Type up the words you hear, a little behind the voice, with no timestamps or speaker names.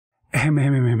I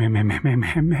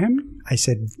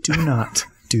said, do not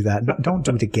do that. No, don't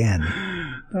do it again.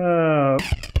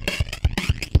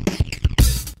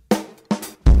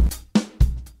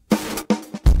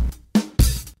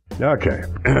 Okay.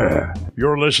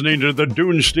 You're listening to the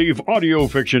Dunesteef audio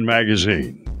fiction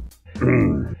magazine.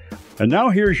 And now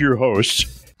here's your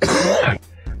hosts,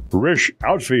 Rish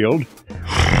Outfield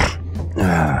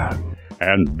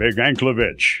and Big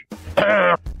Anklevich.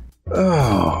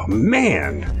 Oh,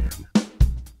 man.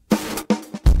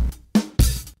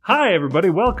 Hi, everybody.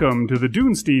 Welcome to the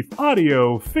Dunesteef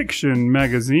audio fiction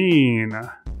magazine.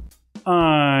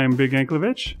 I'm Big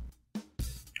Anklevich.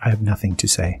 I have nothing to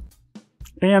say.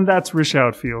 And that's Rish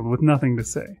Outfield with nothing to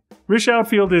say. Rish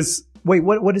Outfield is... Wait,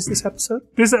 what is this episode?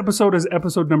 This episode is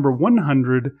episode number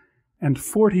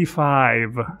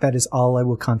 145. That is all I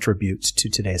will contribute to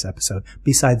today's episode,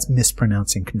 besides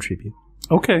mispronouncing contribute.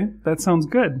 Okay, that sounds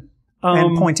good.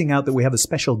 And pointing out that we have a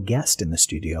special guest in the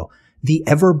studio, the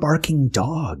ever-barking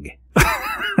dog.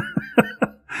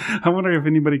 I wonder if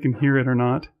anybody can hear it or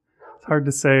not. It's hard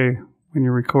to say when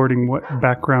you're recording what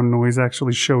background noise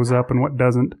actually shows up and what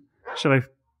doesn't. Should I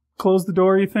close the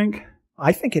door, you think?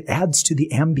 I think it adds to the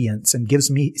ambience and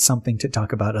gives me something to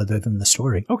talk about other than the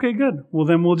story. Okay, good. Well,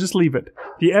 then we'll just leave it.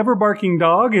 The ever-barking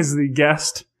dog is the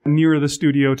guest near the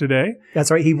studio today.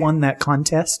 That's right. He won that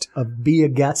contest of be a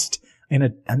guest in a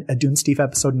Dunesteef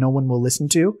episode no one will listen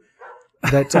to.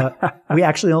 That we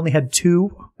actually only had 2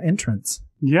 entrants.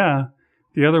 Yeah.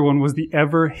 The other one was the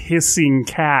ever-hissing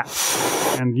cat.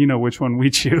 And you know which one we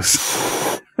choose.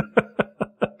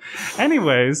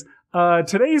 Anyways,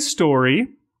 today's story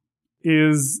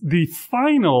is the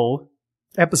final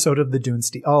episode of the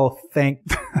Dunesteef. Oh,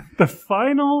 the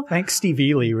final. Thanks, Steve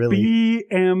Ely, really.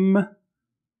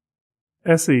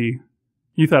 BMSE.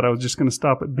 You thought I was just going to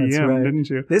stop at BM, right. Didn't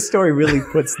you? This story really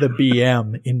puts the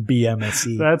BM in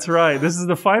BMSE. That's right. This is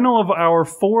the final of our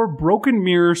 4 Broken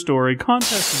Mirror story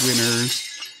contest winners.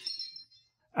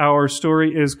 Our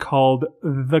story is called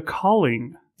The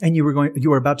Calling. And you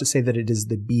were about to say that it is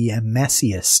the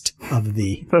BMSiest of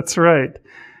the... That's right.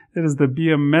 It is the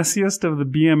BMSiest of the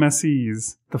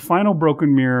BMSEs. The final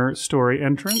Broken Mirror story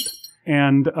entrant.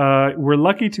 And we're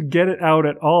lucky to get it out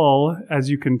at all, as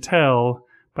you can tell,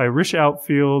 by Rish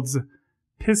Outfield's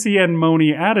pissy and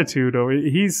moany attitude.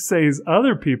 He says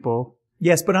other people...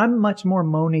 Yes, but I'm much more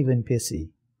moany than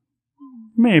pissy.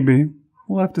 Maybe.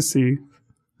 We'll have to see.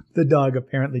 The dog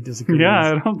apparently disagrees.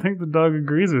 Yeah, I don't think the dog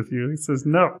agrees with you. He says,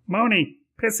 no, moany,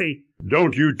 pissy.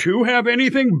 Don't you two have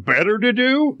anything better to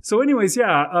do? So anyways,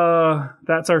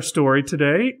 that's our story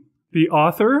today. The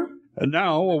author... And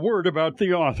now a word about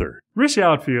the author. Rish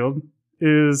Outfield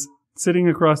is sitting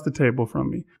across the table from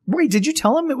me. Wait, did you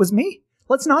tell him it was me?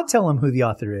 Let's not tell him who the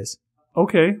author is.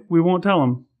 Okay, we won't tell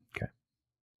him. Okay.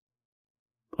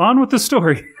 On with the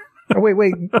story. Oh,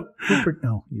 wait.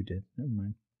 No, you did. Never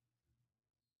mind.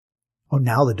 Oh,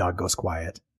 now the dog goes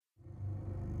quiet.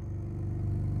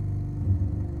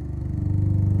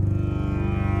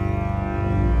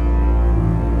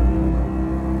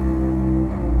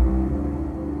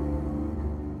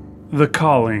 The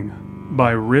Calling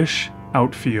by Rish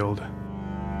Outfield.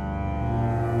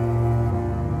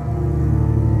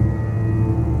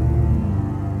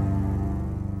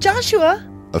 Joshua!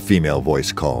 A female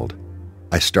voice called.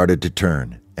 I started to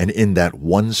turn, and in that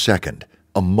 1 second,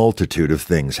 a multitude of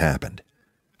things happened.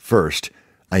 First,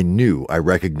 I knew I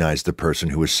recognized the person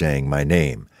who was saying my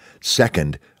name.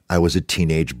 Second, I was a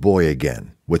teenage boy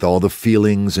again, with all the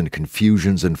feelings and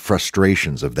confusions and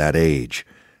frustrations of that age.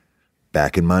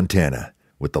 Back in Montana,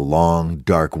 with the long,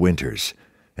 dark winters,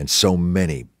 and so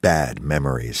many bad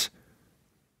memories.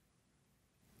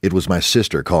 It was my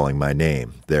sister calling my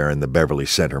name, there in the Beverly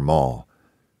Center Mall.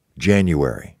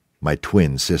 January, my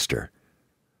twin sister.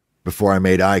 Before I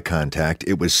made eye contact,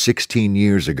 it was 16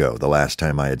 years ago the last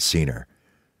time I had seen her.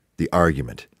 The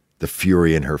argument, the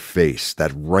fury in her face,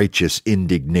 that righteous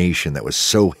indignation that was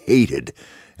so hated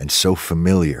and so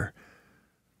familiar.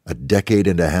 A decade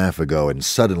and a half ago, and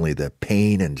suddenly the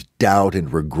pain and doubt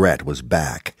and regret was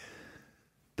back.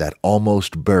 That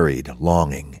almost buried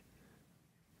longing.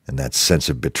 And that sense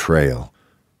of betrayal.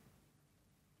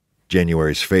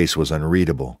 January's face was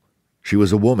unreadable. She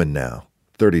was a woman now,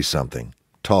 30-something.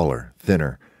 Taller,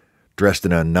 thinner, dressed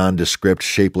in a nondescript,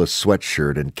 shapeless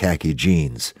sweatshirt and khaki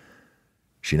jeans.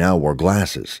 She now wore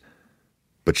glasses,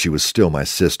 but she was still my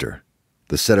sister.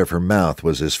 The set of her mouth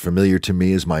was as familiar to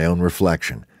me as my own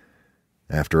reflection.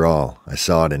 After all, I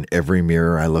saw it in every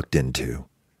mirror I looked into.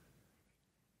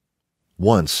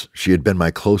 Once, she had been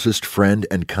my closest friend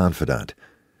and confidant.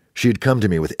 She had come to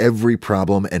me with every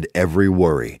problem and every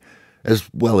worry, as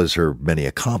well as her many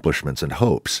accomplishments and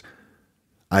hopes.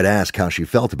 I'd ask how she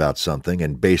felt about something,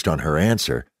 and based on her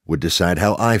answer, would decide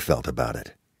how I felt about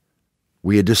it.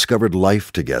 We had discovered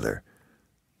life together,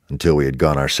 until we had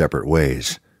gone our separate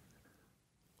ways.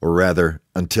 Or rather,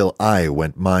 until I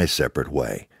went my separate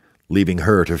way, leaving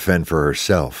her to fend for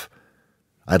herself.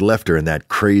 I'd left her in that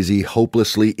crazy,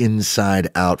 hopelessly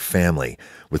inside-out family,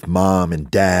 with Mom and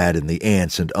Dad and the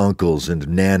aunts and uncles and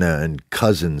Nana and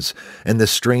cousins and the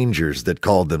strangers that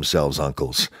called themselves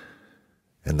uncles.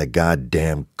 And the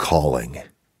goddamn calling.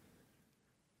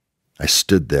 I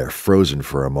stood there, frozen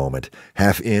for a moment,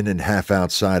 half in and half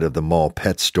outside of the mall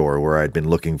pet store where I'd been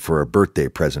looking for a birthday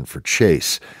present for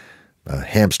Chase, a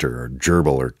hamster or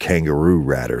gerbil or kangaroo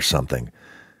rat or something.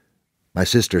 My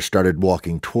sister started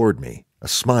walking toward me, a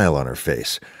smile on her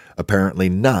face, apparently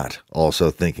not also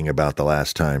thinking about the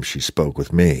last time she spoke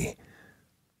with me.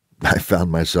 I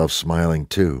found myself smiling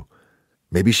too.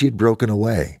 Maybe she had broken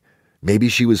away. Maybe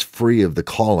she was free of the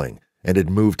calling and had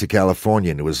moved to California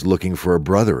and was looking for a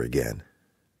brother again.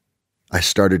 I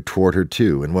started toward her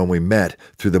too, and when we met,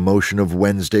 through the motion of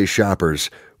Wednesday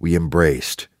shoppers, we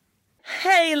embraced.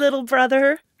 "Hey, little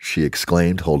brother," she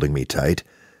exclaimed, holding me tight.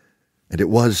 And it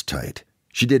was tight.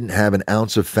 She didn't have an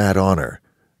ounce of fat on her,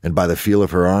 and by the feel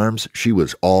of her arms, she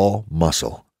was all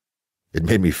muscle. It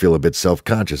made me feel a bit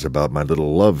self-conscious about my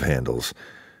little love handles.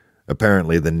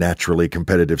 Apparently, the naturally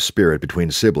competitive spirit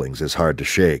between siblings is hard to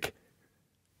shake.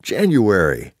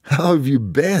 "January, how have you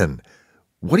been?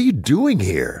 What are you doing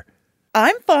here?"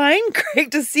 "I'm fine.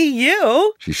 Great to see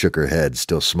you." She shook her head,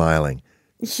 still smiling.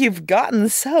 "You've gotten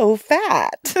so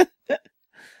fat."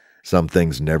 Some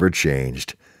things never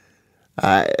changed.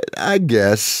 I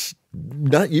guess.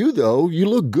 Not you, though. You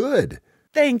look good."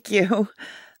 "Thank you.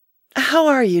 How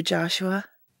are you, Joshua?"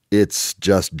 "It's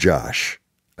just Josh,"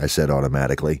 I said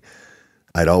automatically.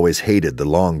 I'd always hated the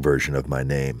long version of my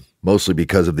name, mostly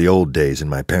because of the old days in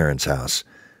my parents' house.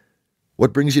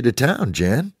 "What brings you to town,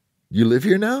 Jan? You live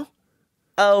here now?"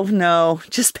 "Oh, no,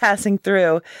 just passing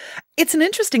through. It's an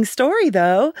interesting story,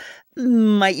 though.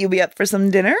 Might you be up for some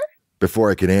dinner?"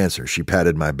 Before I could answer, she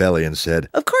patted my belly and said,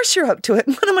 "Of course you're up to it.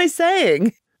 What am I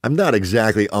saying?" "I'm not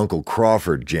exactly Uncle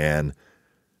Crawford, Jan."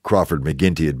 Crawford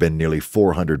McGinty had been nearly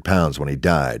 400 pounds when he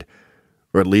died.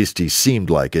 Or at least he seemed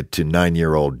like it to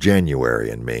 9-year-old January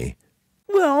and me.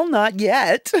 "Well, not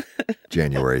yet,"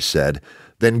 January said,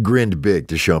 then grinned big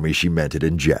to show me she meant it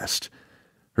in jest.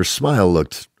 Her smile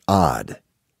looked odd.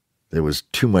 There was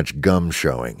too much gum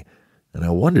showing, and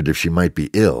I wondered if she might be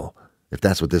ill, if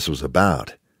that's what this was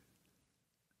about.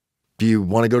 "Do you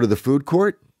want to go to the food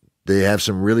court? They have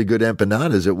some really good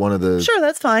empanadas at one of the—" "Sure,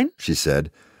 that's fine," she said,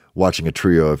 watching a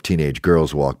trio of teenage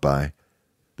girls walk by.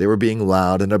 They were being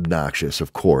loud and obnoxious,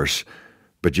 of course,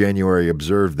 but January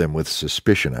observed them with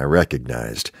suspicion I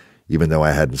recognized, even though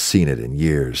I hadn't seen it in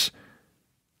years.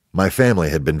 My family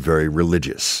had been very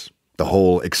religious, the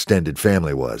whole extended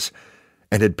family was,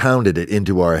 and had pounded it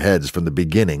into our heads from the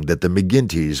beginning that the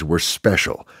McGintys were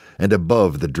special and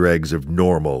above the dregs of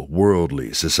normal,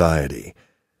 worldly society,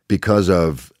 because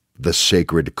of the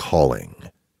sacred calling.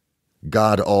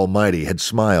 God Almighty had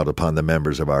smiled upon the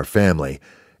members of our family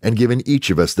and given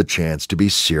each of us the chance to be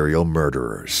serial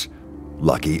murderers.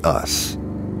 Lucky us.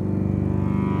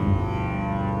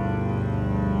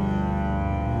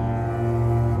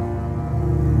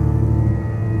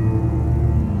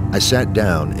 I sat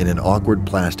down in an awkward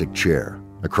plastic chair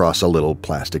across a little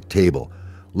plastic table,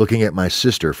 looking at my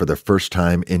sister for the first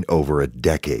time in over a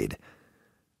decade.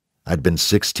 I'd been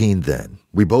 16 then.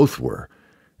 We both were.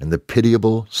 And the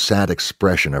pitiable, sad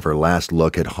expression of her last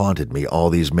look had haunted me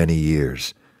all these many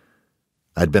years.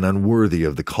 I'd been unworthy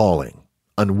of the calling,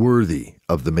 unworthy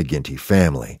of the McGinty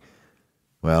family.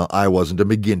 Well, I wasn't a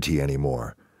McGinty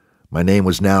anymore. My name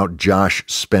was now Josh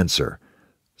Spencer,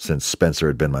 since Spencer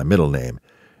had been my middle name,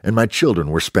 and my children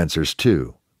were Spencers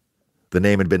too. The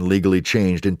name had been legally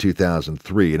changed in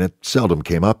 2003, and it seldom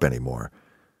came up anymore.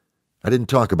 I didn't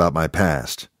talk about my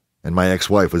past, and my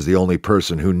ex-wife was the only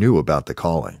person who knew about the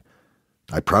calling.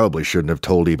 I probably shouldn't have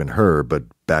told even her, but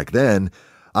back then,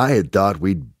 I had thought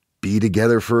we'd be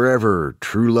together forever.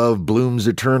 True love blooms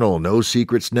eternal, no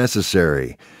secrets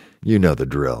necessary. You know the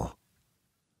drill.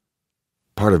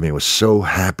 Part of me was so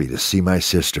happy to see my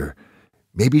sister.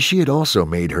 Maybe she had also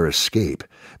made her escape.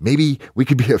 Maybe we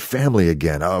could be a family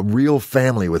again, a real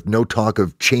family with no talk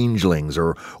of changelings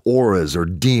or auras or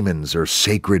demons or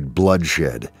sacred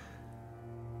bloodshed.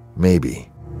 Maybe.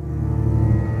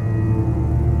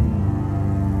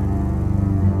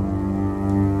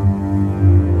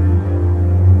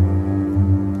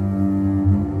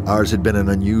 Ours had been an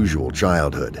unusual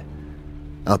childhood.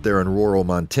 Out there in rural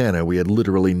Montana, we had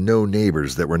literally no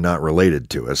neighbors that were not related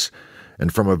to us,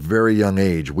 and from a very young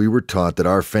age we were taught that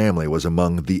our family was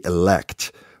among the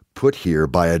elect, put here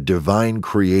by a divine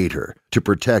creator to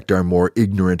protect our more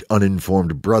ignorant,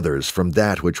 uninformed brothers from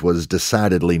that which was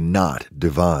decidedly not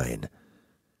divine.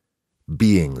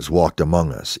 Beings walked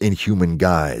among us in human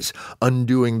guise,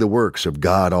 undoing the works of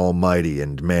God Almighty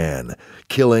and man,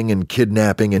 killing and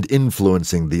kidnapping and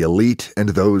influencing the elite and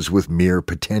those with mere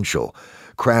potential,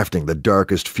 crafting the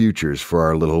darkest futures for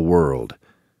our little world.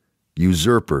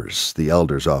 Usurpers, the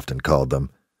elders often called them,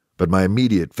 but my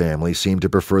immediate family seemed to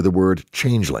prefer the word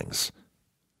changelings.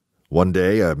 One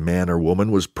day a man or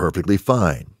woman was perfectly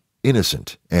fine,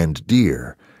 innocent, and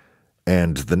dear,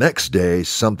 and the next day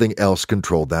something else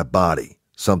controlled that body,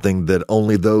 something that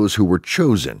only those who were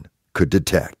chosen could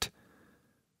detect.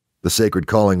 The sacred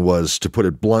calling was, to put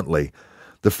it bluntly,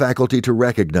 the faculty to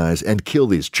recognize and kill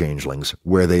these changelings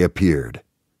where they appeared.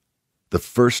 The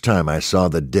first time I saw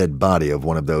the dead body of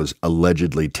one of those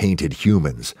allegedly tainted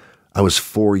humans, I was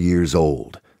 4 years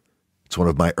old. It's one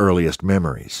of my earliest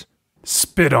memories.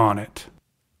 Spit on it,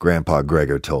 Grandpa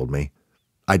Gregor told me.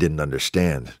 I didn't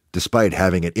understand, despite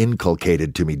having it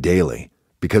inculcated to me daily,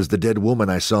 because the dead woman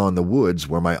I saw in the woods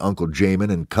where my Uncle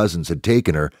Jamin and cousins had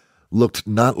taken her looked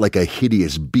not like a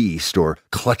hideous beast or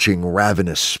clutching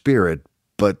ravenous spirit,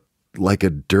 but like a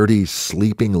dirty,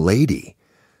 sleeping lady.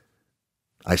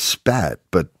 I spat,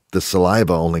 but the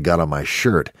saliva only got on my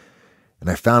shirt, and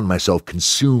I found myself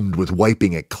consumed with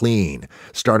wiping it clean,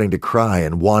 starting to cry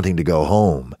and wanting to go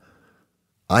home.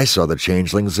 I saw the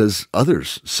changelings as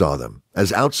others saw them,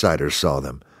 as outsiders saw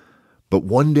them. But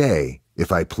one day,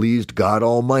 if I pleased God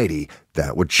Almighty,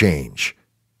 that would change.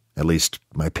 At least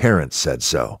my parents said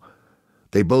so.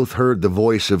 They both heard the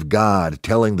voice of God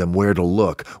telling them where to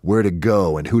look, where to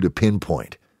go, and who to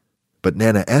pinpoint. But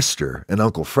Nana Esther and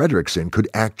Uncle Fredrickson could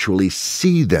actually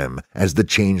see them as the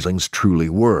changelings truly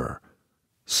were.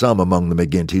 Some among the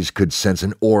McGintys could sense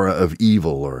an aura of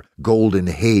evil or golden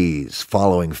haze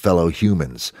following fellow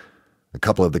humans. A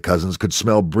couple of the cousins could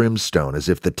smell brimstone as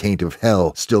if the taint of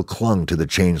hell still clung to the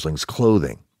changeling's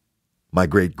clothing. My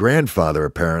great-grandfather,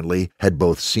 apparently, had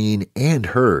both seen and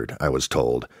heard, I was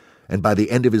told, and by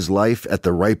the end of his life, at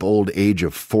the ripe old age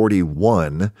of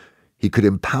 41, he could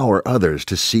empower others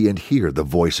to see and hear the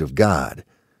voice of God.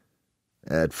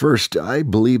 At first, I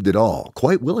believed it all,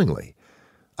 quite willingly.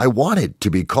 I wanted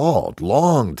to be called,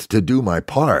 longed to do my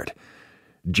part.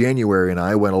 January and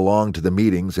I went along to the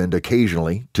meetings and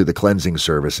occasionally to the cleansing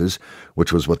services,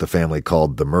 which was what the family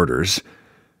called the murders.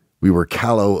 We were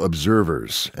callow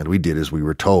observers, and we did as we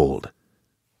were told.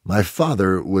 My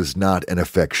father was not an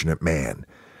affectionate man.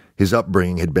 His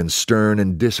upbringing had been stern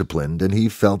and disciplined, and he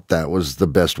felt that was the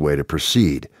best way to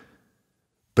proceed.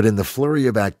 But in the flurry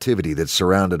of activity that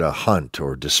surrounded a hunt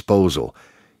or disposal,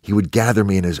 he would gather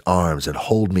me in his arms and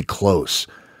hold me close,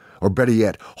 or better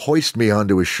yet, hoist me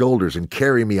onto his shoulders and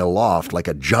carry me aloft like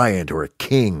a giant or a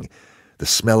king, the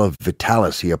smell of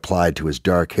vitalis he applied to his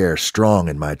dark hair strong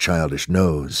in my childish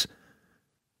nose.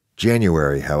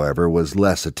 January, however, was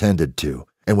less attended to,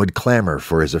 and would clamor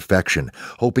for his affection,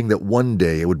 hoping that one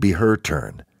day it would be her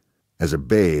turn. As a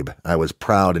babe, I was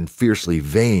proud and fiercely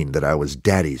vain that I was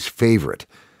Daddy's favorite.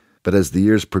 But as the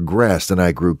years progressed and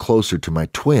I grew closer to my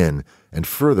twin and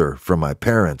further from my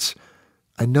parents,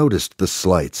 I noticed the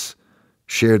slights,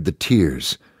 shared the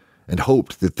tears, and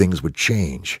hoped that things would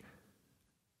change.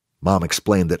 Mom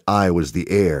explained that I was the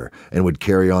heir and would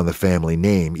carry on the family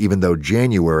name even though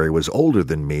January was older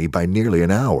than me by nearly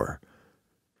an hour.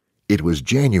 It was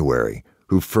January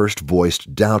who first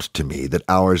voiced doubt to me that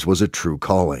ours was a true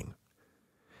calling.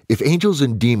 If angels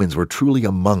and demons were truly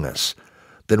among us,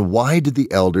 then why did the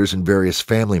elders and various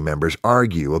family members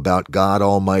argue about God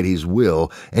Almighty's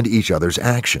will and each other's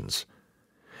actions?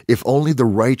 If only the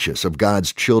righteous of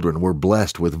God's children were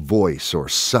blessed with voice or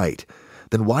sight,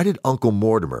 then why did Uncle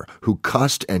Mortimer, who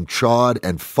cussed and chawed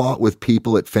and fought with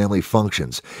people at family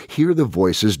functions, hear the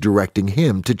voices directing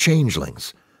him to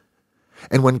changelings?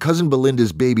 And when Cousin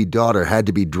Belinda's baby daughter had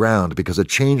to be drowned because a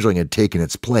changeling had taken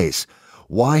its place,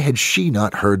 why had she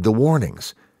not heard the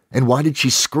warnings? And why did she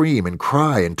scream and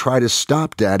cry and try to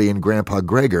stop Daddy and Grandpa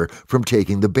Gregor from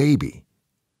taking the baby?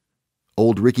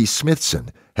 Old Ricky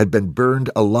Smithson had been burned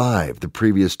alive the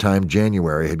previous time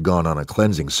January had gone on a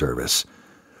cleansing service.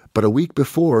 But a week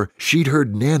before, she'd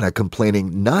heard Nana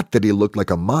complaining not that he looked like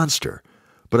a monster,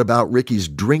 but about Ricky's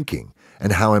drinking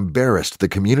and how embarrassed the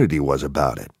community was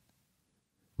about it.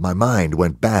 My mind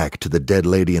went back to the dead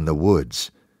lady in the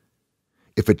woods.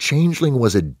 If a changeling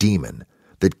was a demon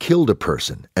that killed a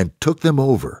person and took them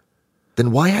over,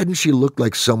 then why hadn't she looked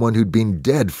like someone who'd been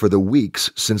dead for the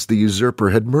weeks since the usurper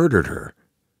had murdered her?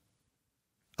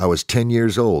 I was 10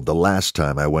 years old the last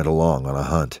time I went along on a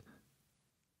hunt.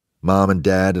 Mom and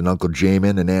Dad and Uncle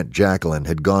Jamin and Aunt Jacqueline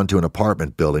had gone to an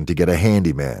apartment building to get a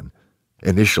handyman.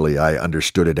 Initially, I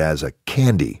understood it as a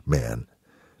candy man,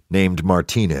 named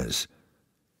Martinez.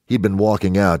 He'd been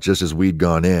walking out just as we'd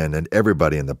gone in, and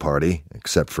everybody in the party,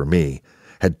 except for me,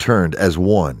 had turned as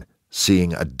one,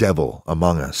 seeing a devil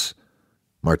among us.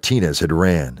 Martinez had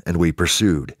ran, and we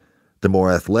pursued. The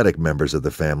more athletic members of the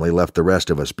family left the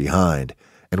rest of us behind,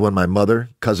 and when my mother,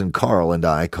 Cousin Carl, and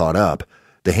I caught up,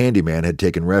 the handyman had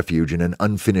taken refuge in an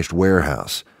unfinished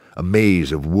warehouse, a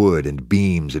maze of wood and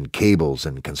beams and cables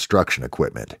and construction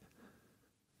equipment.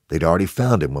 They'd already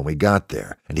found him when we got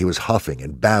there, and he was huffing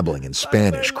and babbling in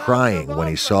Spanish, crying when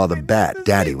he saw the bat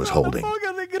Daddy was holding.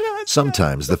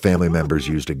 Sometimes the family members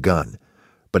used a gun,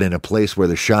 but in a place where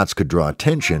the shots could draw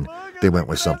attention, they went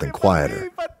with something quieter.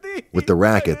 With the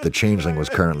racket the changeling was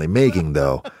currently making,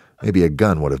 though, maybe a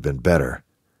gun would have been better.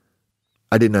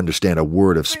 I didn't understand a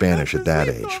word of Spanish at that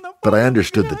age, but I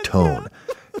understood the tone,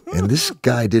 and this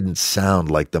guy didn't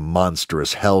sound like the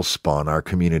monstrous hellspawn our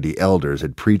community elders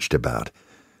had preached about.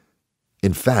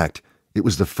 In fact, it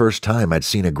was the first time I'd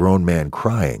seen a grown man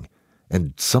crying,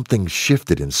 and something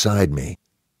shifted inside me.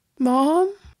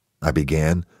 Mom? I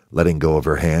began, letting go of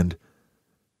her hand.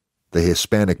 The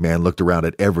Hispanic man looked around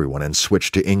at everyone and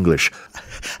switched to English.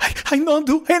 I don't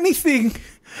do anything.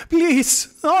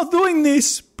 Please, not doing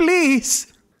this,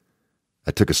 please.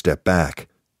 I took a step back.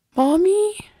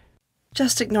 Mommy?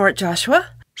 Just ignore it,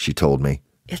 Joshua. She told me.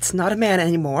 It's not a man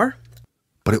anymore.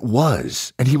 But it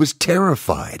was, and he was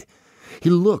terrified. He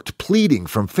looked pleading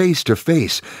from face to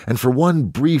face, and for one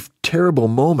brief, terrible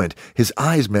moment, his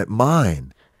eyes met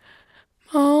mine.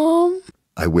 Mom?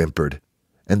 I whimpered,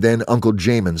 and then Uncle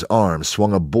Jamin's arm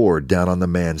swung a board down on the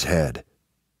man's head.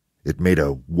 It made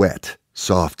a wet,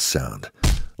 soft sound,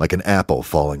 like an apple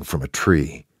falling from a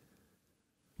tree.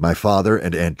 My father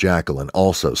and Aunt Jacqueline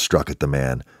also struck at the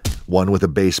man, one with a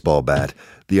baseball bat,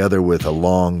 the other with a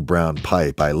long brown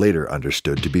pipe I later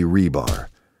understood to be rebar.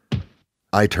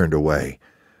 I turned away,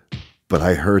 but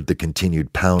I heard the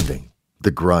continued pounding,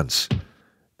 the grunts,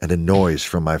 and a noise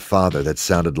from my father that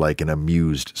sounded like an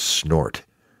amused snort.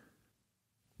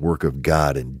 Work of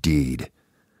God indeed.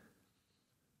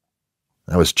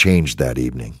 I was changed that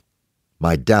evening.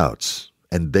 My doubts,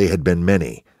 and they had been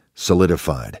many,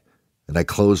 solidified, and I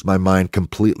closed my mind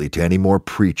completely to any more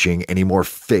preaching, any more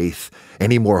faith,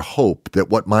 any more hope that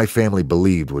what my family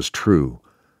believed was true.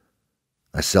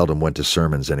 I seldom went to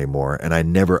sermons anymore, and I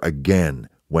never again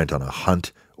went on a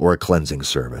hunt or a cleansing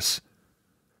service.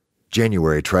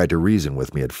 January tried to reason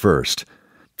with me at first.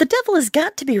 The devil has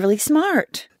got to be really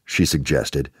smart. She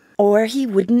suggested. Or he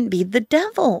wouldn't be the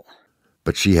devil.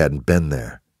 But she hadn't been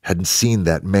there, hadn't seen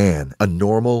that man, a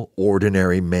normal,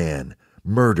 ordinary man,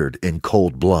 murdered in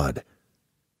cold blood.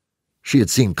 She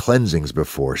had seen cleansings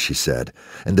before, she said,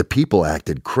 and the people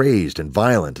acted crazed and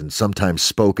violent and sometimes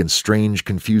spoke in strange,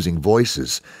 confusing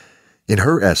voices. In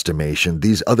her estimation,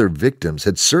 these other victims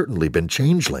had certainly been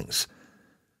changelings.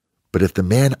 But if the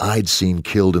man I'd seen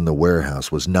killed in the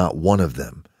warehouse was not one of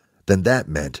them, then that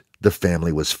meant the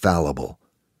family was fallible.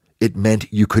 It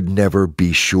meant you could never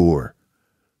be sure.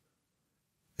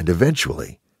 And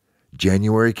eventually,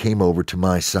 January came over to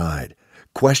my side,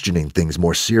 questioning things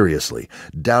more seriously,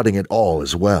 doubting it all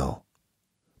as well.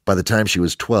 By the time she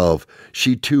was 12,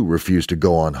 she too refused to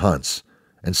go on hunts,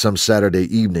 and some Saturday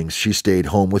evenings she stayed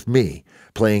home with me,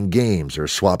 playing games or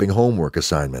swapping homework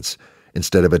assignments,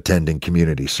 instead of attending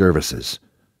community services.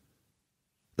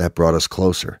 That brought us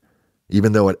closer,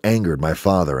 even though it angered my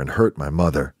father and hurt my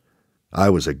mother. I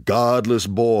was a godless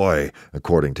boy,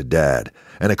 according to Dad,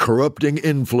 and a corrupting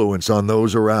influence on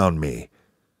those around me.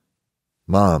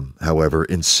 Mom, however,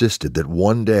 insisted that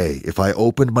one day, if I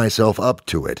opened myself up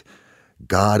to it,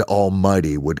 God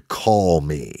Almighty would call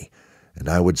me, and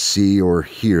I would see or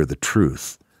hear the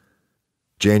truth.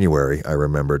 January, I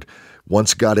remembered,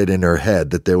 once got it in her head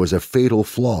that there was a fatal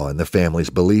flaw in the family's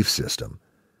belief system.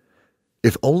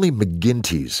 If only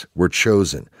McGinty's were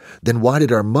chosen, then why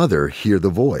did our mother hear the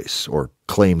voice, or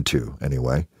claim to,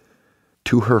 anyway?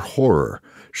 To her horror,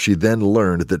 she then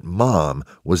learned that Mom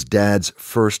was Dad's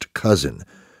first cousin,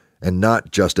 and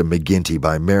not just a McGinty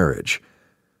by marriage.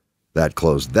 That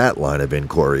closed that line of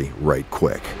inquiry right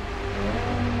quick.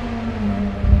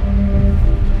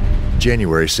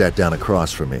 January sat down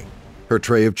across from me, her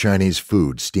tray of Chinese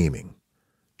food steaming.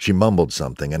 She mumbled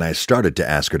something, and I started to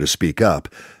ask her to speak up,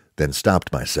 then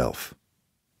stopped myself.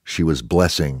 She was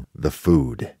blessing the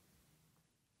food.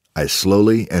 I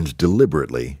slowly and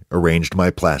deliberately arranged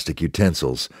my plastic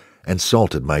utensils and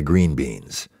salted my green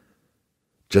beans.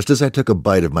 Just as I took a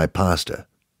bite of my pasta,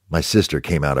 My sister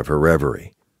came out of her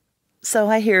reverie. So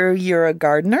I hear you're a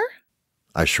gardener?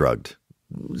 I shrugged.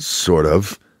 Sort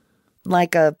of.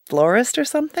 Like a florist or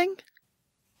something?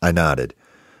 I nodded.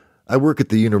 I work at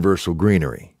the Universal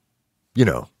Greenery. You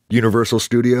know, Universal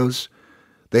Studios.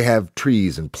 They have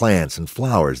trees and plants and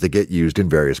flowers that get used in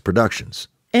various productions.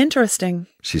 Interesting,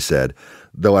 she said,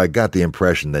 though I got the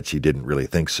impression that she didn't really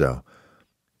think so.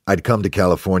 I'd come to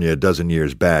California a dozen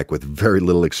years back with very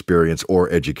little experience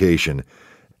or education,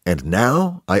 and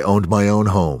now I owned my own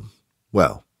home.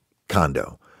 Well,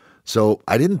 condo. So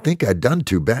I didn't think I'd done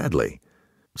too badly.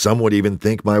 Some would even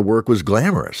think my work was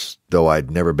glamorous, though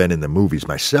I'd never been in the movies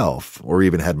myself or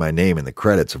even had my name in the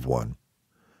credits of one.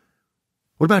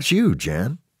 What about you,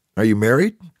 Jan? Are you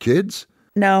married? Kids?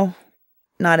 No,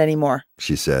 not anymore,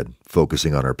 she said,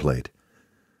 focusing on her plate.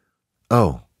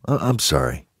 Oh, I'm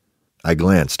sorry. I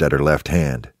glanced at her left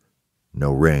hand.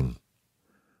 No ring.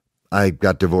 I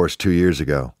got divorced 2 years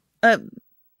ago.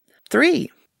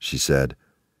 3, she said.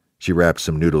 She wrapped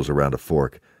some noodles around a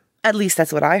fork. At least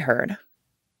that's what I heard.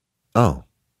 Oh,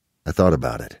 I thought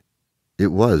about it. It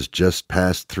was just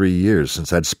past 3 years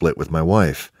since I'd split with my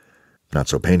wife. Not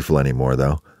so painful anymore,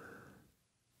 though.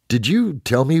 Did you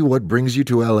tell me what brings you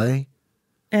to L.A.?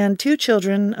 And 2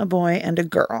 children, a boy and a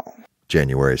girl,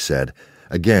 January said,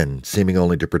 again seeming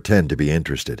only to pretend to be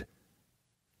interested.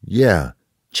 Yeah.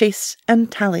 Chase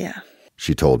and Talia,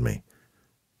 she told me.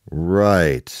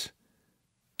 Right.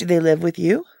 Do they live with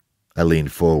you? I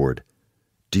leaned forward.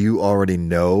 Do you already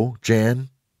know, Jan?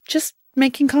 Just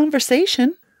making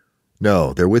conversation.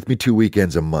 No, they're with me 2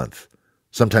 weekends a month.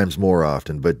 Sometimes more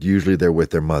often, but usually they're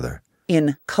with their mother.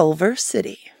 In Culver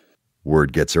City.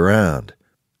 Word gets around.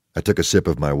 I took a sip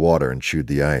of my water and chewed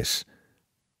the ice.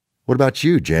 What about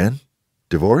you, Jan?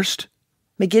 Divorced?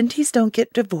 McGinty's don't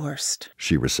get divorced,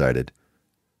 she recited.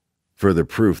 Further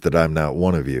proof that I'm not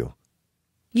one of you.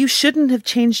 You shouldn't have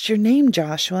changed your name,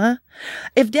 Joshua.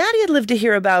 If Daddy had lived to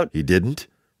hear about... He didn't?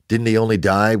 Didn't he only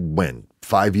die, when,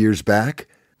 5 years back?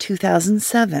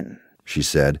 2007, she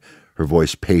said, her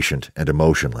voice patient and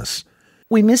emotionless.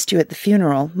 We missed you at the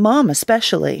funeral, Mom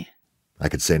especially. I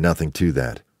could say nothing to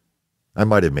that. I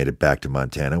might have made it back to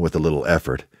Montana with a little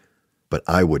effort, but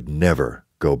I would never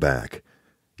go back,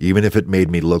 even if it made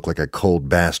me look like a cold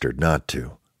bastard not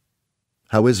to.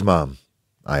 How is Mom?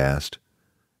 I asked.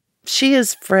 She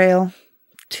is frail,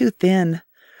 too thin,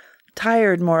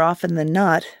 tired more often than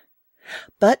not,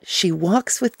 but she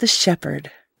walks with the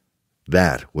shepherd.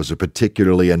 That was a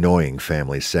particularly annoying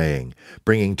family saying,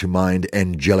 bringing to mind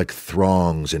angelic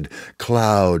throngs and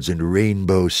clouds and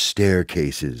rainbow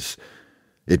staircases.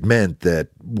 It meant that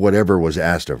whatever was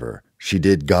asked of her, she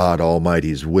did God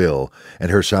Almighty's will, and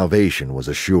her salvation was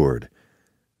assured.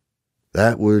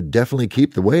 That would definitely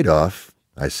keep the weight off,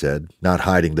 I said, not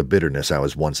hiding the bitterness I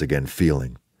was once again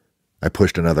feeling. I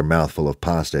pushed another mouthful of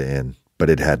pasta in, but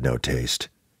it had no taste.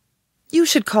 You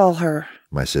should call her,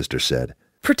 my sister said.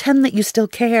 Pretend that you still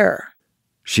care.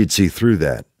 She'd see through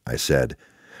that, I said.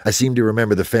 I seemed to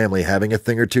remember the family having a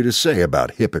thing or two to say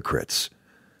about hypocrites.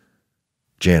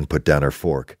 Jan put down her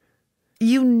fork.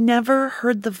 You never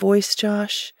heard the voice,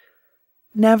 Josh?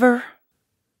 Never?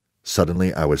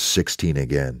 Suddenly I was 16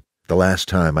 again. The last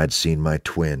time I'd seen my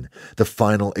twin. The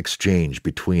final exchange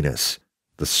between us.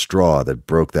 The straw that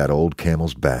broke that old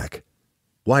camel's back.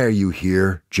 Why are you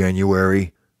here,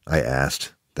 January? I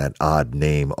asked, that odd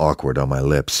name awkward on my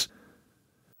lips.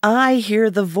 I hear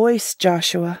the voice,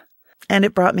 Joshua, and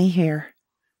it brought me here.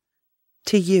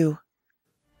 To you.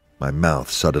 My mouth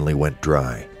suddenly went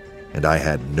dry, and I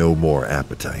had no more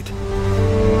appetite.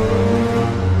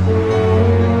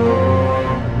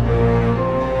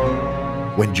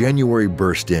 When January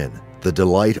burst in, the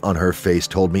delight on her face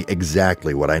told me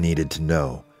exactly what I needed to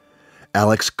know.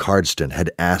 Alex Cardston had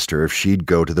asked her if she'd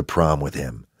go to the prom with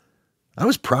him. I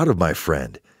was proud of my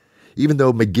friend. Even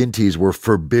though McGinty's were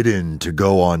forbidden to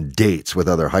go on dates with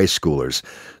other high schoolers,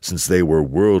 since they were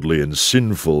worldly and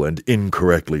sinful and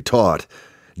incorrectly taught,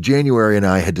 January and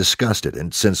I had discussed it,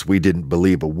 and since we didn't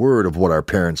believe a word of what our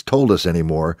parents told us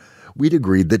anymore, we'd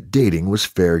agreed that dating was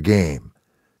fair game.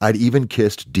 I'd even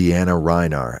kissed Deanna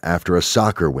Reinar after a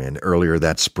soccer win earlier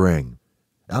that spring.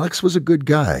 Alex was a good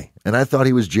guy, and I thought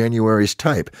he was January's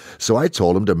type, so I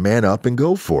told him to man up and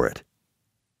go for it.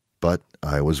 But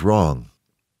I was wrong.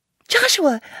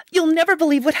 Joshua, you'll never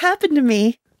believe what happened to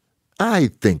me.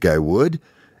 I think I would.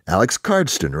 Alex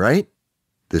Cardston, right?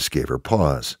 This gave her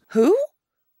pause. Who?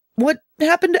 What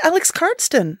happened to Alex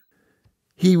Cardston?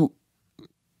 He...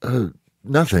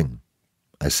 nothing,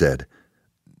 I said.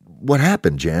 What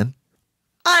happened, Jan?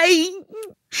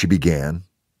 She began,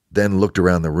 then looked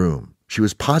around the room, She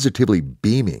was positively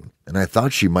beaming, and I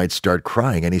thought she might start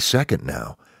crying any second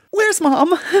now. Where's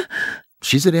Mom?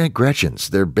 She's at Aunt Gretchen's.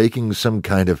 They're baking some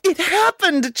kind of... It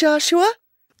happened, Joshua.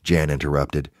 Jan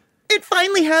interrupted. It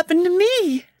finally happened to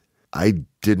me. I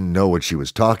didn't know what she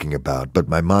was talking about, but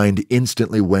my mind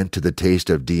instantly went to the taste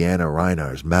of Deanna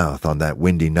Reinar's mouth on that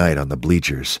windy night on the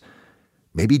bleachers.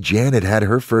 Maybe Jan had had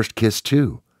her first kiss,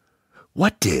 too.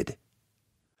 What did?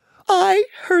 I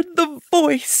heard the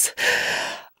voice.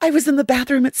 I was in the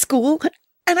bathroom at school,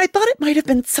 and I thought it might have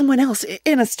been someone else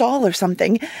in a stall or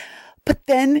something. But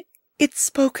then it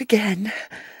spoke again.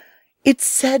 It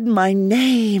said my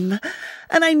name,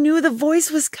 and I knew the voice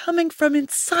was coming from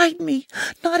inside me,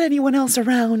 not anyone else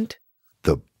around.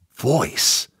 The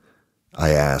voice? I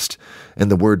asked,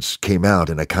 and the words came out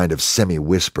in a kind of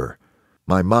semi-whisper.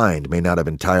 My mind may not have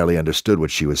entirely understood what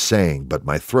she was saying, but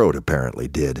my throat apparently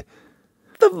did.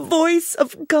 The voice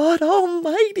of God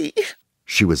Almighty.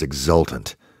 She was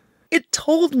exultant. It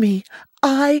told me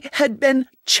I had been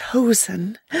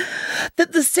chosen,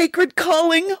 that the sacred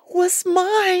calling was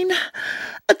mine,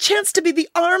 a chance to be the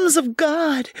arms of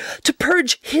God, to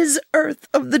purge his earth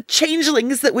of the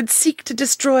changelings that would seek to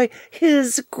destroy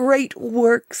his great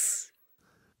works.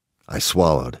 I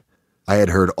swallowed. I had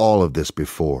heard all of this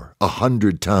before,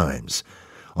 100 times,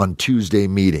 on Tuesday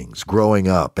meetings, growing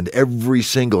up, and every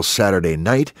single Saturday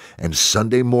night and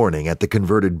Sunday morning at the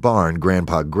converted barn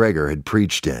Grandpa Gregor had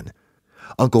preached in.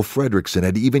 Uncle Fredrickson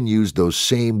had even used those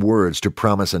same words to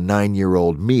promise a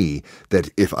 9-year-old me that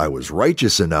if I was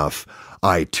righteous enough,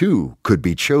 I too could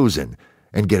be chosen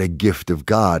and get a gift of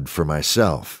God for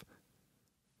myself.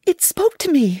 It spoke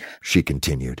to me, she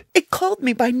continued. It called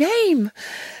me by name.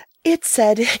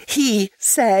 He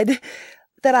said,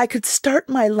 that I could start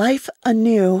my life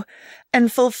anew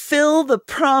and fulfill the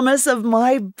promise of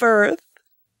my birth.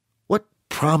 What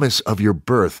promise of your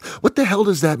birth? What the hell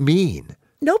does that mean?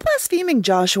 No blaspheming,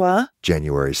 Joshua,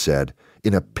 January said,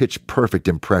 in a pitch-perfect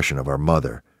impression of our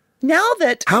mother. Now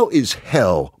that... How is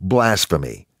hell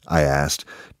blasphemy? I asked,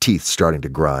 teeth starting to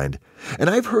grind. And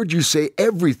I've heard you say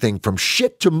everything from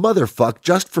shit to motherfuck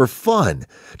just for fun,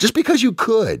 just because you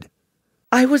could.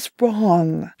 I was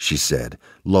wrong, she said,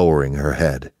 lowering her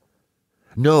head.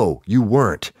 No, you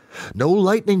weren't. No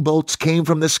lightning bolts came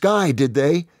from the sky, did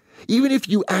they? Even if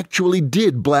you actually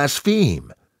did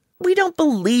blaspheme. We don't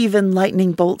believe in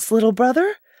lightning bolts, little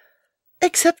brother.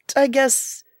 Except, I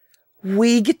guess,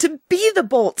 we get to be the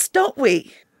bolts, don't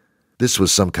we? This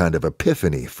was some kind of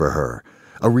epiphany for her,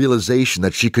 a realization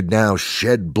that she could now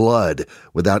shed blood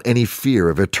without any fear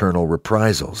of eternal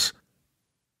reprisals.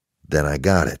 Then I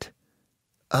got it.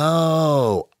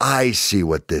 Oh, I see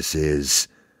what this is.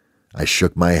 I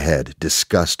shook my head,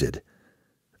 disgusted.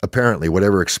 Apparently,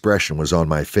 whatever expression was on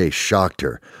my face shocked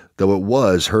her, though it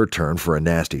was her turn for a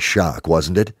nasty shock,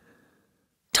 wasn't it?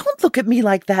 Don't look at me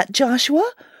like that,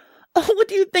 Joshua. Oh, what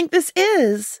do you think this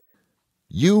is?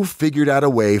 You figured out a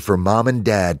way for Mom and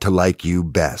Dad to like you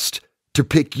best, to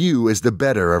pick you as the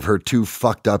better of her 2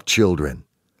 fucked-up children.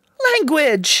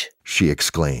 Language, she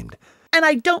exclaimed. And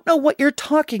I don't know what you're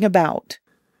talking about.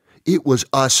 It was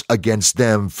us against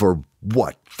them for,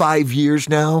 5 years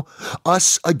now?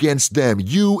 Us against them,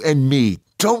 you and me.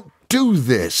 Don't do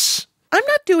this. I'm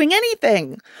not doing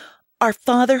anything. Our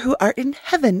Father who art in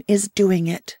heaven is doing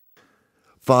it.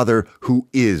 Father who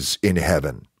is in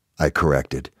heaven, I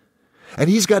corrected. And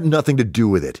he's got nothing to do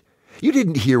with it. You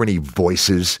didn't hear any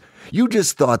voices. You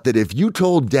just thought that if you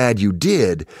told Dad you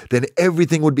did, then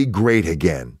everything would be great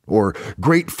again. Or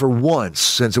great for once,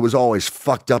 since it was always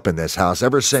fucked up in this house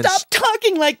ever since— Stop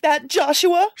talking like that,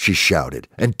 Joshua! She shouted,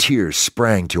 and tears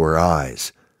sprang to her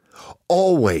eyes.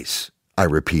 Always, I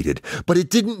repeated, but it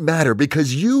didn't matter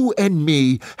because you and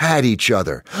me had each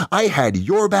other. I had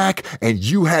your back, and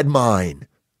you had mine.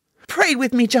 Pray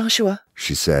with me, Joshua,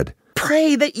 she said.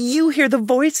 Pray that you hear the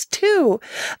voice, too.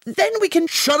 Then we can—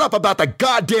 Shut up about the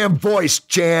goddamn voice,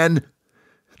 Jan!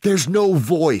 There's no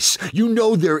voice. You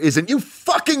know there isn't. You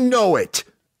fucking know it!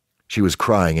 She was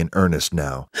crying in earnest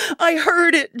now. I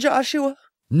heard it, Joshua.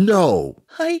 No.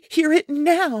 I hear it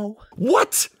now.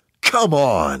 What? Come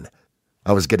on.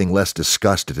 I was getting less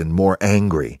disgusted and more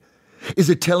angry. Is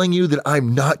it telling you that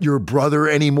I'm not your brother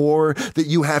anymore? That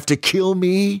you have to kill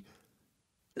me?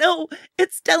 No,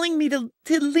 it's telling me to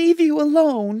leave you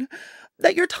alone,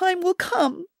 that your time will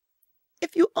come.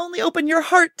 If you only open your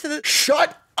heart to the—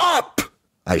 Shut up!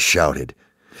 I shouted.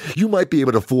 You might be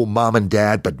able to fool Mom and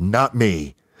Dad, but not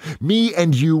me. Me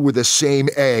and you were the same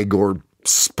egg or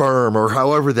sperm or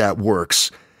however that works.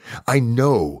 I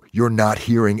know you're not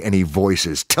hearing any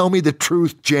voices. Tell me the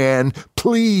truth, Jan,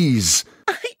 please.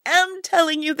 I am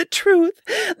telling you the truth.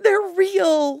 They're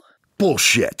real.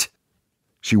 Bullshit.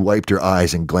 She wiped her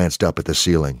eyes and glanced up at the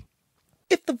ceiling.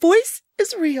 If the voice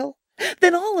is real,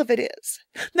 then all of it is.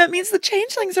 That means the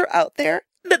changelings are out there,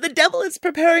 that the devil is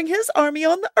preparing his army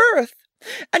on the earth,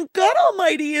 and God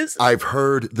Almighty is— I've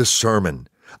heard the sermon.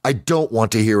 I don't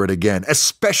want to hear it again,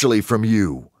 especially from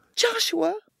you.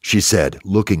 Joshua, She said,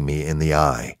 looking me in the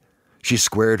eye. She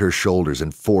squared her shoulders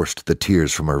and forced the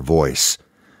tears from her voice.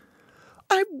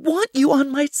 I want you on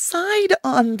my side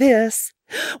on this.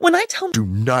 When I tell— Do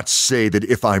not say that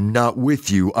if I'm not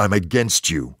with you, I'm against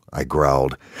you, I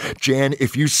growled. Jan,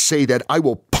 if you say that, I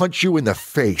will punch you in the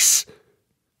face.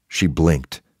 She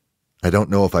blinked. I don't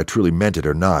know if I truly meant it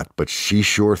or not, but she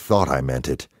sure thought I meant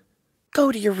it.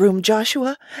 Go to your room,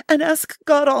 Joshua, and ask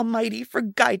God Almighty for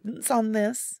guidance on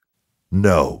this.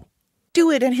 No.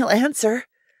 Do it and he'll answer.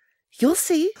 You'll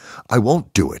see. I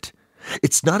won't do it.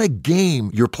 It's not a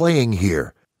game you're playing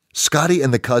here. Scotty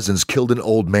and the cousins killed an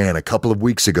old man a couple of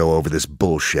weeks ago over this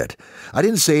bullshit. I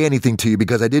didn't say anything to you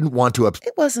because I didn't want to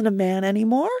It wasn't a man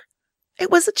anymore. It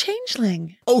was a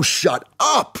changeling. Oh, shut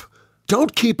up!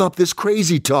 Don't keep up this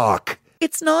crazy talk.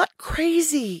 It's not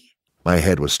crazy. My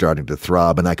head was starting to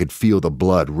throb and I could feel the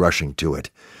blood rushing to it.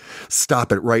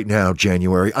 Stop it right now,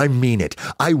 January. I mean it.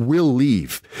 I will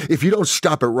leave. If you don't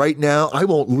stop it right now, I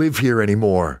won't live here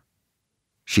anymore.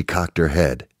 She cocked her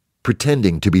head,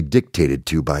 pretending to be dictated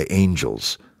to by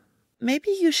angels.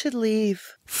 Maybe you should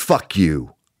leave. Fuck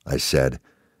you, I said,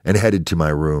 and headed to my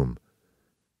room.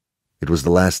 It was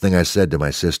the last thing I said to my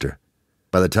sister.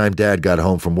 By the time Dad got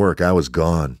home from work, I was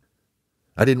gone.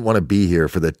 I didn't want to be here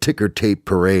for the ticker tape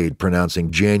parade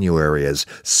pronouncing January as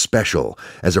special,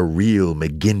 as a real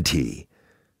McGinty.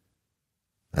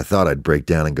 I thought I'd break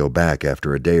down and go back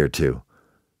after a day or two.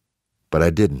 But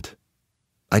I didn't.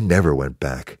 I never went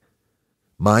back.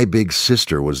 My big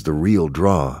sister was the real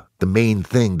draw, the main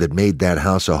thing that made that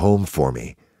house a home for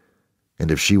me.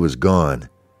 And if she was gone,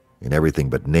 in everything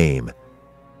but name,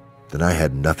 then I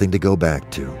had nothing to go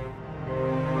back to.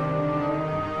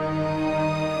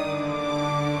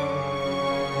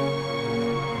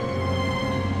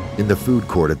 In the food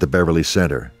court at the Beverly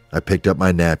Center, I picked up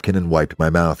my napkin and wiped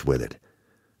my mouth with it.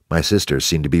 My sister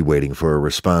seemed to be waiting for a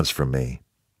response from me.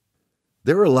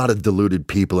 There are a lot of deluded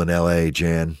people in L.A.,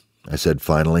 Jan, I said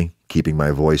finally, keeping my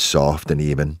voice soft and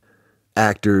even.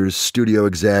 Actors, studio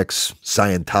execs,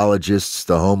 Scientologists,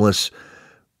 the homeless.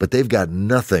 But they've got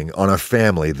nothing on a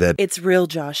family that— It's real,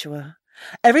 Joshua.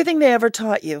 Everything they ever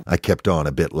taught you. I kept on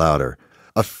a bit louder.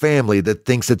 A family that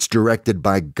thinks it's directed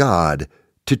by God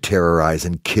to terrorize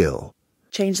and kill.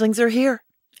 Changelings are here.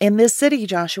 In this city,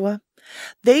 Joshua.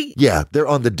 Yeah, they're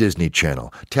on the Disney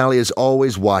Channel. Talia's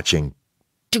always watching.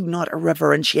 Do not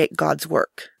irreverentiate God's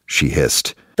work. She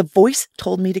hissed. The voice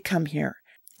told me to come here.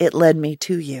 It led me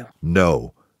to you.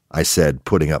 No, I said,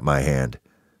 putting up my hand.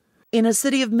 In a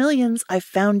city of millions, I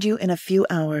found you in a few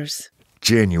hours.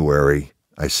 January,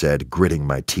 I said, gritting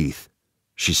my teeth.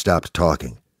 She stopped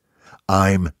talking.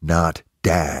 I'm not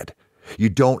Dad. You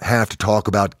don't have to talk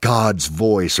about God's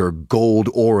voice or gold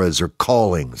auras or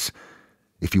callings.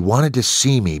 If you wanted to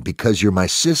see me because you're my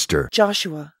sister—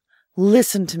 Joshua,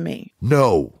 listen to me.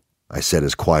 No, I said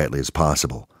as quietly as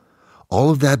possible. All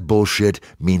of that bullshit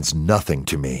means nothing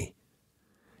to me.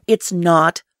 It's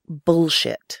not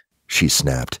bullshit, she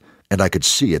snapped, and I could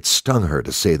see it stung her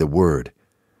to say the word.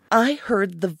 I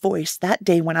heard the voice that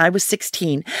day when I was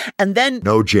 16, and then—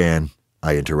 No, Jan,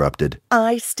 I interrupted.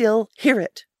 I still hear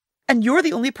it. And you're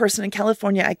the only person in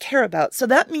California I care about, so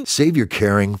that means— Save your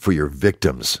caring for your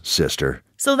victims, sister.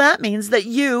 So that means that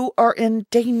you are in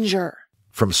danger.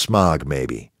 From smog,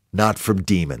 maybe, not from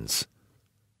demons.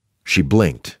 She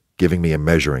blinked, giving me a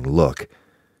measuring look.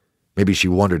 Maybe she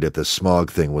wondered if the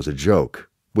smog thing was a joke,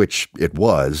 which it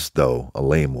was, though a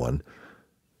lame one.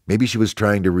 Maybe she was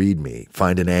trying to read me,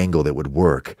 find an angle that would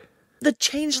work. The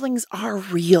changelings are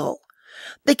real.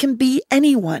 They can be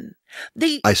anyone.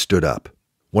 I stood up.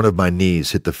 One of my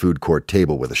knees hit the food court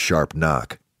table with a sharp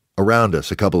knock. Around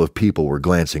us, a couple of people were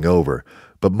glancing over,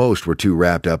 but most were too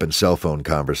wrapped up in cell phone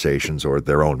conversations or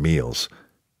their own meals.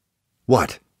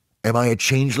 What? Am I a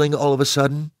changeling all of a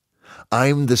sudden?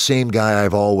 I'm the same guy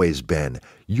I've always been.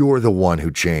 You're the one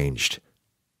who changed.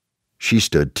 She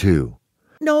stood too.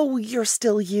 No, you're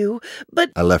still you,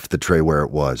 but— I left the tray where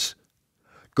it was.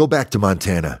 Go back to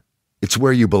Montana. It's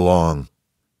where you belong.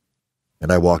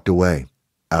 And I walked away,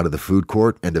 out of the food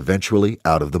court and eventually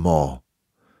out of the mall.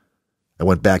 I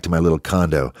went back to my little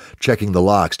condo, checking the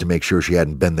locks to make sure she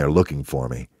hadn't been there looking for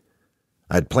me.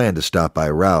 I'd planned to stop by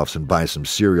Ralph's and buy some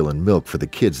cereal and milk for the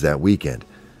kids that weekend,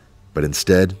 but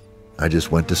instead, I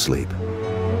just went to sleep.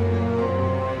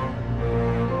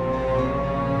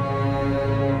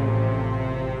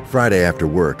 Friday after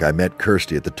work, I met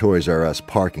Kirsty at the Toys R Us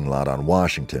parking lot on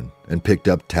Washington and picked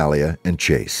up Talia and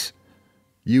Chase.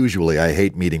 Usually, I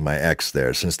hate meeting my ex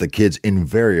there since the kids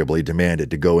invariably demanded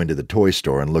to go into the toy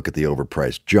store and look at the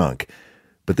overpriced junk,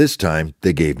 but this time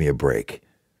they gave me a break.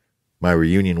 My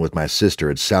reunion with my sister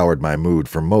had soured my mood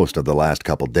for most of the last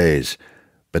couple days,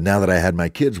 but now that I had my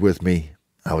kids with me,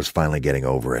 I was finally getting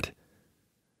over it.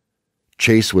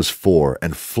 Chase was 4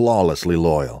 and flawlessly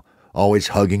loyal, always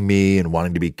hugging me and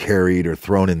wanting to be carried or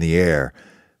thrown in the air,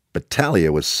 but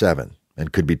Talia was 7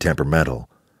 and could be temperamental.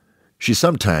 She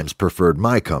sometimes preferred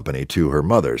my company to her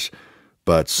mother's,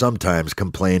 but sometimes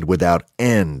complained without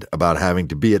end about having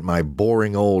to be at my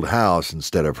boring old house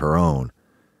instead of her own.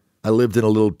 I lived in a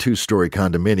little 2-story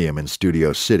condominium in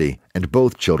Studio City, and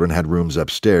both children had rooms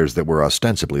upstairs that were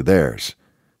ostensibly theirs.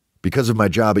 Because of my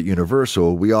job at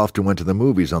Universal, we often went to the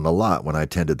movies on the lot when I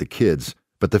tended the kids,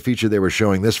 but the feature they were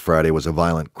showing this Friday was a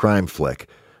violent crime flick,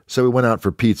 so we went out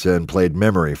for pizza and played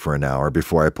memory for an hour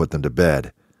before I put them to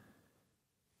bed.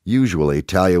 Usually,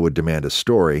 Talia would demand a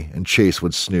story, and Chase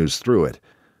would snooze through it,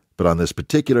 but on this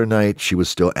particular night, she was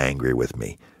still angry with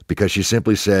me, because she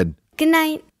simply said, "Good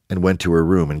night," and went to her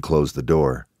room and closed the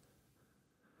door.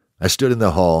 I stood in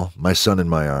the hall, my son in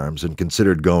my arms, and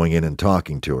considered going in and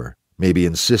talking to her, maybe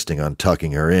insisting on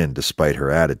tucking her in despite her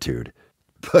attitude.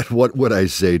 But what would I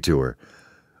say to her?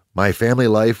 My family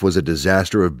life was a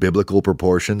disaster of biblical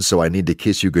proportions, so I need to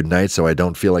kiss you goodnight so I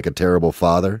don't feel like a terrible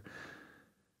father?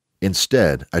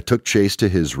 Instead, I took Chase to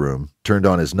his room, turned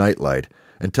on his nightlight,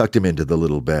 and tucked him into the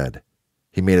little bed.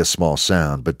 He made a small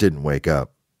sound, but didn't wake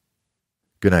up.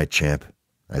 "Good night, champ,"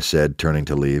 I said, turning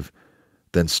to leave,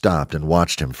 then stopped and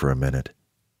watched him for a minute.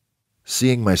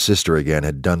 Seeing my sister again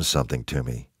had done something to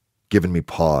me, given me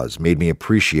pause, made me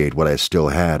appreciate what I still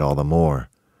had all the more.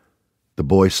 The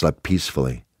boy slept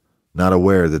peacefully, not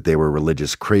aware that they were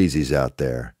religious crazies out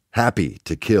there, happy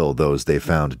to kill those they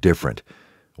found different,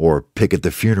 or pick at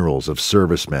the funerals of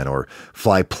servicemen, or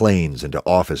fly planes into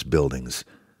office buildings.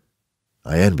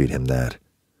 I envied him that.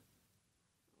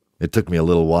 It took me a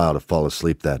little while to fall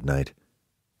asleep that night.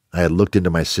 I had looked into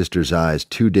my sister's eyes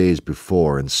 2 days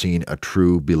before and seen a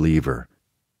true believer.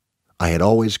 I had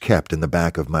always kept in the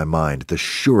back of my mind the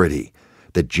surety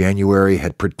that January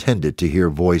had pretended to hear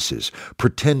voices,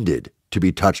 pretended to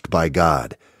be touched by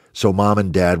God, so Mom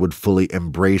and Dad would fully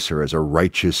embrace her as a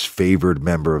righteous, favored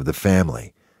member of the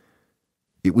family.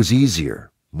 It was easier,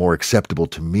 more acceptable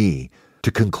to me, to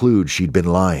conclude she'd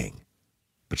been lying.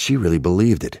 But she really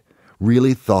believed it,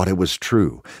 really thought it was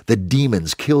true. The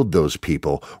demons killed those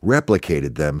people,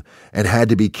 replicated them, and had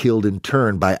to be killed in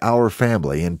turn by our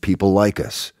family and people like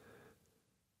us.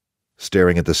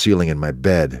 Staring at the ceiling in my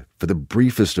bed, for the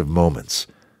briefest of moments,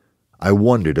 I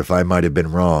wondered if I might have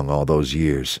been wrong all those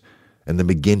years, and the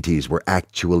McGintys were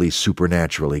actually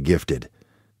supernaturally gifted.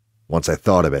 Once I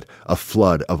thought of it, a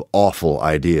flood of awful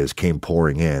ideas came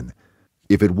pouring in.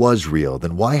 If it was real,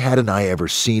 then why hadn't I ever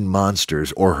seen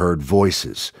monsters or heard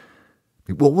voices?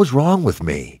 What was wrong with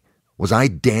me? Was I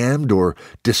damned or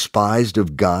despised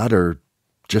of God or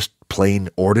just plain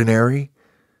ordinary?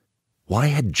 Why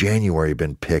had January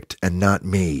been picked and not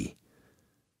me?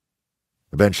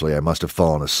 Eventually, I must have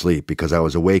fallen asleep because I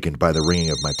was awakened by the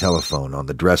ringing of my telephone on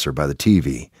the dresser by the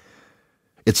TV.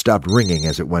 It stopped ringing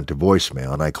as it went to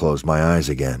voicemail, and I closed my eyes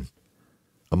again.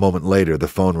 A moment later, the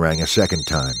phone rang a second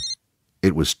time.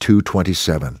 It was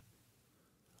 2:27.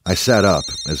 I sat up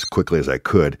as quickly as I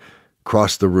could,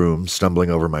 crossed the room, stumbling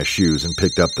over my shoes, and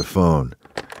picked up the phone.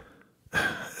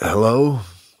 "Hello?"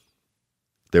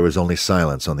 There was only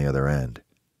silence on the other end.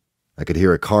 I could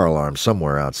hear a car alarm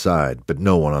somewhere outside, but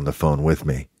no one on the phone with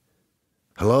me.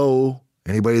 "Hello?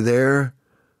 Anybody there?"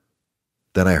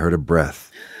 Then I heard a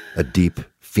breath, a deep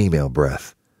female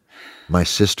breath. My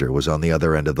sister was on the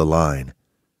other end of the line.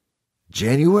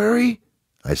 "January?"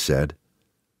 I said.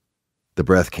 The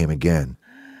breath came again,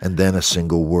 and then a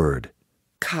single word.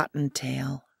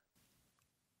 "Cottontail."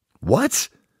 "What?"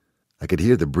 I could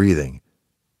hear the breathing,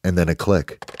 and then a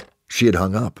click. She had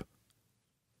hung up.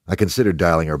 I considered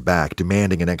dialing her back,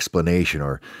 demanding an explanation,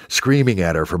 or screaming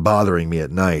at her for bothering me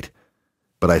at night,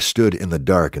 but I stood in the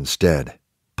dark instead,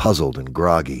 puzzled and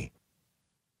groggy.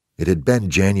 It had been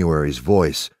January's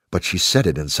voice, but she said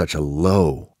it in such a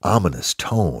low, ominous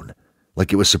tone,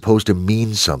 like it was supposed to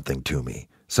mean something to me,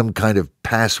 some kind of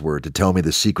password to tell me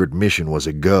the secret mission was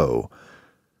a go.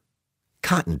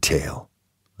 "Cottontail,"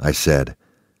 I said.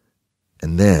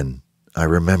 And then I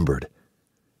remembered.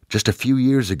 Just a few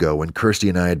years ago, when Kirsty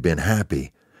and I had been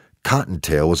happy,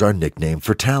 Cottontail was our nickname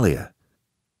for Talia.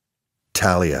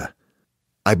 Talia.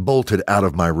 I bolted out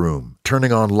of my room,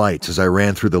 turning on lights as I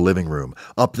ran through the living room,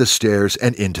 up the stairs,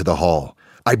 and into the hall.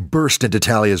 I burst into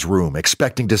Talia's room,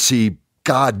 expecting to see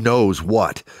God knows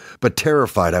what, but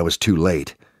terrified I was too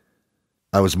late.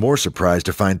 I was more surprised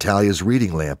to find Talia's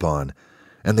reading lamp on,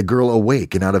 and the girl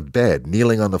awake and out of bed,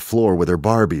 kneeling on the floor with her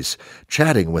Barbies,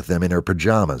 chatting with them in her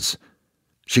pajamas.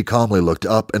 She calmly looked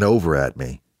up and over at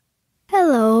me.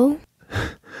 Hello.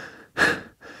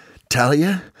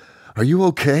 Talia, are you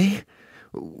okay?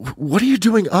 What are you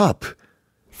doing up?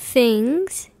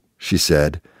 Things. She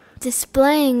said.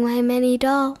 Displaying my many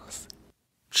dolls.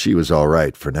 She was all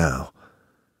right for now.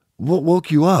 What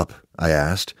woke you up? I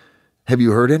asked. Have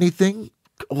you heard anything?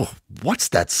 Oh, what's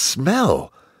that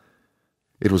smell?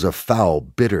 It was a foul,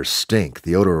 bitter stink,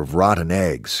 the odor of rotten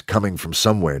eggs, coming from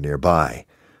somewhere nearby.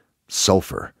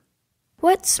 Sulfur.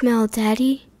 What smell,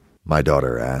 Daddy? My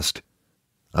daughter asked.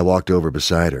 I walked over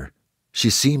beside her. She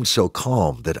seemed so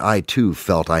calm that I too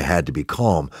felt I had to be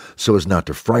calm so as not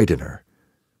to frighten her.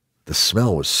 The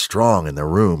smell was strong in the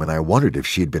room, and I wondered if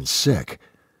she'd been sick.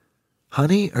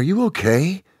 Honey, are you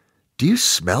okay? Do you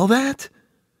smell that?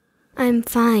 I'm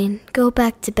fine. Go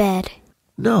back to bed.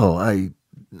 No,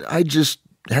 I just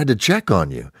had to check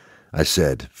on you, I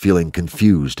said, feeling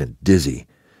confused and dizzy.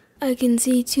 I can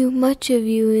see too much of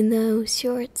you in those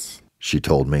shorts, she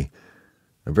told me.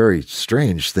 A very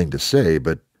strange thing to say,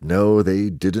 but no,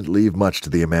 they didn't leave much to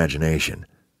the imagination.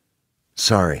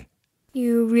 Sorry.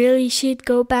 You really should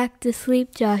go back to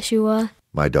sleep, Joshua,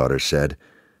 my daughter said,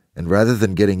 and rather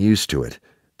than getting used to it,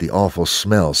 the awful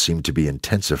smell seemed to be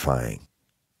intensifying.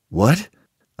 What?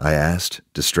 I asked,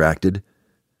 distracted.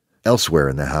 Elsewhere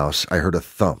in the house, I heard a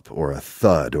thump or a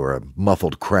thud or a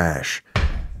muffled crash.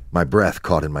 My breath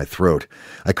caught in my throat.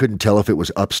 I couldn't tell if it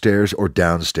was upstairs or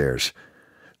downstairs.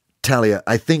 Talia,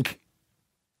 I think...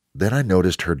 Then I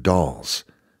noticed her dolls.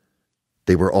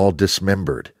 They were all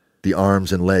dismembered, the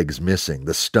arms and legs missing,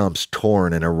 the stumps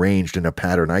torn and arranged in a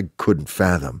pattern I couldn't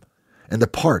fathom. And the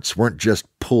parts weren't just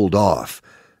pulled off.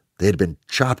 They had been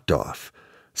chopped off,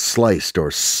 sliced or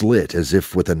slit as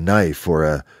if with a knife or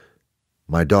a...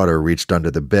 My daughter reached under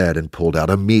the bed and pulled out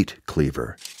a meat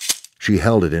cleaver. She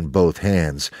held it in both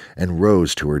hands and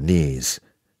rose to her knees.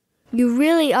 You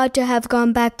really ought to have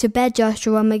gone back to bed,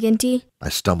 Joshua McGinty. I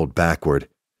stumbled backward.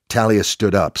 Talia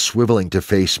stood up, swiveling to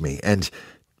face me, and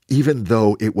even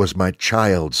though it was my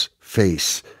child's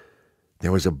face,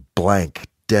 there was a blank,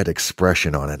 dead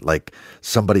expression on it, like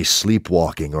somebody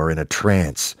sleepwalking or in a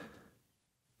trance.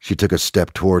 She took a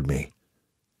step toward me.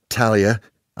 Talia,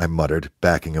 I muttered,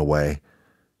 backing away.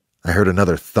 I heard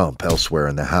another thump elsewhere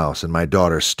in the house, and my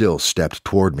daughter still stepped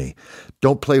toward me.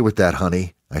 Don't play with that,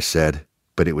 honey, I said,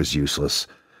 but it was useless.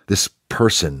 This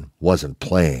person wasn't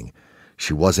playing.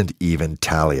 She wasn't even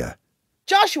Talia.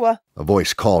 Joshua! A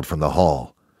voice called from the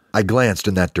hall. I glanced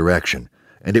in that direction,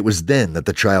 and it was then that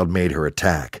the child made her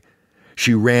attack.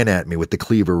 She ran at me with the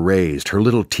cleaver raised, her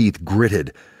little teeth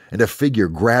gritted, and a figure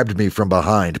grabbed me from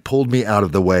behind, pulled me out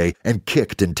of the way, and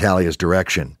kicked in Talia's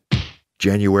direction.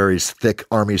 January's thick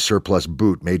army surplus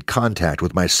boot made contact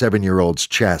with my 7-year-old's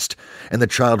chest, and the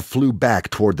child flew back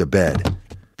toward the bed.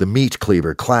 The meat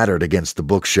cleaver clattered against the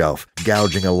bookshelf,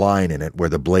 gouging a line in it where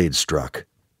the blade struck.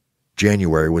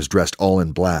 January was dressed all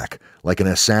in black, like an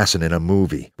assassin in a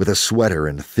movie, with a sweater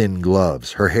and thin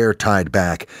gloves, her hair tied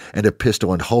back, and a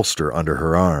pistol and holster under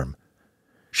her arm.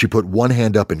 She put one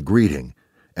hand up in greeting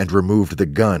and removed the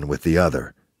gun with the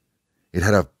other. It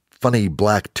had a funny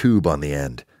black tube on the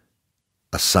end.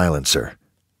 A silencer.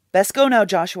 Best go now,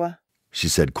 Joshua, she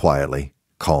said quietly,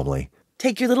 calmly.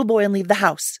 Take your little boy and leave the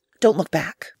house. Don't look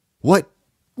back. What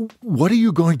are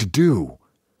you going to do?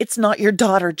 It's not your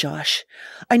daughter, Josh.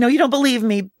 I know you don't believe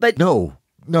me, but...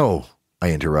 No,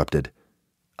 I interrupted.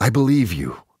 I believe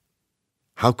you.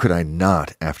 How could I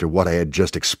not after what I had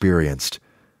just experienced?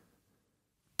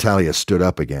 Talia stood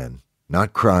up again,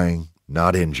 not crying,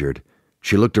 not injured.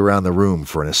 She looked around the room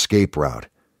for an escape route.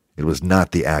 It was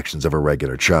not the actions of a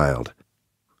regular child.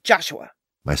 Joshua,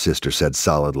 my sister said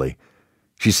solidly.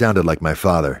 She sounded like my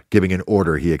father, giving an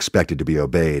order he expected to be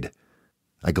obeyed.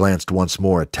 I glanced once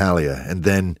more at Talia, and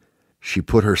then she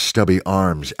put her stubby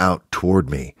arms out toward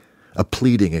me, a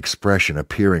pleading expression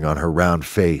appearing on her round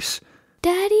face.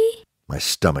 Daddy? My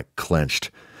stomach clenched.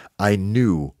 I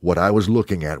knew what I was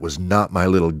looking at was not my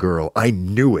little girl. I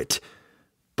knew it.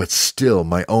 But still,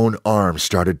 my own arms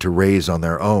started to raise on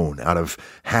their own, out of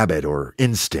habit or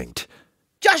instinct.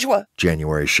 Joshua!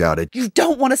 January shouted. You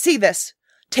don't want to see this.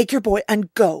 Take your boy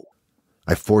and go.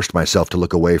 I forced myself to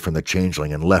look away from the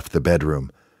changeling and left the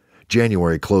bedroom.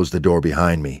 January closed the door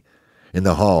behind me. In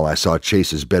the hall, I saw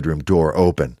Chase's bedroom door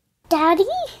open. Daddy?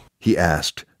 He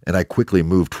asked, and I quickly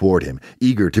moved toward him,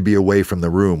 eager to be away from the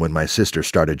room when my sister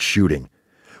started shooting.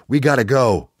 We gotta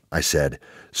go, I said,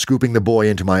 scooping the boy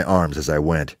into my arms as I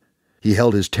went. He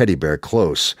held his teddy bear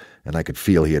close, and I could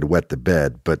feel he had wet the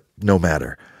bed, but no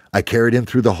matter. I carried him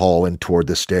through the hall and toward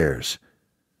the stairs.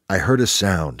 I heard a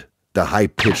sound, the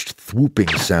high-pitched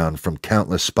thwooping sound from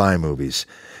countless spy movies,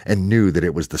 and knew that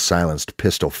it was the silenced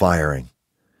pistol firing.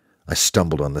 I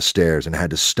stumbled on the stairs and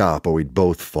had to stop or we'd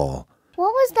both fall.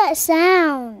 What was that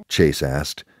sound? Chase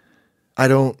asked. I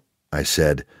don't, I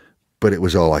said, but it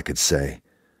was all I could say.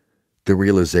 The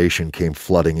realization came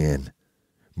flooding in.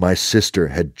 My sister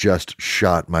had just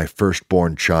shot my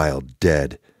firstborn child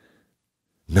dead.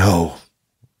 No,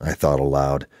 I thought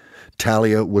aloud.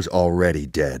 Talia was already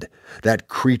dead. That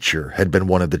creature had been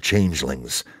one of the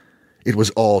changelings. It was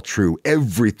all true,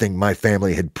 everything my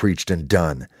family had preached and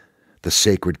done. The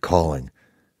sacred calling.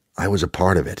 I was a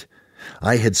part of it.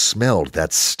 I had smelled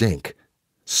that stink.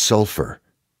 Sulfur.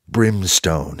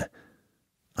 Brimstone.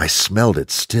 I smelled it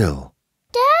still.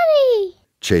 Daddy!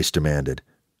 Chase demanded.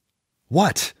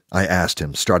 What? I asked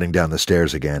him, starting down the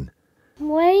stairs again.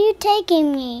 Where are you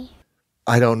taking me?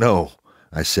 I don't know,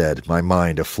 I said, my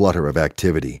mind a flutter of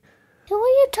activity. Who are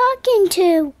you talking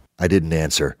to? I didn't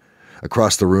answer.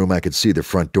 Across the room I could see the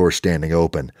front door standing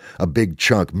open, a big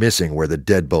chunk missing where the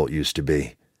deadbolt used to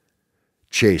be.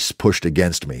 Chase pushed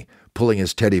against me, pulling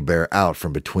his teddy bear out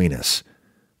from between us.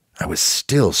 I was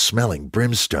still smelling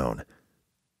brimstone.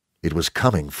 It was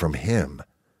coming from him.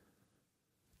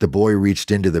 The boy reached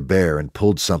into the bear and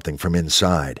pulled something from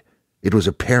inside. It was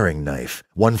a paring knife,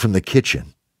 one from the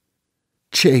kitchen.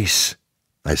 Chase,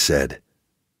 I said.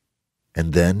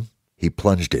 And then he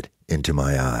plunged it into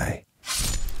my eye.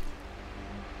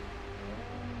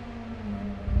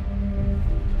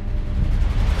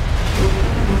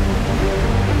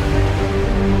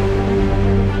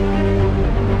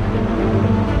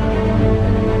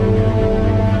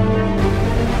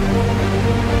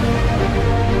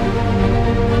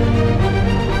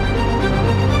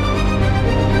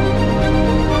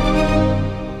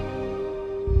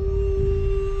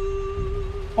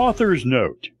 Author's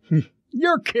note.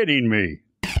 You're kidding me.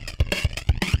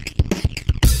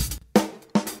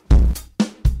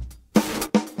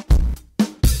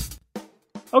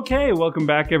 Okay, welcome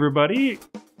back, everybody.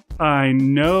 I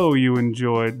know you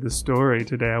enjoyed the story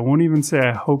today. I won't even say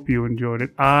I hope you enjoyed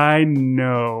it. I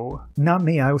know. Not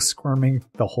me. I was squirming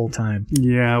the whole time.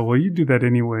 Yeah, well, you do that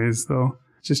anyways, though.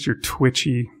 Just your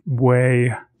twitchy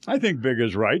way. I think Big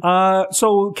is right.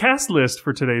 So, cast list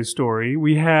for today's story.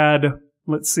 We had,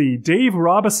 let's see, Dave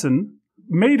Robison,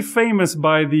 made famous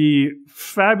by the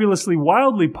fabulously,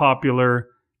 wildly popular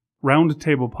Round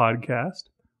Table podcast,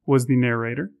 was the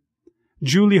narrator.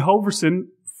 Julie Hoverson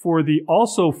for the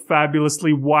also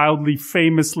fabulously, wildly,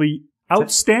 famously,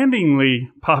 outstandingly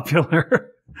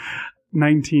popular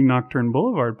 19 Nocturne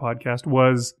Boulevard podcast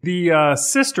was the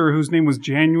sister whose name was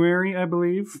January, I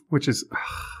believe, which is,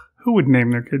 who would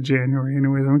name their kid January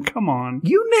anyways? I mean, come on.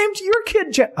 You named your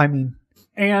kid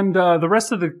And the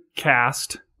rest of the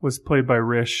cast was played by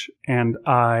Rish and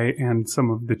I and some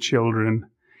of the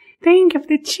children. Think of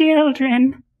the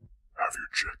children. Have you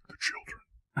checked the children?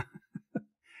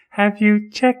 Have you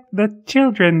checked the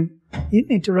children? You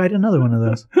need to write another one of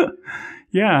those.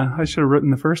 Yeah, I should have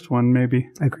written the first one, maybe.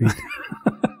 Agreed.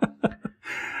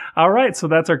 All right, so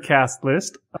that's our cast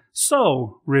list.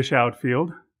 So, Rish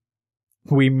Outfield.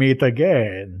 We meet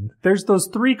again. There's those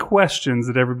 3 questions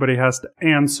that everybody has to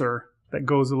answer that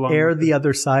goes along. Ere the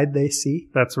other side they see.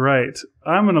 That's right.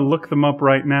 I'm going to look them up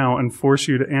right now and force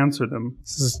you to answer them.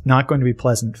 This is not going to be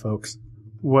pleasant, folks.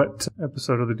 What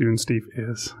episode of the Dunesteef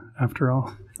is, after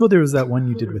all? Well, there was that one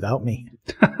you did without me.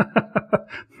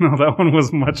 No, that one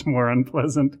was much more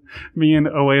unpleasant. Me and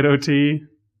 080T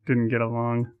didn't get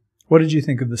along. What did you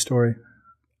think of the story,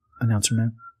 Announcer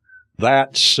Man?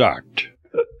 That sucked.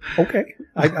 Okay.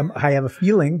 I have a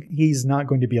feeling he's not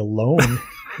going to be alone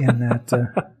in that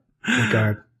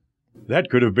regard. That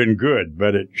could have been good,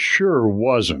 but it sure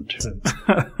wasn't.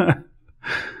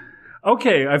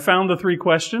 Okay, I found the 3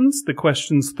 questions. The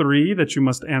questions 3 that you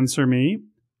must answer me.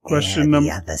 Question number.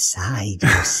 The other side, you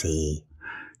see.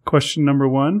 Question number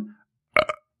 1.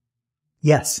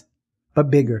 Yes, but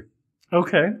bigger.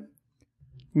 Okay.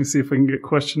 Let me see if I can get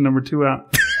question number 2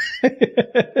 out.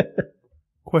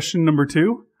 Question number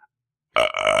 2.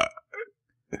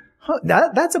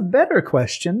 That's a better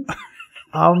question.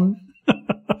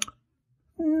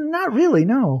 Not really,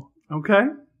 no. Okay.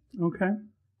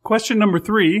 Question number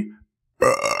 3.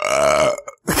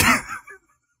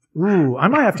 Ooh, I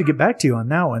might have to get back to you on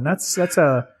that one. That's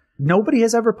nobody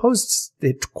has ever posed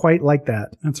it quite like that.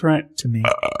 That's right. To me.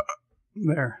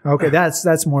 There. Okay,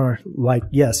 that's more like,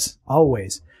 yes,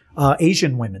 always.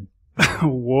 Asian women.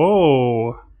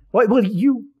 Whoa. Well,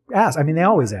 you ask. I mean, they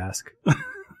always ask.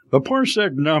 The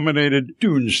Parsec-nominated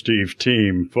Dunesteef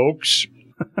team, folks.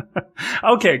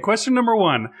 Okay, question number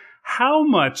 1. How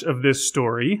much of this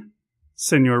story,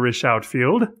 Senor Rish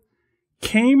Outfield,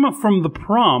 came from the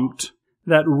prompt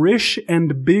that Rish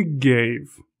and Big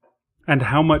gave? And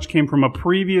how much came from a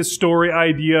previous story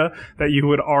idea that you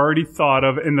had already thought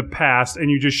of in the past and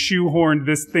you just shoehorned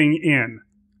this thing in?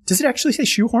 Does it actually say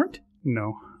shoehorned?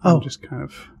 No. Oh. I'm just kind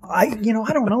of... I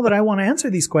don't know that I want to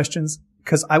answer these questions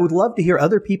because I would love to hear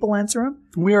other people answer them.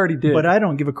 We already did. But I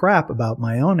don't give a crap about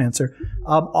my own answer.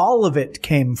 All of it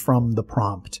came from the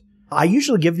prompt. I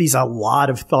usually give these a lot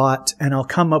of thought, and I'll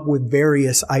come up with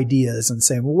various ideas and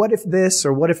say, well, what if this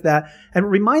or what if that? And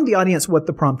remind the audience what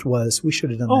the prompt was. We should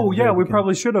have done that. Oh, yeah, we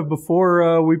probably should have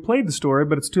before we played the story,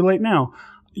 but it's too late now.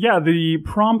 Yeah, the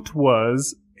prompt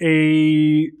was,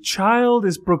 a child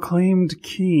is proclaimed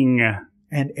king.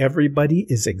 And everybody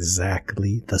is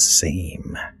exactly the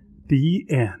same. The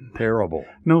end. Terrible.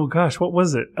 No, gosh, what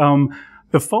was it?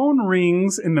 The phone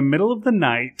rings in the middle of the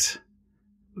night.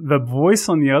 The voice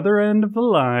on the other end of the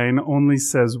line only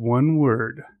says one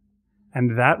word.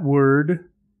 And that word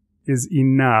is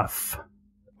enough.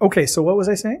 Okay, so what was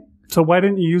I saying? So why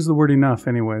didn't you use the word enough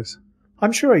anyways?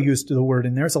 I'm sure I used the word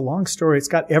in there. It's a long story. It's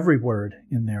got every word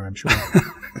in there, I'm sure.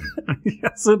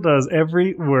 Yes, it does.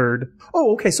 Every word.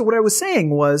 Oh, okay. So what I was saying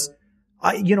was,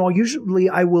 usually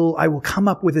I will come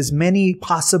up with as many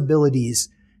possibilities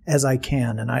as I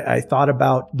can. And I thought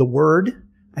about the word,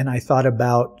 and I thought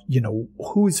about,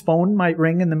 whose phone might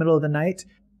ring in the middle of the night,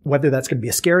 whether that's going to be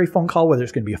a scary phone call, whether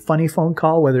it's going to be a funny phone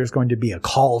call, whether it's going to be a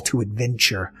call to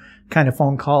adventure kind of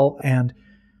phone call. And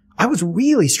I was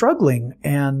really struggling.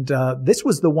 And this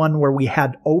was the one where we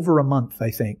had over a month, I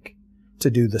think, to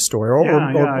do the story.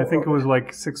 I think it was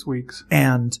like 6 weeks.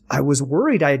 And I was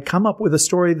worried I had come up with a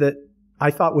story that I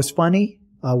thought was funny,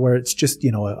 where it's just,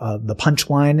 the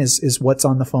punchline is what's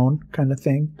on the phone kind of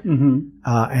thing. Mm-hmm.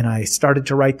 And I started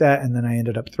to write that, and then I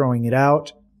ended up throwing it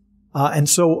out. And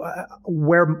so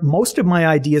where most of my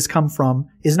ideas come from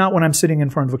is not when I'm sitting in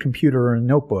front of a computer or a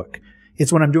notebook.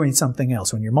 It's when I'm doing something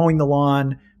else. When you're mowing the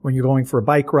lawn, when you're going for a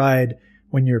bike ride,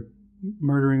 when you're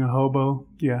murdering a hobo.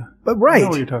 Yeah. But right. I know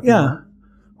what you're talking about.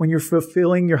 When you're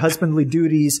fulfilling your husbandly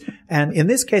duties. And in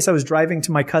this case, I was driving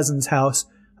to my cousin's house.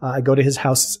 I go to his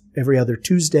house every other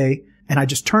Tuesday, and I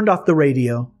just turned off the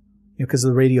radio, because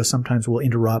the radio sometimes will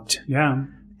interrupt. Yeah.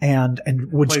 And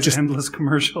would plays just endless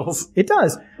commercials. It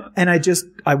does. And I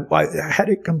had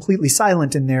it completely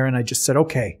silent in there, and I just said,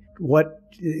 okay, what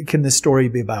can this story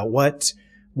be about?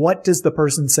 What does the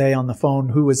person say on the phone?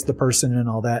 Who is the person and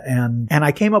all that? And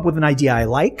I came up with an idea I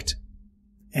liked.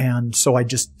 And so I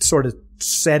just sort of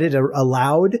said it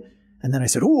aloud. And then I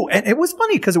said, ooh, and it was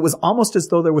funny because it was almost as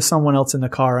though there was someone else in the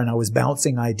car and I was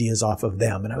bouncing ideas off of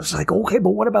them. And I was like, okay,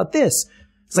 but what about this?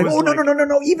 It's like,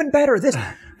 no, even better. This,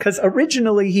 because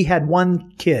originally he had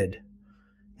one kid,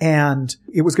 and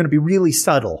it was going to be really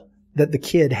subtle that the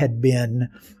kid had been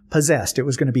possessed. It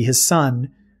was going to be his son,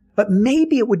 but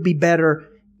maybe it would be better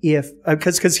if,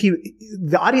 because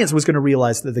the audience was going to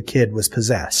realize that the kid was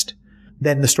possessed.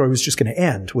 Then the story was just going to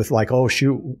end with like, oh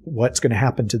shoot, what's going to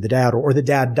happen to the dad, or the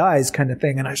dad dies kind of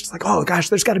thing. And I was just like, oh gosh,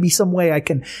 there's got to be some way I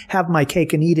can have my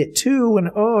cake and eat it too.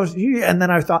 And then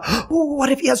I thought, oh,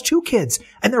 what if he has two kids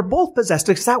and they're both possessed?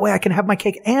 Because that way I can have my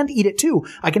cake and eat it too.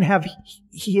 I can have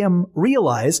him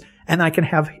realize, and I can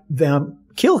have them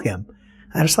kill him.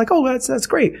 And I was like, oh, that's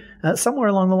great. Somewhere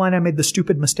along the line, I made the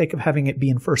stupid mistake of having it be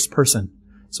in first person.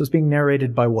 So it's being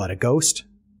narrated by what? A ghost?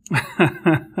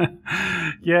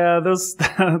 Yeah,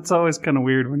 that's always kind of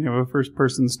weird when you have a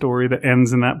first-person story that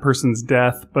ends in that person's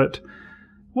death, but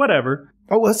whatever.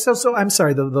 Oh, well, so I'm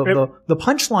sorry. The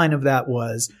punchline of that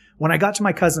was when I got to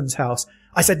my cousin's house,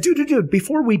 I said, dude,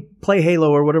 before we play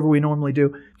Halo or whatever we normally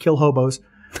do, kill hobos,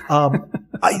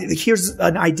 here's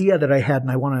an idea that I had and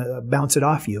I want to bounce it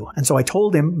off you. And so I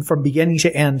told him from beginning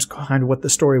to end kind of what the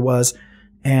story was.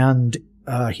 And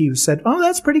he said, oh,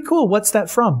 that's pretty cool. What's that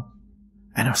from?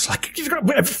 And I was like,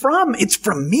 it's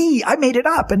from me. I made it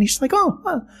up. And he's like, oh,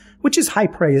 well, which is high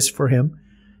praise for him.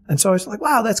 And so I was like,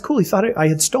 wow, that's cool. He thought I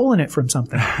had stolen it from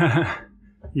something.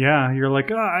 Yeah, you're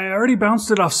like, oh, I already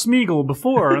bounced it off Smeagol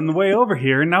before on the way over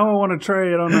here. And now I want to try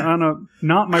it on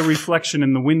not my reflection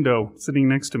in the window sitting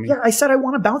next to me. Yeah, I said I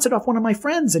want to bounce it off one of my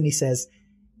friends. And he says,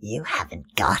 you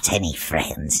haven't got any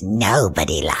friends.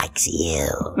 Nobody likes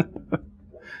you.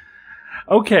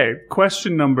 Okay,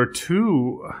 question number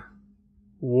 2.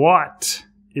 What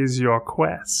is your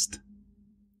quest?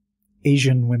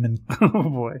 Asian women. Oh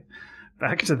boy.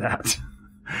 Back to that.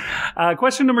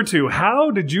 Question number 2. How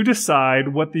did you decide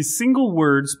what the single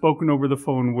word spoken over the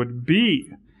phone would be?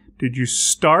 Did you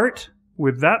start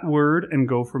with that word and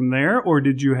go from there, or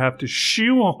did you have to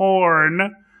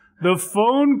shoehorn the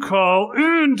phone call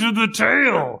into the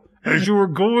tale as you were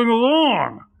going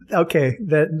along? Okay,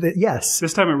 yes.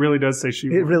 This time it really does say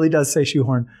shoehorn. It really does say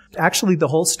shoehorn. Actually, the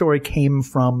whole story came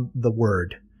from the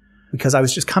word, because I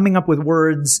was just coming up with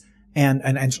words and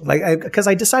because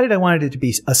I decided I wanted it to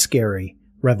be a scary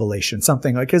revelation,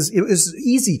 something like, because it was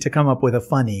easy to come up with a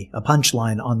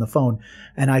punchline on the phone.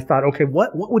 And I thought, okay,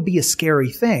 what would be a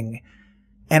scary thing?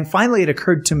 And finally it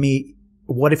occurred to me,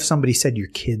 what if somebody said your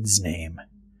kid's name?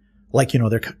 Like,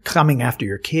 they're coming after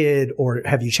your kid, or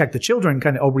have you checked the children?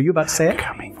 Kind of, were you about to say it?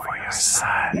 Coming for your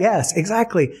son. Yes,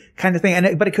 exactly. Kind of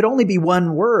thing. But it could only be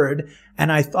one word. And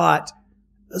I thought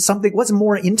something was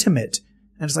more intimate.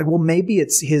 And it's like, well, maybe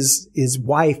it's his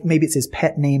wife. Maybe it's his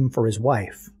pet name for his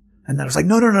wife. And then I was like,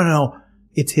 no.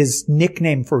 It's his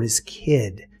nickname for his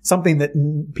kid. Something that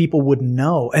people wouldn't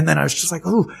know. And then I was just like,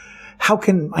 oh, how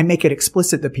can I make it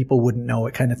explicit that people wouldn't know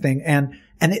it, kind of thing. And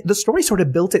the story sort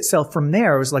of built itself from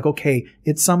there. It was like, okay,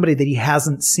 it's somebody that he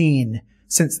hasn't seen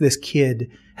since this kid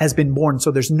has been born.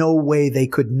 So there's no way they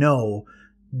could know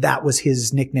that was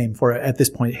his nickname for, at this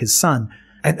point, his son.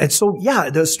 And so, yeah,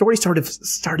 the story sort of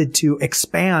started to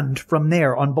expand from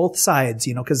there on both sides,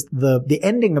 because the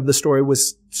ending of the story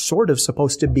was sort of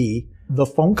supposed to be the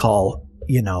phone call,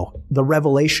 the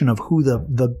revelation of who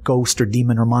the ghost or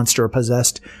demon or monster or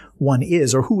possessed one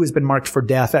is, or who has been marked for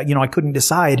death. I couldn't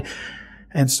decide.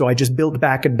 And so I just built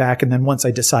back and back. And then once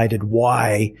I decided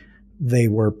why they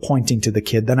were pointing to the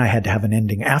kid, then I had to have an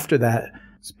ending after that.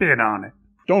 Spin on it.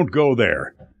 Don't go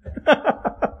there.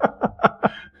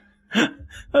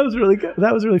 That was really good.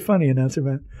 That was really funny, Announcer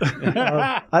Man.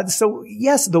 So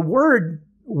yes, the word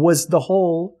was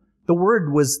the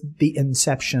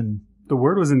inception. The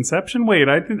word was inception? Wait,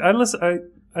 I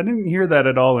didn't hear that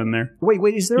at all in there. Wait,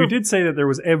 is there? You did say that there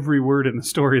was every word in the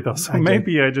story, though, so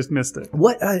maybe I just missed it.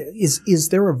 What is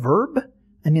there a verb?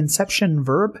 An inception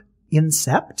verb?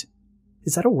 Incept?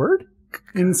 Is that a word?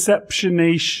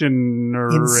 Inceptionation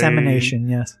or insemination?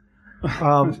 Yes.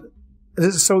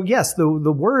 So yes,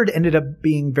 the word ended up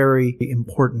being very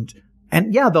important,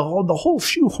 and yeah, the whole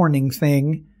shoehorning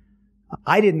thing.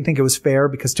 I didn't think it was fair,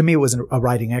 because to me it was a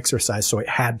writing exercise, so it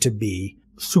had to be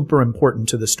super important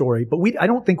to the story. But I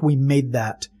don't think we made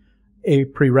that a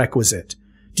prerequisite.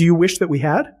 Do you wish that we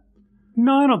had?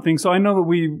 No, I don't think so. I know that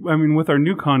with our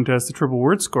new contest, the triple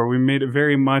word score, we made it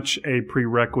very much a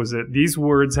prerequisite. These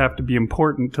words have to be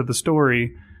important to the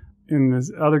story in this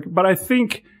other, but I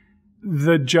think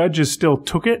the judges still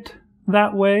took it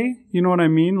that way. You know what I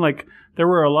mean? Like, there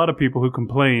were a lot of people who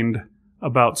complained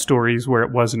about stories where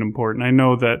it wasn't important. I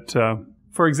know that,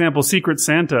 for example, Secret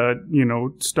Santa,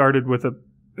 started with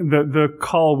the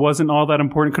call wasn't all that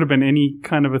important. It could have been any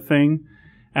kind of a thing.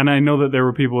 And I know that there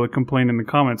were people that complained in the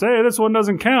comments, hey, this one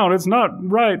doesn't count. It's not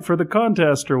right for the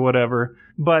contest or whatever.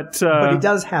 But it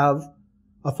does have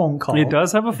a phone call. It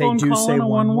does have a phone call and a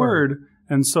one word.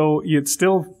 And so it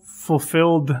still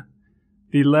fulfilled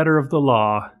the letter of the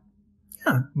law.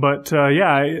 Yeah. But,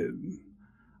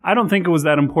 I don't think it was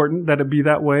that important that it be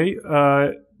that way.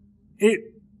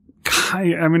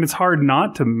 It's hard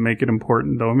not to make it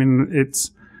important, though. I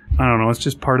don't know, it's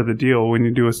just part of the deal when you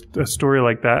do a story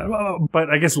like that. But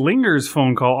I guess Linger's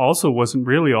phone call also wasn't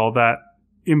really all that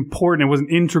important. It wasn't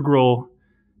integral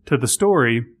to the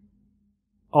story.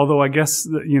 Although I guess,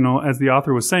 as the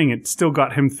author was saying, it still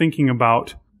got him thinking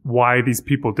about why these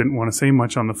people didn't want to say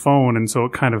much on the phone. And so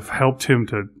it kind of helped him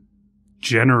to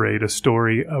generate a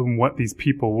story of what these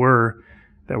people were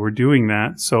that were doing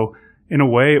that. So in a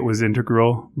way it was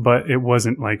integral, but it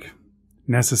wasn't like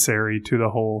necessary to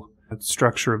the whole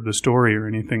structure of the story or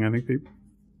anything. I think they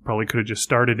probably could have just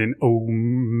started in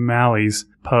O'Malley's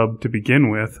pub to begin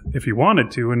with if he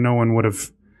wanted to, and no one would have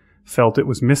felt it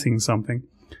was missing something.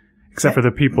 Except for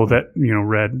the people that,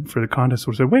 read for the contest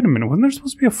would say, wait a minute, wasn't there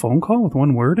supposed to be a phone call with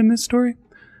one word in this story?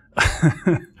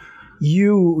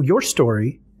 Your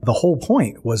story, the whole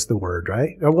point was the word,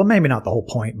 right? Well, maybe not the whole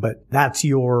point, but that's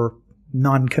your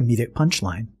non-comedic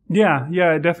punchline. Yeah,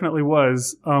 it definitely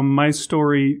was. My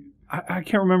story, I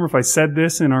can't remember if I said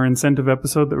this in our incentive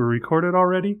episode that we recorded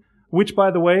already, which,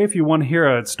 by the way, if you want to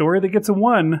hear a story that gets a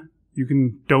 1, you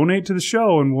can donate to the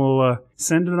show and we'll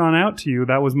send it on out to you.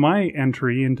 That was my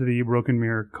entry into the Broken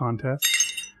Mirror contest.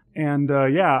 And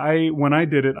when I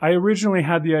did it, I originally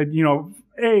had the idea,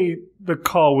 the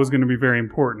call was going to be very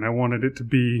important. I wanted it to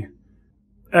be,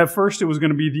 at first it was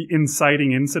going to be the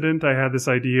inciting incident. I had this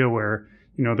idea where,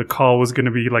 the call was going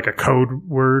to be like a code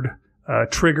word,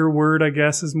 trigger word, I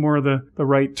guess is more the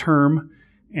right term.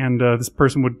 And this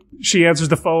person she answers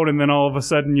the phone, and then all of a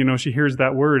sudden, she hears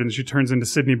that word, and she turns into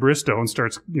Sydney Bristow and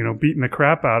starts, beating the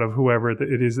crap out of whoever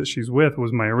it is that she's with,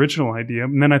 was my original idea.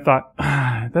 And then I thought,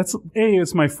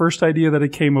 it's my first idea that I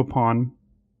came upon,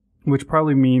 which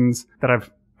probably means that I've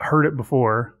heard it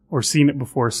before or seen it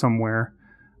before somewhere.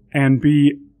 And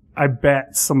B, I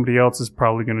bet somebody else is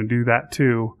probably going to do that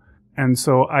too. And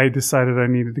so I decided I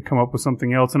needed to come up with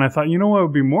something else. And I thought, what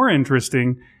would be more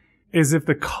interesting is if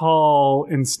the call,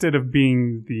 instead of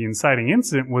being the inciting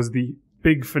incident, was the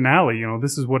big finale.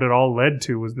 This is what it all led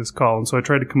to, was this call. And so I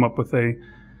tried to come up with a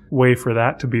way for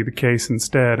that to be the case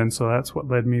instead. And so that's what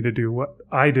led me to do what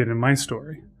I did in my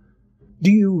story.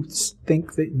 Do you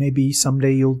think that maybe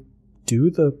someday you'll do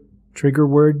the trigger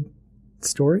word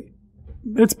story?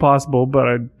 It's possible, but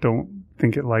I don't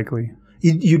think it likely.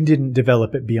 You didn't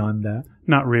develop it beyond that?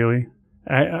 Not really.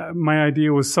 My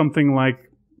idea was something like,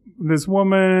 this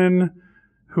woman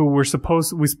who we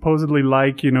supposedly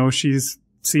like, she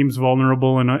seems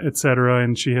vulnerable and et cetera,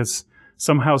 and she has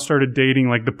somehow started dating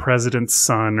like the president's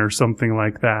son or something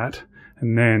like that.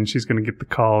 And then she's going to get the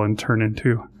call and turn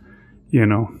into,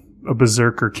 a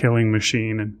berserker killing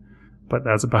machine. But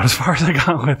that's about as far as I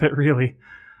got with it, really.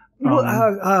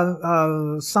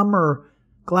 Summer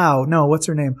Glau, no, what's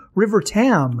her name? River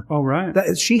Tam. Oh, right.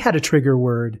 She had a trigger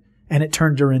word, and it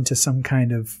turned her into some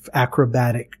kind of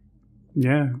acrobatic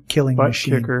killing butt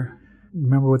machine. Kicker.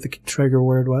 Remember what the trigger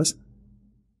word was?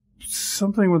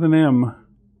 Something with an M.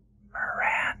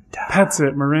 Miranda. That's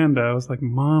it, Miranda. I was like,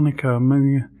 Monica,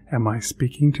 am I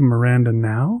speaking to Miranda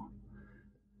now?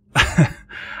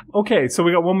 Okay, so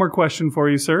we got one more question for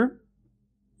you, sir.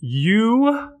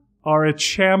 You are a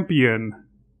champion.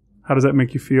 How does that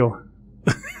make you feel?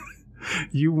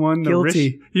 You won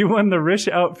the Rish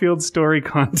Outfield story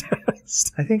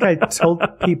contest. I think I told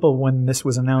people when this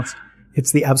was announced,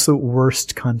 it's the absolute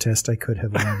worst contest I could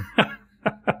have won.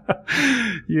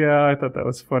 Yeah, I thought that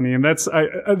was funny. And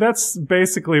that's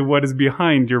basically what is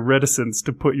behind your reticence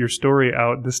to put your story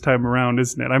out this time around,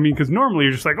 isn't it? I mean, because normally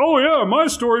you're just like, oh yeah, my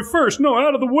story first. No,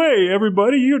 out of the way,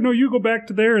 everybody. You go back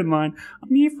to there in line.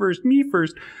 Me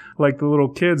first. Like the little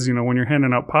kids, when you're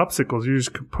handing out popsicles, you're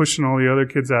just pushing all the other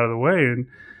kids out of the way. And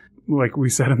like we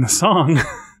said in the song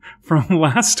from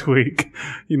last week,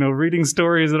 reading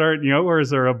stories that aren't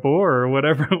yours are a bore or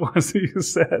whatever it was that you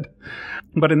said.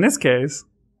 But in this case,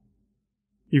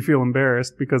 you feel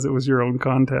embarrassed because it was your own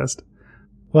contest.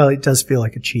 Well, it does feel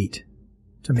like a cheat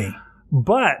to me.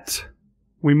 But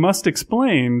we must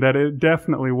explain that it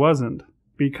definitely wasn't,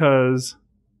 because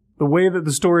the way that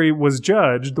the story was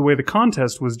judged, the way the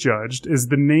contest was judged, is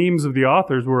the names of the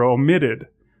authors were omitted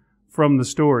from the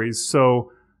stories.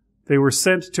 So they were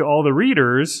sent to all the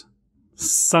readers,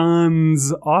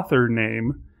 son's author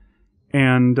name.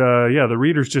 And, the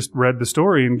readers just read the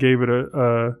story and gave it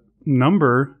a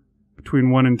number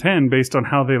between 1 and 10 based on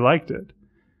how they liked it.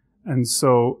 And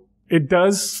so it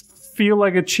does feel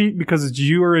like a cheat because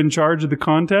you are in charge of the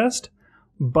contest,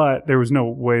 but there was no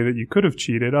way that you could have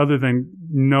cheated other than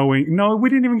knowing. No, we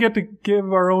didn't even get to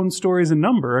give our own stories a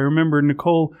number. I remember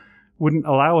Nicole wouldn't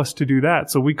allow us to do that,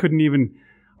 so we couldn't even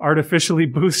artificially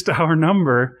boost our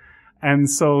number. And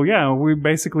so, we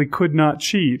basically could not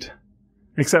cheat,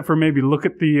 except for maybe look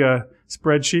at the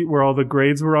spreadsheet where all the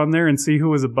grades were on there and see who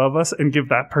was above us and give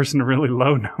that person a really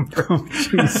low number. Oh,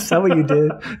 jeez. Is that what you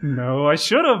did? No, I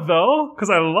should have, though, because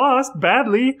I lost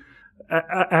badly,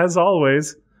 as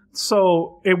always.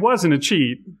 So it wasn't a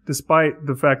cheat, despite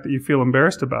the fact that you feel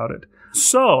embarrassed about it.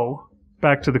 So,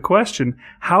 back to the question,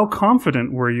 how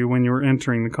confident were you when you were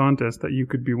entering the contest that you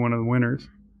could be one of the winners?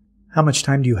 How much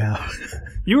time do you have?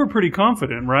 You were pretty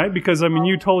confident, right? Because,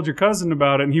 you told your cousin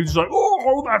about it, and he was like,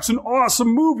 oh, that's an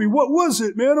awesome movie. What was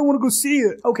it, man? I want to go see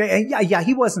it. Okay, yeah,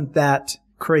 he wasn't that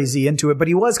crazy into it, but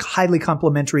he was highly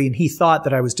complimentary, and he thought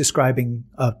that I was describing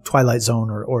a Twilight Zone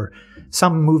or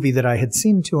some movie that I had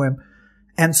seen to him.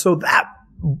 And so that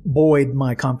buoyed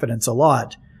my confidence a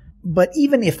lot. But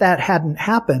even if that hadn't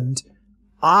happened,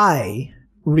 I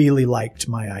really liked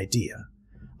my idea.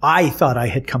 I thought I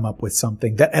had come up with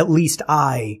something that at least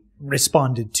I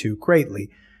responded to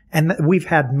greatly. And we've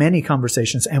had many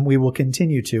conversations, and we will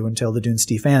continue to until the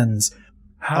Dunesteef ends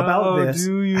about this.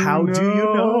 How do you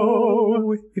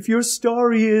know if your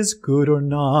story is good or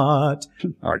not?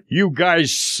 Are you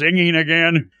guys singing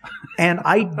again? And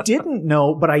I didn't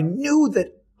know, but I knew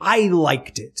that I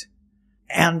liked it.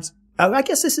 And I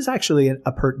guess this is actually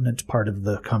a pertinent part of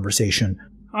the conversation.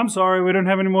 I'm sorry, we don't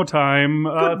have any more time.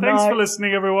 Thanks night. for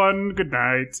listening, everyone. Good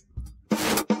night.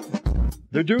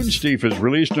 The Dunesteef is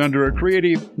released under a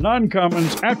Creative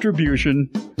Non-Commons Attribution,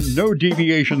 No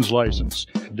Deviations license.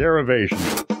 Derivation.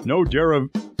 No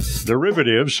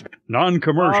derivatives,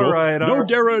 non-commercial. All right,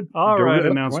 derivative.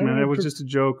 announcement. It was just a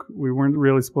joke. We weren't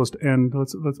really supposed to end.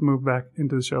 Let's move back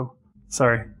into the show.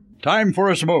 Sorry. Time for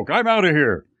a smoke. I'm out of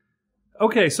here.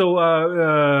 Okay, so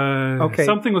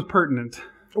something was pertinent.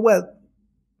 Well,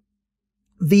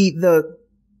 the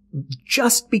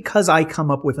just because I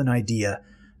come up with an idea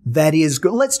that is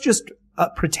good, let's just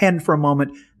pretend for a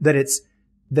moment that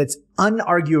that's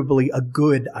unarguably a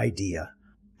good idea.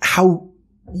 How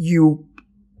you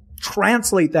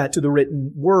translate that to the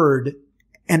written word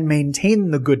and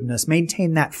maintain the goodness,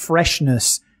 maintain that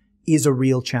freshness is a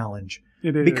real challenge.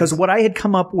 It is. Because what I had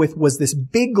come up with was this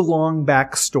big, long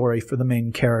backstory for the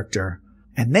main character.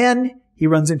 And then he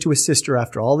runs into his sister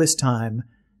after all this time.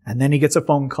 And then he gets a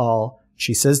phone call.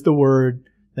 She says the word.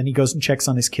 Then he goes and checks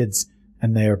on his kids,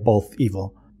 and they are both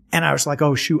evil. And I was like,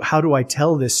 oh, shoot, how do I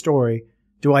tell this story?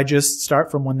 Do I just start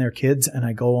from when they're kids and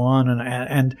I go on?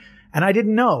 And I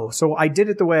didn't know. So I did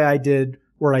it the way I did,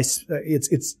 where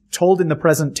it's told in the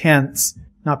present tense.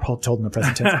 Not told in the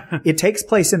present tense. It takes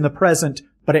place in the present,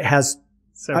 but it has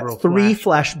three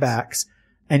flashbacks,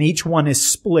 and each one is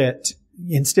split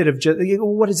instead of just,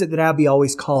 what is it that Abby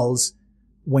always calls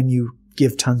when you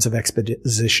give tons of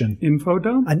exposition? Info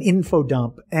dump? An info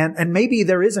dump. And maybe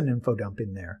there is an info dump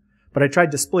in there, but I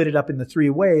tried to split it up into three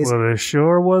ways. Well, there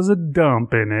sure was a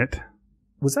dump in it.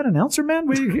 Was that announcer man?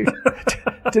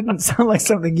 Didn't sound like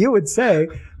something you would say,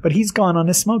 but he's gone on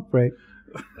his smoke break.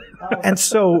 And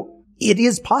so it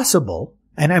is possible,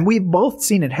 and we've both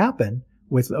seen it happen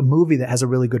with a movie that has a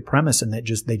really good premise and that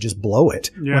they just blow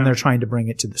it when they're trying to bring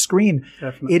it to the screen.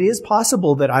 Definitely. It is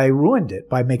possible that I ruined it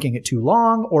by making it too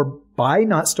long or by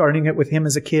not starting it with him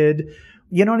as a kid.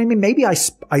 You know what I mean? Maybe I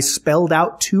spelled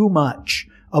out too much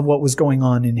of what was going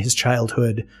on in his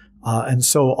childhood. And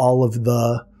so all of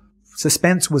the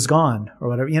suspense was gone or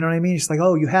whatever. You know what I mean? It's like,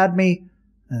 oh, you had me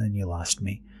and then you lost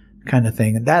me kind of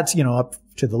thing. And that's, up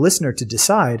to the listener to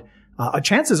decide.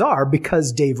 Chances are,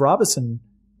 because Dave Robison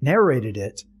narrated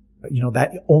it,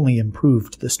 that only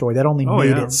improved the story. That only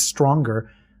made it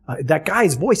stronger. That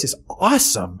guy's voice is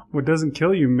awesome. What doesn't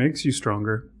kill you makes you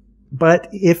stronger. But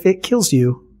if it kills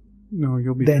you, no,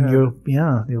 you'll be then dead.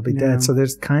 You'll be dead. So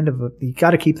there's kind of you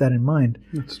got to keep that in mind.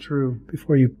 That's true.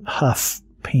 Before you huff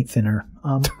paint thinner.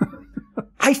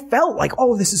 I felt like,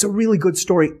 oh, this is a really good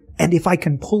story. And if I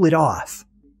can pull it off,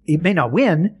 it may not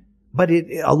win, but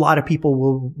a lot of people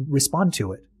will respond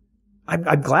to it.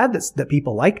 I'm glad that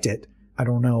people liked it. I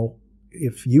don't know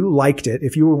if you liked it,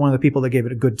 if you were one of the people that gave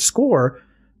it a good score,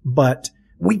 but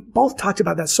we both talked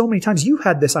about that so many times. You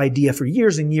had this idea for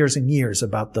years and years and years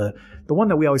about the one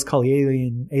that we always call the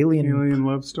alien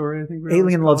love story, I think.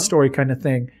 Alien love story kind of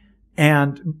thing.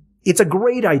 And it's a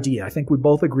great idea. I think we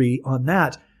both agree on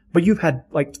that. But you've had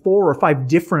like 4 or 5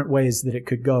 different ways that it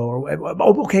could go. Or,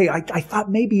 okay, I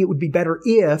thought maybe it would be better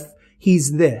if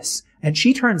he's this. And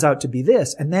she turns out to be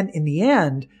this. And then in the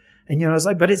end, and I was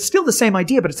like, but it's still the same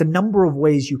idea, but it's a number of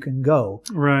ways you can go.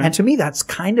 Right. And to me, that's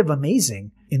kind of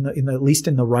amazing at least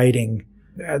in the writing,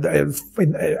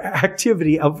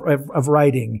 activity of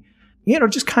writing,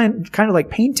 just kind of like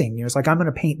painting. It's like, I'm going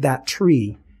to paint that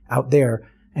tree out there,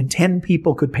 and 10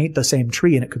 people could paint the same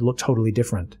tree and it could look totally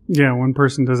different. Yeah. One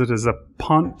person does it as a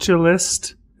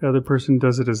punctualist. The other person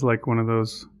does it as like one of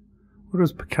those, what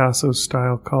was Picasso's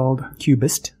style called?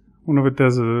 Cubist. One of it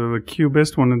does it a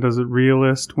cubist, one of them does it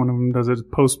realist, one of them does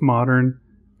it postmodern.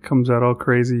 Comes out all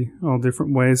crazy, all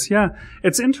different ways. Yeah,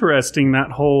 it's interesting, that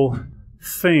whole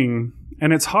thing.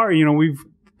 And it's hard, we've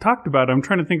talked about it. I'm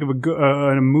trying to think of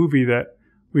a movie that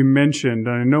we mentioned.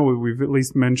 I know we've at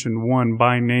least mentioned one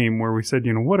by name where we said,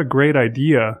 what a great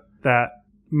idea that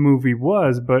movie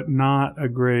was, but not a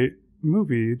great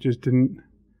movie. It just didn't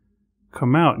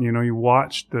come out. You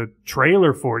watched the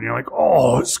trailer for it and you're like,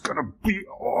 oh, it's going to be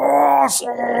awesome.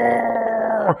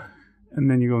 And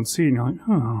then you go and see it and you're like,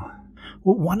 oh.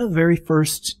 Well, one of the very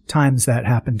first times that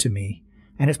happened to me,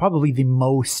 and it's probably the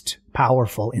most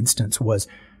powerful instance, was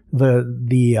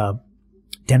the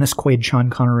Dennis Quaid,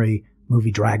 Sean Connery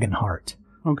movie Dragonheart.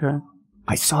 Okay.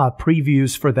 I saw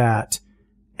previews for that,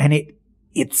 and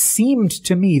it seemed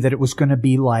to me that it was going to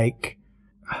be like,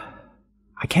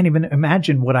 I can't even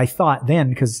imagine what I thought then,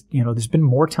 because, there's been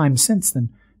more time since than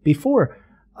before,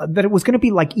 that it was going to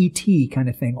be like E.T. kind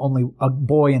of thing, only a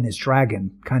boy and his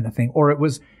dragon kind of thing. Or it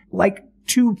was like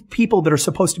 2 people that are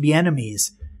supposed to be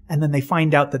enemies, and then they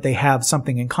find out that they have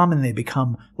something in common. They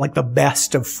become like the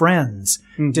best of friends,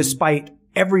 despite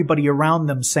everybody around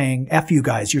them saying, F you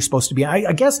guys, you're supposed to be.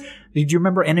 I guess, did you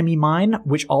remember Enemy Mine,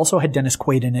 which also had Dennis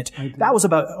Quaid in it? That was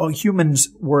about humans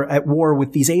were at war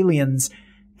with these aliens,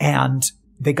 and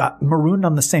they got marooned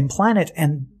on the same planet,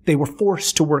 and they were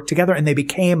forced to work together, and they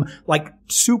became like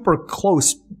super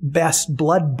close, best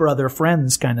blood brother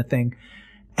friends kind of thing.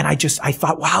 And I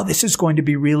thought, wow, this is going to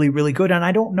be really, really good. And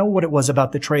I don't know what it was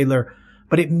about the trailer,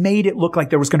 but it made it look like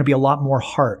there was going to be a lot more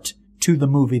heart to the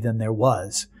movie than there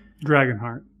was.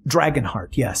 Dragonheart,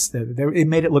 yes. It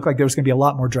made it look like there was going to be a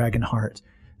lot more Dragonheart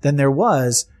than there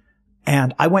was.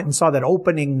 And I went and saw that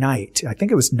opening night. I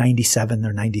think it was 97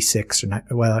 or 96 or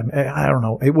well, I don't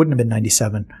know. It wouldn't have been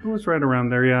 97. It was right around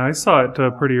there. Yeah, I saw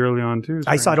it pretty early on too.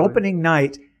 I saw it opening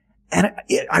night, and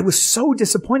I was so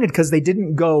disappointed because they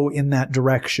didn't go in that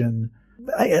direction.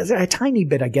 A tiny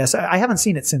bit, I guess. I haven't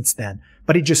seen it since then,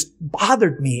 but it just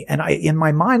bothered me. And in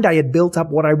my mind, I had built up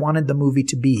what I wanted the movie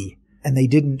to be, and they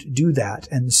didn't do that.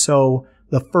 And so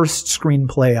the first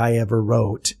screenplay I ever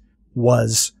wrote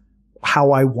was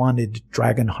how I wanted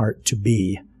Dragonheart to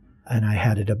be. And I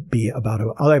had it be about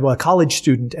a college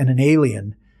student and an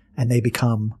alien, and they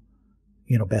become,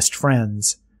 best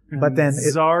friends. And but then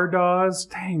Zardoz,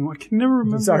 dang, I can never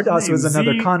remember. Zardoz was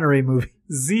another Connery movie.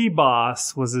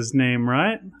 Z-Boss was his name,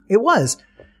 right? It was.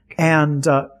 And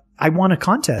I won a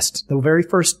contest. The very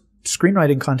first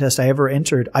screenwriting contest I ever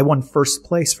entered, I won first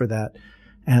place for that.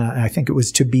 And I think it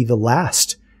was to be the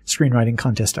last screenwriting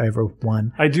contest I ever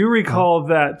won. I do recall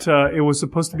that it was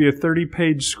supposed to be a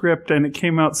 30-page script, and it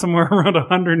came out somewhere around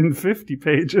 150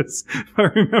 pages, if I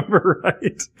remember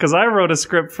right. Because I wrote a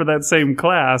script for that same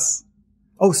class.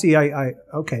 Oh, see,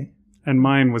 okay. And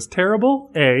mine was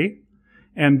terrible, A,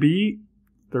 and B,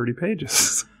 30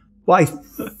 pages. Well, I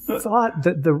thought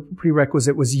that the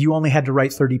prerequisite was you only had to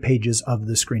write 30 pages of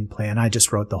the screenplay, and I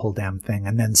just wrote the whole damn thing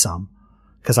and then some,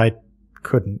 because I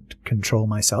couldn't control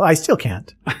myself. I still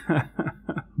can't.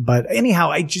 But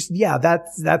anyhow,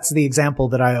 that's the example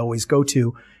that I always go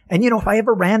to. And if I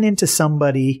ever ran into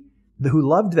somebody who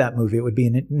loved that movie, it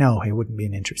wouldn't be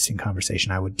an interesting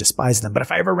conversation. I would despise them. But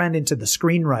if I ever ran into the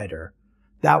screenwriter,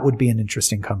 that would be an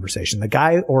interesting conversation. The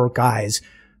guy or guys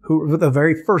who, the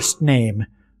very first name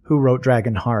who wrote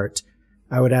Dragonheart,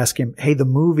 I would ask him, hey, the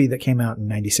movie that came out in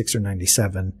 96 or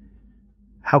 97,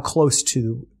 how close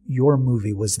to your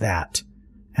movie was that?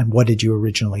 And what did you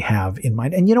originally have in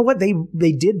mind? And you know what?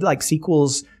 They did like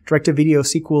sequels, direct-to-video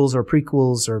sequels or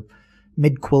prequels or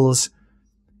midquels.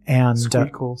 And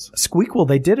Squeakquel.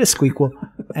 They did a Squeakquel.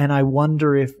 And I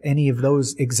wonder if any of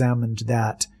those examined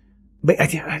that. But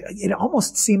it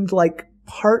almost seemed like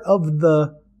part of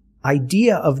the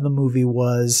idea of the movie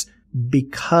was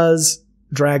because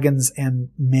dragons and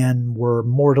men were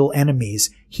mortal enemies,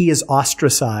 he is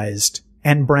ostracized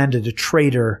and branded a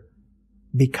traitor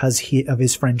because of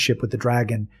his friendship with the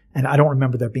dragon. And I don't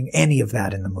remember there being any of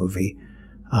that in the movie.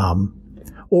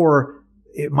 Or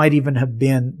it might even have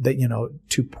been that,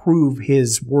 to prove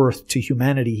his worth to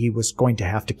humanity, he was going to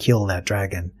have to kill that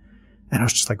dragon. And I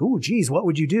was just like, oh, geez, what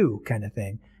would you do? Kind of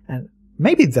thing. And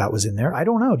maybe that was in there. I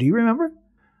don't know. Do you remember?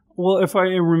 Well, if I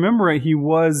remember it, he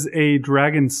was a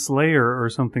dragon slayer or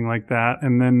something like that.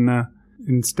 And then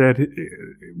instead,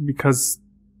 because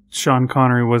Sean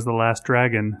Connery was the last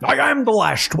dragon, I am the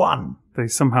last one, they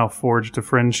somehow forged a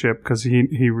friendship because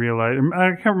he realized,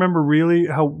 I can't remember really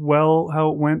how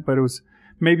it went, but it was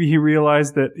maybe he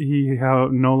realized that he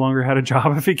no longer had a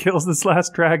job if he kills this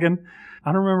last dragon.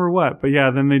 I don't remember what, but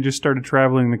yeah, then they just started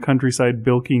traveling the countryside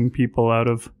bilking people out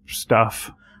of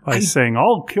stuff by saying,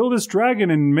 I'll kill this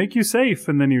dragon and make you safe.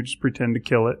 And then you just pretend to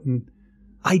kill it. And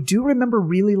I do remember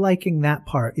really liking that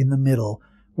part in the middle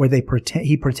where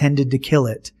he pretended to kill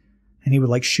it. And he would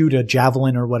like shoot a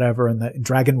javelin or whatever, and the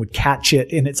dragon would catch it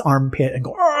in its armpit and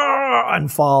go,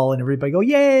 and fall, and everybody go,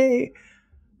 yay!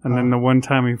 And then the one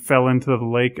time he fell into the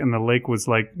lake, and the lake was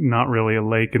like not really a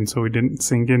lake, and so he didn't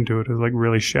sink into it. It was like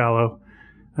really shallow.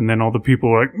 And then all the people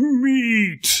were like,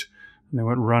 meat! And they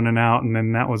went running out, and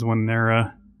then that was when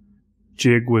their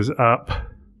jig was up.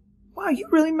 Wow, you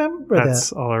really remember that?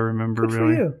 That's all I remember, Good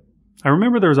really. For you. I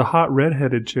remember there was a hot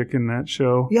redheaded chick in that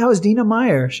show. Yeah, it was Dina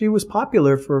Meyer. She was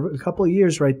popular for a couple of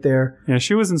years right there. Yeah,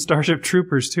 she was in Starship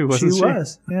Troopers too, wasn't she? She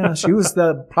was. Yeah, she was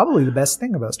probably the best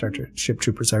thing about Starship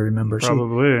Troopers I remember.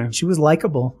 Probably. She was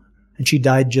likable. And she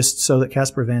died just so that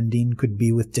Casper Van Dien could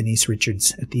be with Denise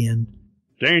Richards at the end.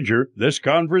 Danger, this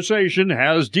conversation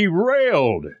has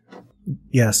derailed.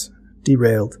 Yes,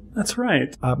 derailed. That's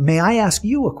right. May I ask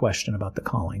you a question about The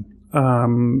Calling?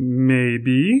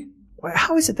 Maybe.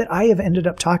 How is it that I have ended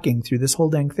up talking through this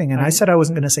whole dang thing? And I said I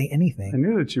wasn't going to say anything. I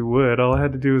knew that you would. All I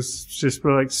had to do was just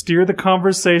steer the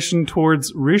conversation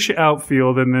towards Rish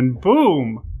Outfield, and then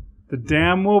boom, the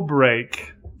dam will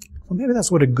break. Well, maybe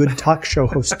that's what a good talk show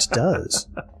host does.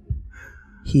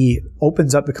 He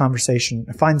opens up the conversation,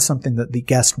 finds something that the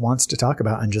guest wants to talk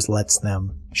about, and just lets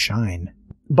them shine.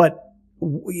 But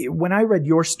when I read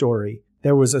your story,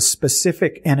 there was a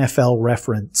specific NFL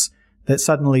reference that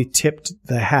suddenly tipped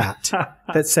the hat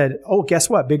that said, oh, guess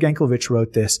what? Big Anklevich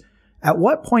wrote this. At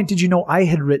what point did you know I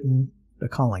had written The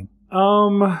Calling?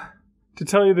 To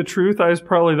tell you the truth, I was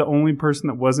probably the only person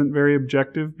that wasn't very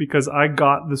objective because I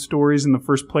got the stories in the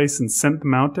first place and sent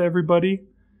them out to everybody.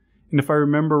 And if I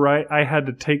remember right, I had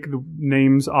to take the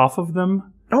names off of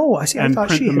them. Oh, I see. I thought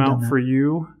she had done that. And print them out for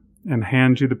you and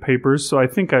hand you the papers. So I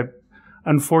think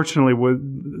unfortunately,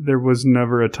 there was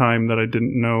never a time that I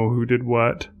didn't know who did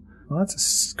what. Well,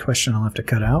 that's a question I'll have to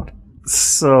cut out.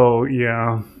 So,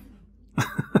 yeah.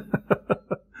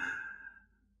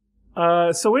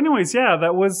 So anyways, yeah,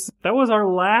 that was our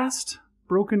last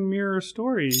Broken Mirror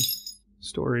story.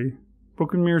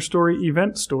 Broken Mirror story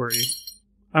event story.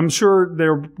 I'm sure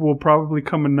there will probably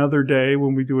come another day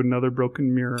when we do another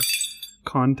Broken Mirror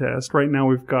contest. Right now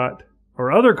we've got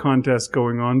our other contest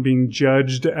going on, being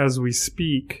judged as we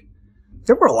speak.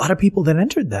 There were a lot of people that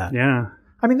entered that. Yeah.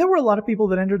 I mean, there were a lot of people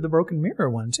that entered the Broken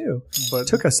Mirror one, too. But it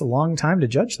took us a long time to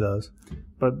judge those.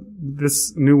 But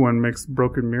this new one makes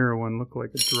Broken Mirror one look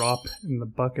like a drop in the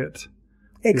bucket.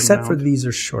 Except for these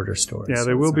are shorter stories. Yeah,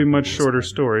 they will be much shorter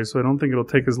stories, so I don't think it'll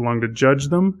take as long to judge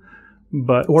them.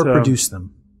 Or produce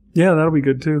them. Yeah, that'll be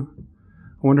good, too.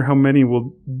 I wonder how many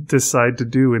we'll decide to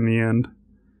do in the end.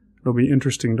 It'll be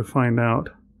interesting to find out.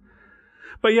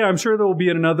 But yeah, I'm sure there will be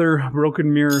another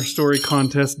Broken Mirror story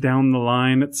contest down the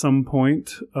line at some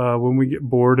point when we get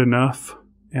bored enough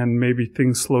and maybe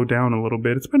things slow down a little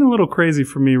bit. It's been a little crazy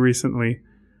for me recently,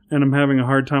 and I'm having a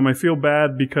hard time. I feel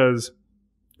bad because,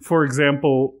 for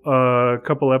example, a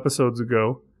couple episodes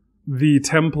ago, The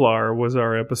Templar was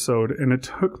our episode, and it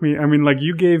took me,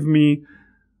 you gave me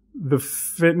the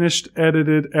finished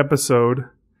edited episode,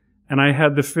 and I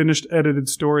had the finished edited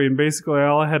story, and basically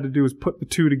all I had to do was put the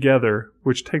two together,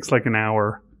 which takes like an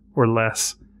hour or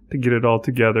less to get it all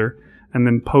together, and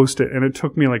then post it. And it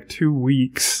took me like 2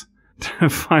 weeks to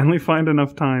finally find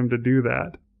enough time to do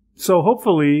that. So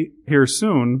hopefully here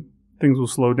soon, things will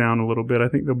slow down a little bit. I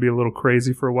think they'll be a little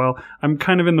crazy for a while. I'm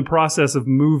kind of in the process of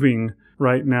moving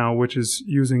right now, which is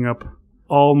using up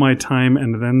all my time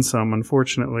and then some,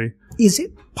 unfortunately. Is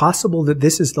it possible that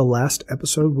this is the last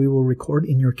episode we will record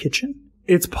in your kitchen?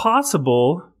 It's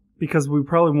possible, because we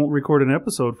probably won't record an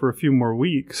episode for a few more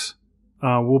weeks.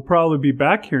 We'll probably be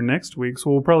back here next week,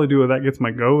 so we'll probably do a That Gets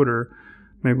My Goat, or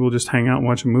maybe we'll just hang out and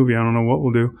watch a movie. I don't know what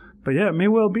we'll do. But yeah, it may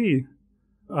well be.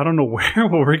 I don't know where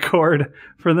we'll record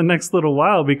for the next little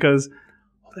while, because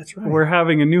that's right. We're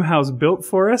having a new house built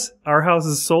for us. Our house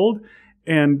is sold.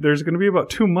 And there's going to be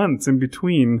about 2 months in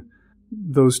between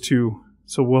those two.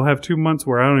 So we'll have 2 months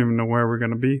where I don't even know where we're going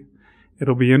to be.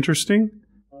 It'll be interesting.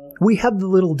 We have the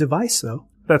little device, though.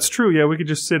 That's true. Yeah, we could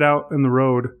just sit out in the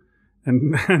road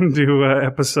and do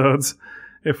episodes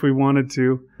if we wanted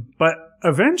to. But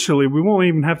eventually, we won't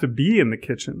even have to be in the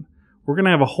kitchen. We're going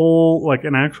to have a whole,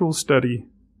 an actual study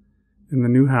in the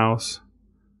new house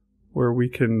where we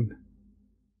can...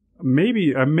 I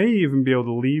may even be able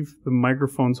to leave the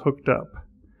microphones hooked up.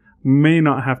 May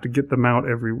not have to get them out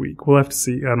every week. We'll have to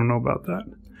see. I don't know about that.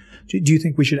 Do you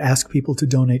think we should ask people to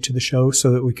donate to the show so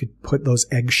that we could put those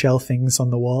eggshell things on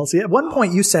the walls? Yeah, at one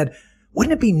point you said,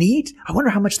 wouldn't it be neat? I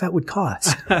wonder how much that would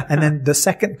cost. And then the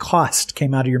second cost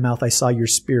came out of your mouth. I saw your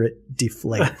spirit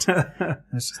deflate. I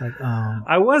was just like, oh.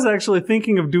 I was actually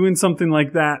thinking of doing something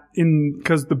like that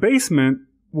because the basement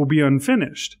will be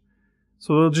unfinished.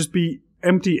 So there'll just be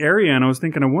empty area, and I was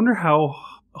thinking, I wonder how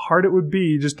hard it would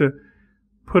be just to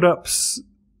put up,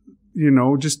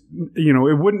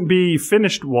 it wouldn't be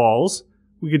finished walls.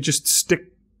 We could just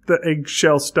stick the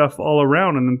eggshell stuff all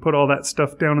around and then put all that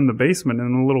stuff down in the basement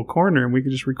in a little corner, and we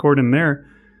could just record in there.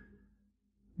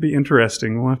 Be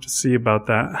interesting. We'll have to see about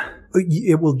that.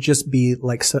 It will just be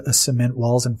like a cement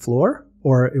walls and floor,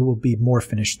 or it will be more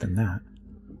finished than that?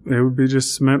 It would be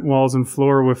just cement walls and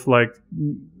floor with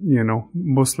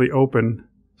mostly open.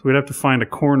 So we'd have to find a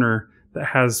corner that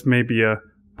has maybe a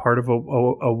part of a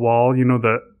wall.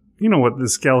 What the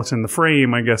skeleton, the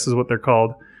frame, I guess is what they're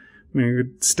called. You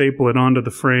could staple it onto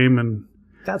the frame, and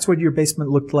that's what your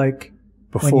basement looked like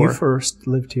before when you first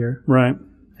lived here. Right.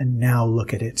 And now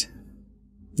look at it.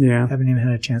 Yeah. Haven't even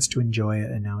had a chance to enjoy it,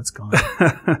 and now it's gone.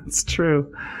 It's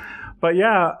true. But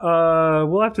yeah,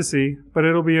 we'll have to see. But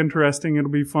it'll be interesting. It'll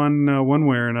be fun one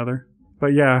way or another.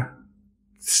 But yeah,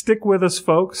 stick with us,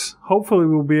 folks. Hopefully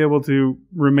we'll be able to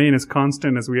remain as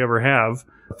constant as we ever have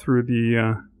through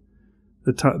the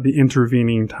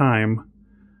intervening time.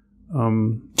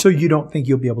 So you don't think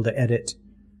you'll be able to edit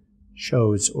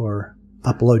shows or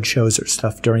upload shows or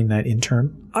stuff during that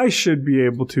interim? I should be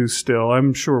able to still.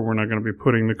 I'm sure we're not going to be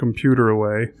putting the computer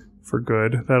away for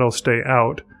good. That'll stay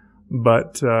out.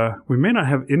 But we may not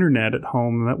have internet at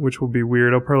home, which will be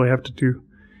weird. I'll probably have to do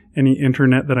any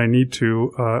internet that I need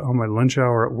to on my lunch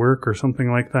hour at work or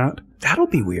something like that. That'll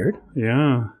be weird.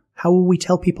 Yeah. How will we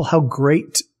tell people how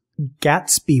great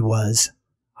Gatsby was?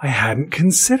 I hadn't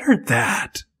considered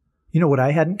that. You know what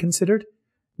I hadn't considered?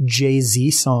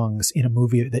 Jay-Z songs in a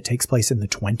movie that takes place in the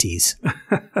 20s.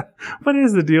 What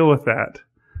is the deal with that?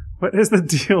 What is the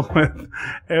deal with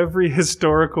every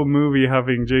historical movie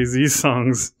having Jay-Z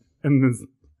songs?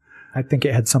 I think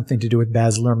it had something to do with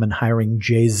Baz Luhrmann hiring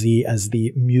Jay-Z as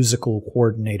the musical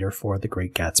coordinator for The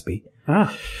Great Gatsby.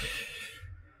 Ah.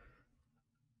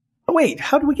 Oh, wait,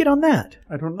 how did we get on that?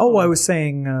 I don't know. Oh, I was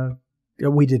saying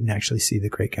we didn't actually see The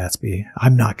Great Gatsby.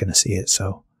 I'm not going to see it,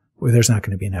 so there's not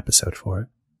going to be an episode for it.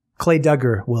 Clay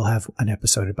Duggar will have an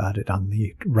episode about it on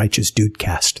the Righteous Dude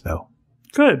cast, though.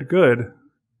 Good.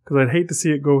 Because I'd hate to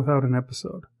see it go without an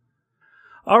episode.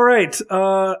 All right.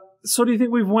 So do you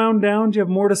think we've wound down? Do you have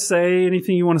more to say?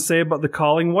 Anything you want to say about The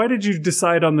Calling? Why did you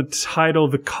decide on the title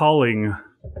The Calling?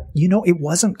 You know, it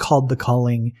wasn't called The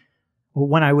Calling.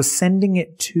 When I was sending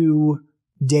it to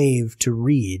Dave to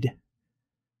read,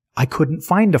 I couldn't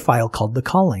find a file called The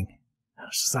Calling.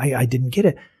 I didn't get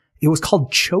it. It was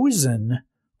called Chosen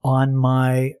on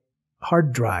my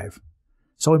hard drive.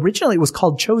 So originally it was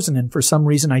called Chosen, and for some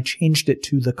reason I changed it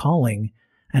to The Calling.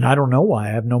 And I don't know why.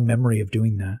 I have no memory of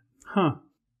doing that. Huh.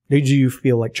 Did you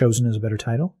feel like Chosen is a better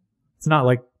title? It's not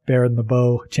like Bear and the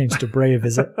Bow changed to Brave,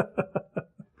 is it?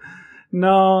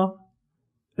 No.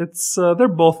 It's, they're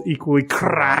both equally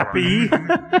crappy.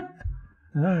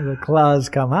 The claws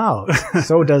come out.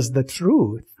 So does the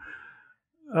truth.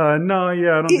 No,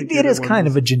 yeah, I don't think it is kind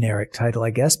of a generic title,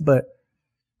 I guess, but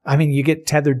I mean, you get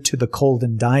tethered to the cold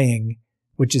and dying,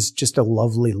 which is just a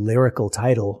lovely lyrical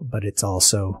title, but it's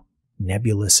also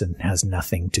nebulous and has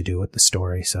nothing to do with the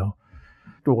story. So,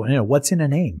 you know, what's in a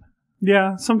name?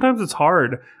 Yeah, sometimes it's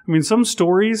hard. I mean, some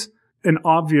stories, an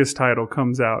obvious title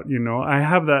comes out, you know. I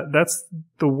have that. That's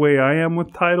the way I am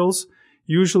with titles.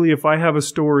 Usually if I have a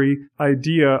story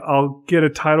idea, I'll get a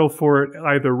title for it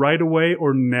either right away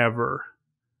or never.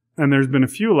 And there's been a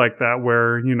few like that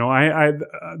where, you know,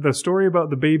 the story about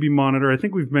the baby monitor, I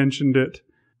think we've mentioned it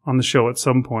on the show at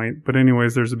some point. But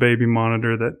anyways, there's a baby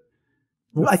monitor that...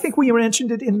 Well, I think we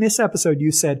mentioned it in this episode.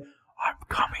 You said, I'm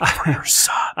coming for your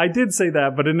son. I did say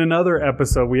that, but in another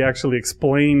episode, we actually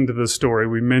explained the story.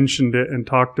 We mentioned it and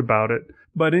talked about it.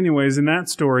 But anyways, in that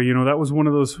story, you know, that was one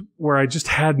of those where I just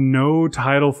had no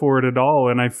title for it at all.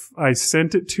 And I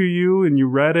sent it to you and you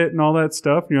read it and all that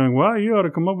stuff. And you're like, well, you ought to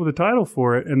come up with a title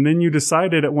for it. And then you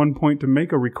decided at one point to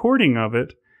make a recording of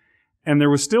it. And there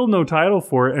was still no title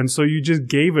for it. And so you just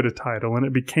gave it a title and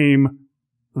it became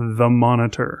The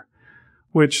Monitor,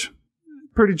 which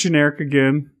pretty generic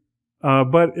again.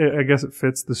 But I guess it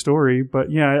fits the story. But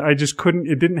yeah, I just couldn't,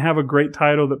 it didn't have a great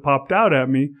title that popped out at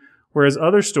me. Whereas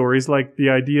other stories, like the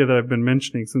idea that I've been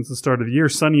mentioning since the start of the year,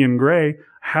 Sonny and Gray,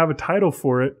 have a title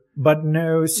for it. But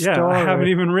no story. Yeah, I haven't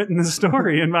even written the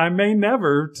story, and I may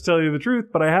never, to tell you the truth,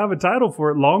 but I have a title for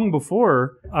it long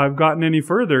before I've gotten any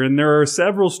further. And there are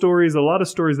several stories, a lot of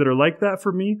stories that are like that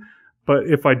for me. But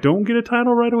if I don't get a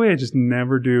title right away, I just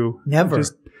never do. Never. It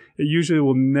usually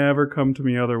will never come to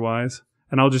me otherwise.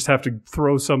 And I'll just have to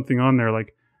throw something on there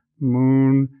like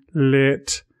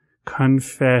Moonlit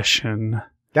Confession.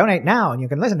 Donate now and you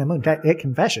can listen to Moonlit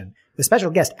Confession with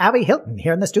special guest Abigail Hilton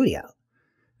here in the studio.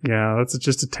 Yeah, that's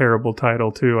just a terrible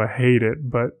title too. I hate it,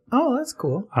 but oh, that's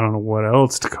cool. I don't know what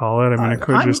else to call it. I mean, I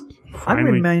could just finally...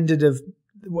 I'm reminded of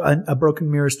a Broken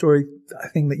Mirror story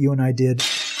thing that you and I did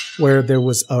where there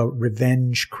was a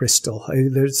revenge crystal.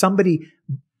 There's somebody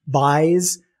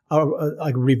buys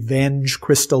a revenge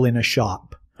crystal in a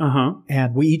shop. Uh-huh.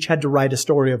 And we each had to write a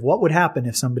story of what would happen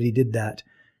if somebody did that.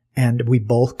 And we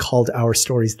both called our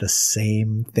stories the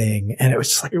same thing. And it was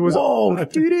just like, whoa.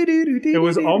 It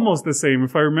was almost the same.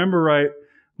 If I remember right,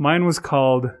 mine was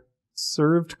called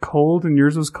Served Cold and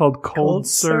yours was called Cold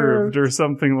Served or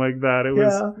something like that. It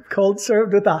was Cold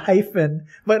Served with a hyphen.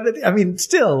 But I mean,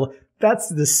 still, that's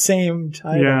the same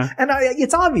title. Yeah. And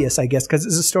it's obvious, I guess, because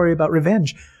it's a story about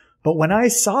revenge. But when I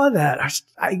saw that,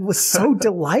 I was so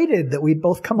delighted that we'd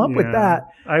both come up with that.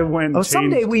 I went.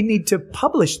 Someday we need to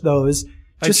publish those.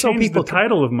 Just I changed the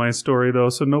title of my story, though,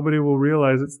 so nobody will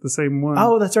realize it's the same one.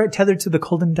 Oh, that's right. Tethered to the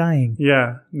Cold and Dying.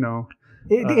 Yeah, no.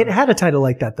 It had a title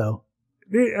like that, though.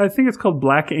 I think it's called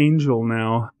Black Angel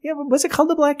now. Yeah, but was it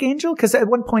called the Black Angel? Because at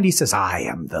one point he says, I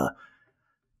am the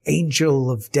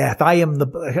angel of death. I am the...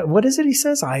 What is it he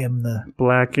says? I am the...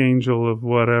 Black Angel of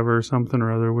whatever, something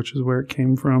or other, which is where it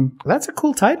came from. That's a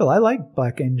cool title. I like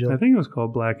Black Angel. I think it was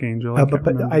called Black Angel.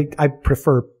 But I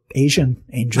prefer Asian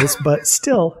angels, but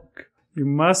still. You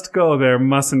must go there,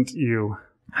 mustn't you?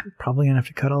 I'm probably going to have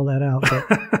to cut all that out,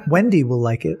 but Wendy will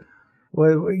like it.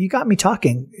 Well, you got me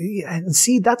talking. And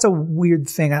see, that's a weird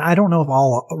thing. I don't know if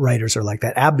all writers are like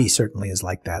that. Abby certainly is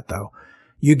like that, though.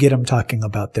 You get them talking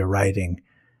about their writing,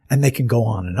 and they can go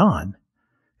on and on.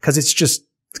 Because it's just,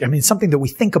 I mean, something that we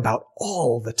think about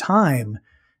all the time.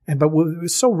 But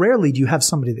so rarely do you have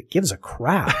somebody that gives a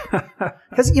crap.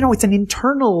 Because, it's an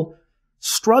internal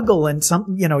struggle and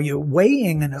you're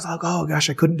weighing, and it's like, oh gosh,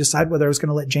 I couldn't decide whether I was going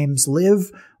to let James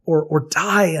live or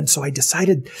die. And so I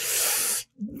decided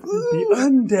the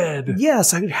undead.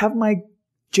 Yes, I could have my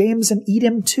James and eat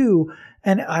him too.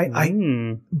 And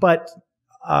but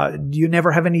you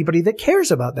never have anybody that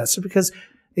cares about that. So because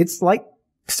it's like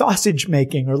sausage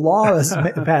making or laws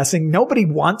passing. Nobody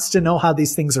wants to know how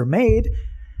these things are made.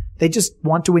 They just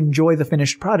want to enjoy the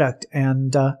finished product.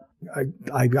 And,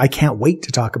 I can't wait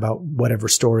to talk about whatever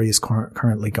story is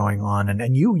currently going on.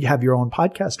 And you have your own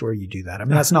podcast where you do that. I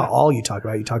mean, that's not all you talk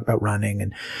about. You talk about running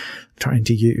and trying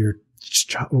to get your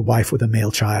wife with a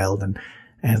male child and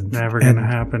never going to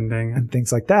happen, dang it. And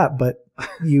things like that. But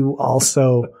you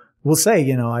also will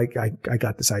say, I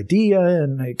got this idea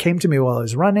and it came to me while I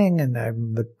was running, and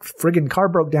the friggin' car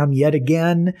broke down yet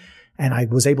again. And I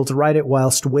was able to write it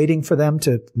whilst waiting for them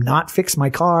to not fix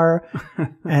my car.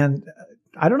 And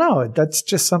I don't know. That's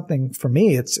just something for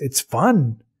me. It's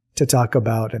fun to talk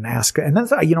about and ask. And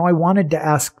that's, I wanted to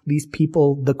ask these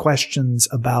people the questions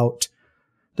about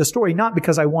the story, not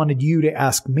because I wanted you to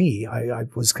ask me. I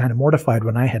was kind of mortified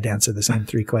when I had to answer the same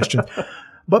 3 questions,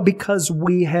 but because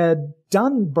we had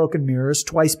done Broken Mirrors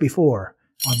twice before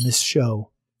on this show.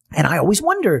 And I always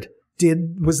wondered,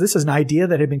 was this an idea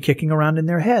that had been kicking around in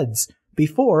their heads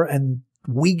before, and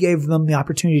we gave them the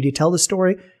opportunity to tell the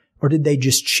story? Or did they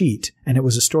just cheat? And it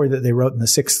was a story that they wrote in the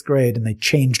 6th grade, and they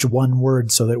changed one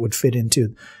word so that it would fit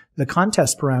into the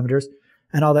contest parameters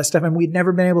and all that stuff. And we'd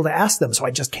never been able to ask them. So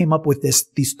I just came up with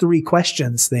these 3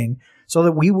 questions thing so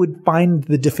that we would find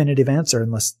the definitive answer,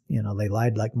 unless, they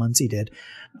lied like Muncie did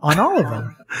on all of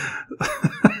them.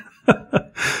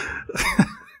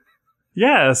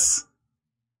 Yes.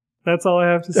 That's all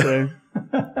I have to say.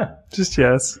 Just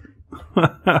yes.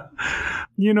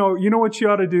 You know what you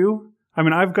ought to do? I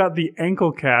mean, I've got the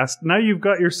ankle cast. Now you've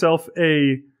got yourself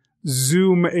a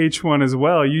Zoom H1 as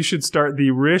well. You should start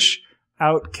the Rish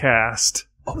Outcast.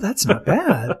 Oh, that's not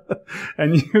bad.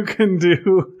 And you can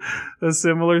do a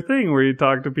similar thing where you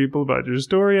talk to people about your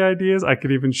story ideas. I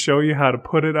could even show you how to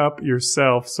put it up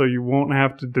yourself so you won't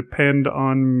have to depend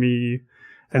on me.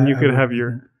 And you could have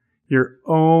your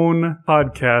own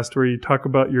podcast where you talk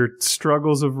about your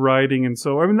struggles of writing. And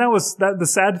so, I mean, the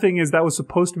sad thing is that was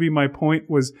supposed to be my point,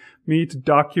 was me to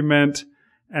document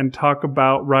and talk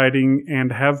about writing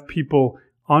and have people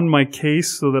on my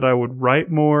case so that I would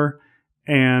write more,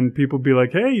 and people be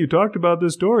like, hey, you talked about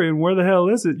this story and where the hell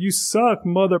is it? You suck,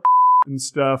 mother and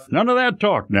stuff. None of that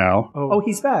talk now. Oh,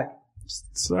 he's back.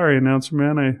 Sorry, announcer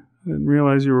man. I didn't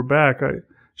realize you were back. I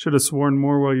should have sworn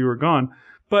more while you were gone.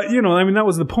 But, that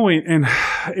was the point, and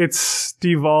it's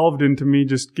devolved into me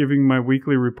just giving my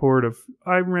weekly report of,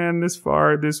 I ran this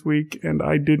far this week, and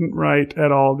I didn't write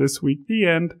at all this week. The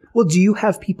end. Well, do you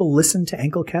have people listen to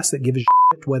Anklecast that give a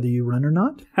shit whether you run or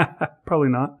not? Probably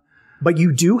not. But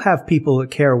you do have people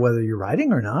that care whether you're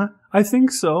writing or not. I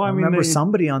think so. I remember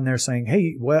somebody on there saying,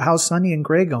 hey, how's Sonny and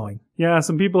Gray going? Yeah,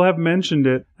 some people have mentioned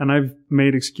it, and I've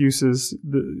made excuses.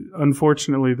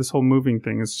 Unfortunately, this whole moving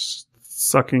thing is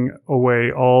sucking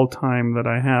away all time that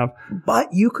I have.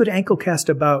 But you could Anklecast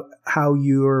about how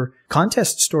your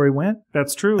contest story went.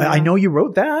 That's true. I know you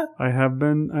wrote that. I have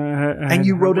been. And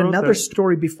you wrote another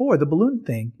story before, the balloon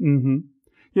thing. Mm-hmm.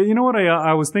 Yeah, you know what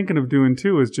I was thinking of doing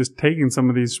too is just taking some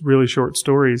of these really short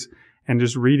stories and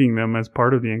just reading them as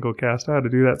part of the Anklecast. I ought to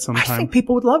do that sometime. I think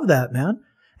people would love that, man.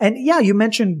 And yeah, you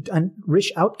mentioned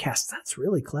Rish Outcast. That's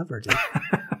really clever, dude.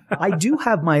 I do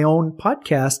have my own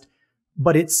podcast,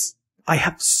 but I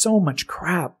have so much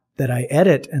crap that I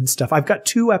edit and stuff. I've got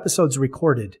 2 episodes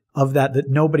recorded of that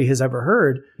nobody has ever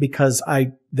heard because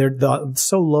they're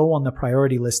so low on the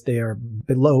priority list. They are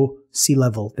below sea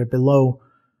level.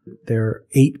 They're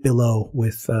 8 below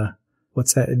with,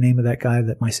 what's that name of that guy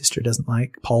that my sister doesn't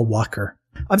like? Paul Walker.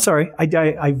 I'm sorry.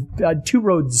 I 2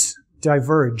 roads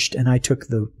diverged and I took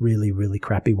the really, really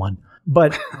crappy one.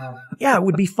 But yeah, it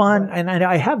would be fun. And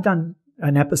I have done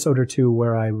an episode or 2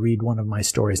 where I read one of my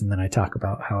stories and then I talk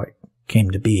about how it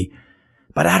came to be.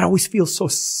 But that always feels so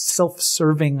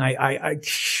self-serving.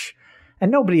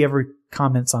 And nobody ever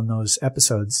comments on those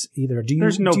episodes either.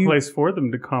 There's no place for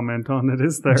them to comment on it,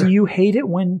 is there? Do you hate it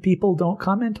when people don't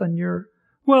comment on your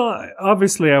Well,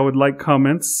 obviously I would like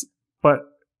comments, but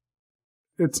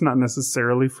it's not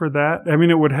necessarily for that. I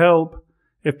mean, it would help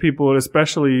if people would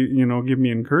especially, give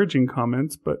me encouraging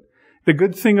comments. But the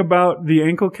good thing about the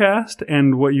Anklecast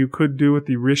and what you could do with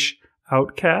the Rish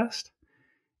Outcast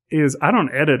is I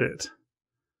don't edit it.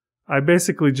 I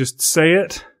basically just say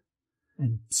it.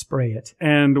 And spray it.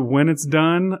 And when it's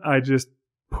done, I just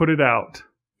put it out.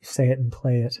 Say it and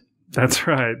play it. That's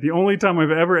right. The only time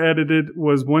I've ever edited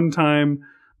was one time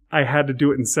I had to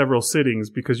do it in several sittings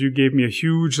because you gave me a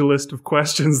huge list of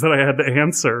questions that I had to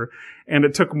answer. And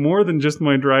it took more than just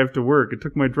my drive to work. It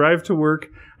took my drive to work.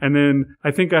 And then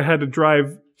I think I had to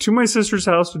drive to my sister's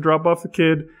house to drop off the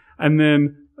kid. And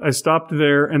then I stopped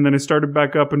there. And then I started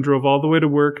back up and drove all the way to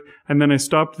work. And then I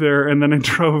stopped there. And then I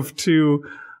drove to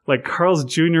like Carl's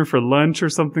Jr. for lunch or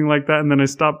something like that. And then I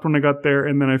stopped when I got there.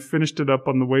 And then I finished it up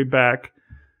on the way back.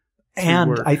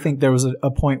 And I think there was a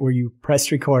point where you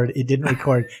pressed record. It didn't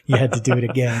record. You had to do it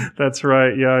again. That's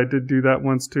right. Yeah, I did do that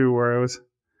once too, where I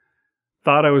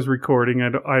thought I was recording.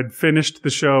 I'd finished the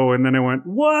show and then I went,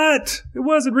 what? It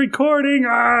wasn't recording.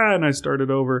 And I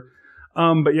started over.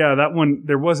 But yeah, that one,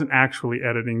 there wasn't actually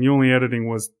editing. The only editing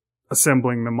was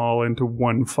assembling them all into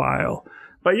one file.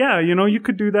 But yeah, you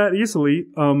could do that easily,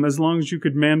 as long as you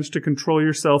could manage to control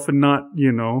yourself and not,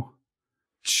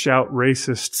 shout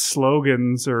racist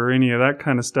slogans or any of that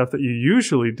kind of stuff that you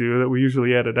usually do, that we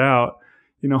usually edit out.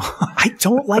 I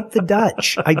don't like the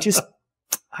Dutch. I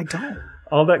don't.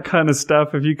 All that kind of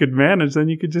stuff, if you could manage, then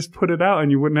you could just put it out and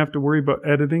you wouldn't have to worry about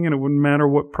editing, and it wouldn't matter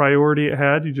what priority it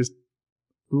had. You just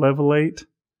levelate,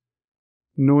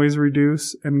 noise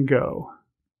reduce, and go.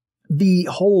 The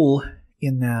whole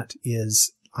in that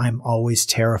is I'm always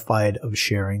terrified of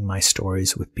sharing my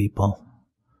stories with people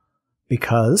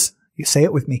because, you say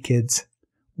it with me, kids,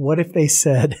 what if they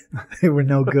said they were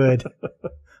no good?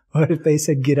 What if they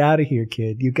said, get out of here,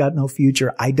 kid? You got no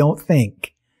future. I don't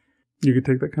think. You could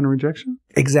take that kind of rejection?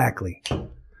 Exactly.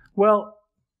 Well,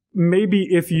 maybe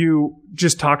if you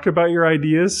just talked about your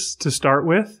ideas to start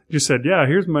with, just said, yeah,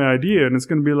 here's my idea and it's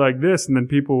going to be like this. And then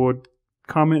people would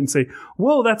comment and say,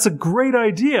 whoa, that's a great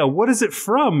idea. What is it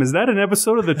from? Is that an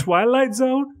episode of The Twilight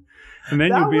Zone? And then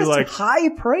you'll be like, high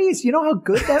praise. You know how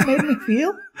good that made me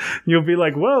feel? You'll be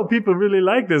like, whoa, people really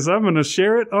like this. I'm going to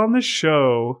share it on the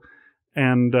show.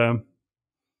 And,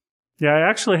 yeah, I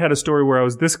actually had a story where I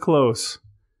was this close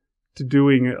to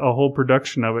doing a whole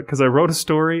production of it because I wrote a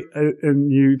story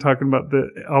and you talking about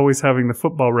always having the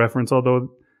football reference, although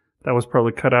that was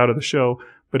probably cut out of the show.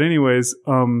 But anyways,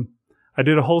 I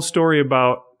did a whole story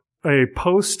about a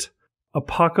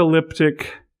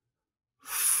post-apocalyptic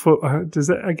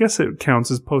I guess it counts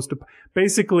as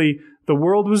basically the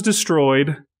world was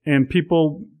destroyed and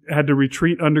people had to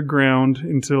retreat underground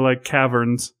into like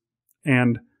caverns,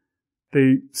 and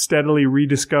they steadily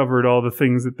rediscovered all the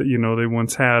things that they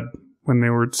once had when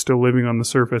they were still living on the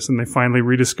surface, and they finally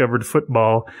rediscovered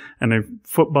football, and a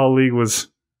football league was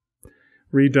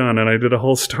redone. And I did a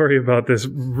whole story about this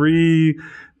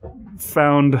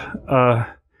found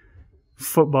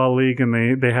football league,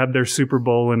 and they had their Super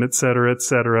Bowl and et cetera,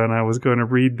 and I was going to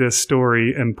read this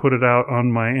story and put it out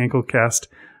on my Anklecast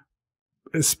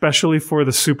especially for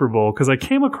the Super Bowl, because I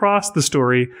came across the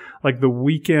story like the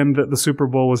weekend that the Super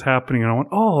Bowl was happening, and I went,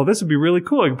 oh, this would be really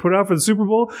cool. I could put it out for the Super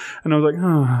Bowl. And I was like,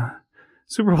 oh,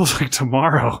 Super Bowl's like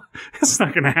tomorrow. It's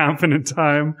not going to happen in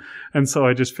time. And so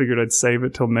I just figured I'd save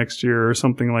it till next year or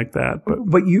something like that.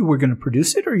 But you were going to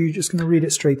produce it, or are you just going to read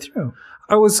it straight through?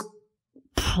 I was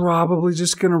probably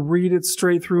just going to read it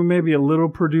straight through, maybe a little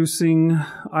producing.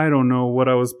 I don't know what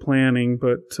I was planning,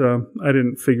 but I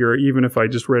didn't figure even if I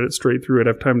just read it straight through, I'd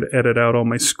have time to edit out all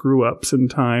my screw-ups in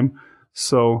time.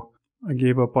 So I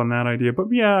gave up on that idea. But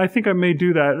yeah, I think I may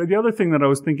do that. The other thing that I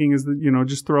was thinking is that, you know,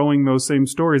 just throwing those same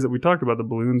stories that we talked about, the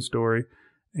balloon story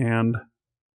and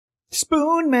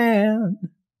Spoon Man.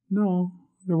 No,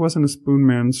 there wasn't a Spoon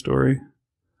Man story.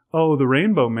 Oh, the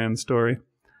Rainbow Man story.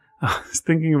 I was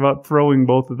thinking about throwing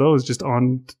both of those just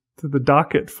on to the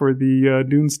docket for the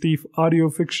Dunesteef audio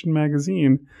fiction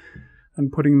magazine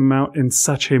and putting them out in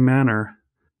such a manner.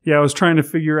 Yeah, I was trying to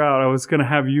figure out, I was going to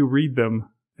have you read them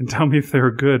and tell me if they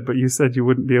were good, but you said you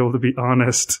wouldn't be able to be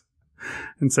honest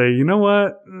and say, you know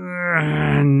what?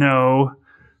 No.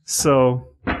 So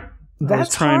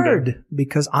that's hard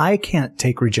because I can't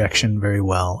take rejection very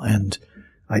well, and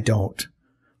I don't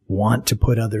want to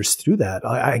put others through that.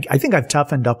 I think I've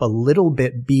toughened up a little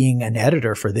bit being an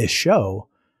editor for this show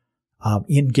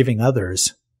in giving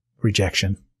others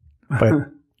rejection. But,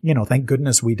 you know, thank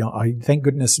goodness we don't. Thank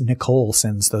goodness Nicole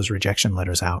sends those rejection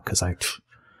letters out, because I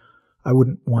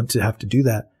wouldn't want to have to do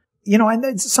that. And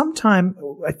then sometime,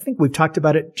 I think we've talked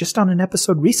about it just on an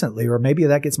episode recently, or maybe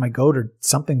that gets my goat or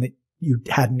something that you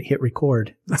hadn't hit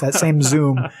record. It's that same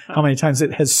Zoom. How many times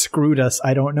it has screwed us,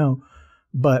 I don't know.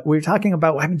 But we're talking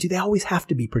about, do they always have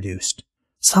to be produced?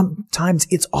 Sometimes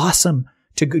it's awesome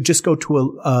to just go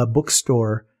to a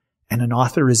bookstore and an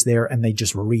author is there and they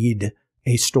just read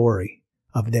a story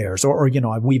of theirs. Or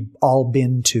we've all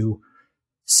been to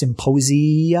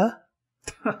symposia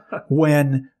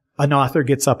when an author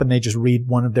gets up and they just read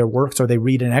one of their works, or they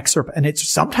read an excerpt, and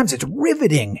sometimes it's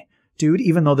riveting, dude,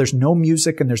 even though there's no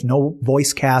music and there's no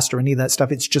voice cast or any of that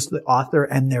stuff. It's just the author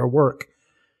and their work.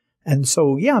 And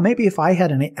so, yeah, maybe if I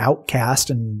had an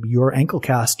outcast and your ankle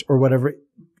cast or whatever,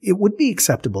 it would be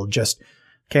acceptable. Just,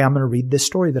 okay, I'm going to read this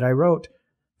story that I wrote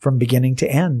from beginning to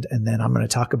end, and then I'm going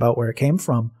to talk about where it came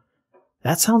from.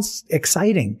 That sounds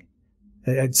exciting.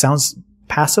 It sounds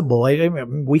passable.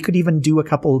 We could even do a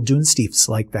couple Dunesteefs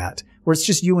like that, where it's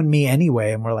just you and me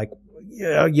anyway, and we're like,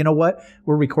 yeah, you know what?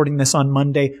 We're recording this on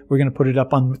Monday. We're going to put it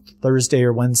up on Thursday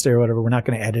or Wednesday or whatever. We're not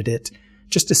going to edit it,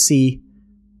 just to see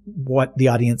what the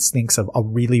audience thinks of a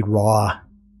really raw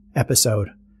episode.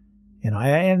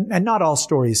 And not all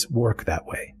stories work that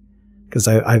way, because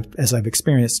as I've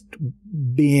experienced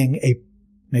being a,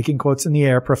 making quotes in the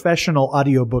air, professional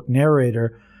audiobook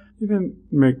narrator. You didn't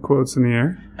make quotes in the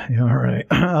air. All right.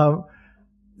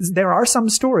 There are some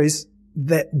stories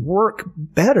that work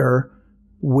better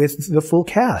with the full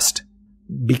cast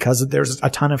because there's a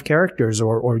ton of characters,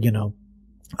 or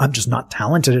I'm just not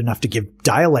talented enough to give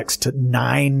dialects to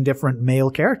 9 different male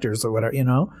characters or whatever,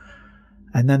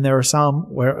 And then there are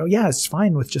some where, it's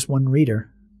fine with just one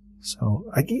reader. So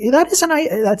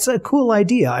that's a cool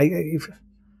idea. I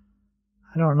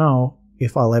don't know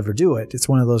if I'll ever do it. It's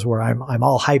one of those where I'm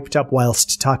all hyped up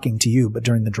whilst talking to you, but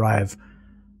during the drive,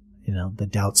 the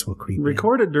doubts will creep in.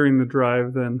 Record it during the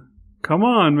drive then. Come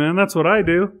on, man. That's what I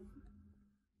do.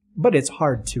 But it's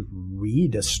hard to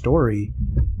read a story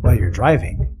while you're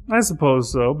driving. I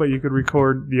suppose so, but you could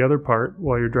record the other part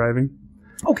while you're driving.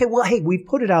 Okay, well, hey, we've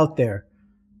put it out there.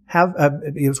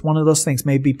 It's one of those things.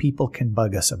 Maybe people can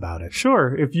bug us about it.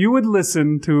 Sure. If you would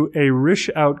listen to a Rish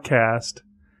Outcast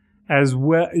as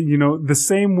well, the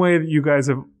same way that you guys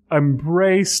have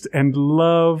embraced and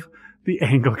love the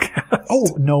Anglecast.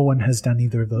 Oh, no one has done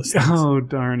either of those things. Oh,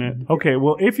 darn it. Okay,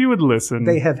 well, if you would listen.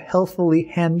 They have healthily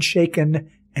handshaken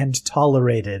and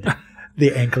tolerated the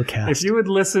Anglecast. If you would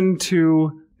listen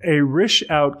to a Rish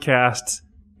Outcast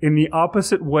in the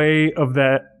opposite way of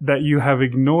that you have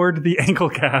ignored the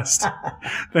Anglecast,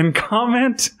 then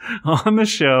comment on the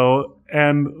show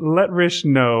and let Rish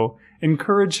know.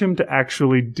 Encourage him to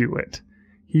actually do it.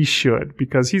 He should,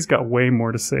 because he's got way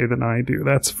more to say than I do.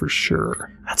 That's for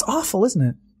sure. That's awful, isn't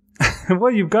it?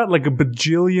 Well, you've got like a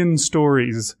bajillion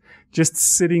stories just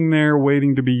sitting there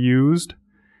waiting to be used.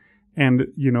 And,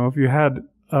 if you had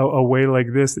a way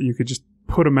like this that you could just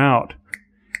put them out.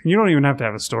 You don't even have to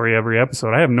have a story every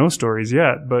episode. I have no stories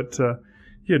yet, but,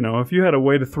 if you had a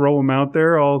way to throw them out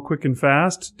there all quick and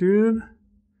fast, dude,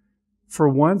 for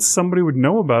once somebody would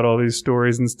know about all these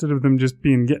stories instead of them just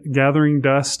being gathering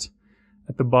dust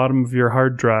at the bottom of your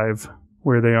hard drive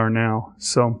where they are now.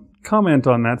 So comment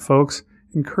on that, folks.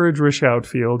 Encourage Rish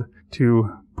Outfield to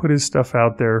put his stuff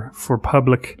out there for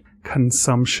public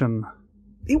consumption.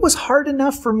 It was hard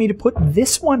enough for me to put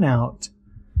this one out.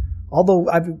 Although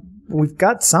we've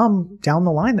got some down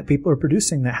the line that people are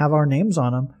producing that have our names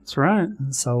on them. That's right.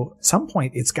 And so at some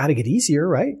point it's got to get easier,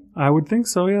 right? I would think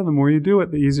so, yeah. The more you do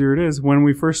it, the easier it is. When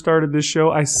we first started this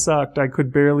show, I sucked. I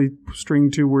could barely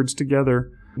string 2 words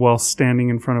together while standing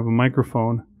in front of a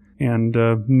microphone. And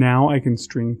now I can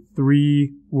string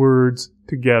 3 words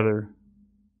together.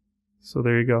 So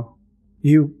there you go.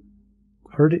 You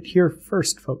heard it here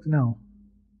first, folks. No.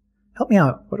 Help me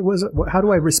out. What was it? How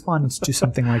do I respond to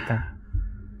something like that?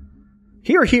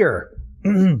 Here.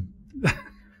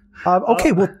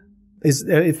 Okay, well,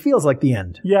 it feels like the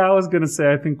end. Yeah, I was going to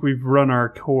say, I think we've run our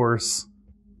course.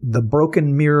 The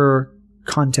Broken Mirror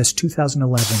Contest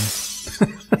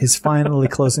 2011 is finally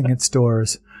closing its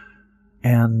doors.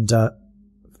 And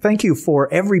thank you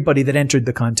for everybody that entered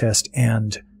the contest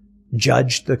and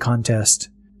judged the contest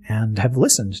and have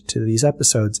listened to these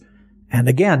episodes. And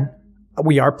again,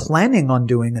 we are planning on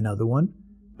doing another one,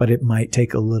 but it might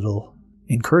take a little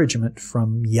encouragement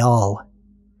from y'all.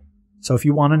 So if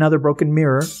you want another Broken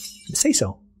Mirror, say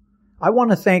so. I want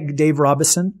to thank Dave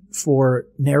Robison for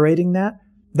narrating that.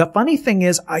 The funny thing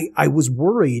is, I was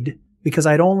worried because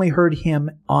I'd only heard him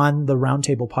on the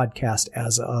Roundtable podcast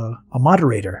as a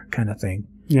moderator kind of thing.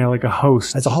 Yeah, like a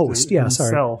host. As a host, yeah, himself.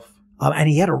 sorry. And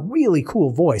he had a really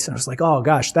cool voice. And I was like, oh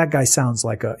gosh, that guy sounds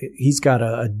like he's got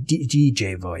a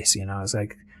DJ voice, you know. I was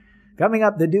like, coming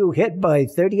up, the new Hit by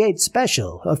 38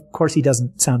 special. Of course, he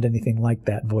doesn't sound anything like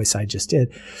that voice I just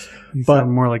did. He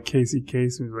sounded more like Casey Kasem.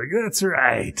 He's like, that's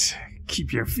right.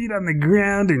 Keep your feet on the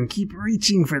ground and keep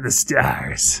reaching for the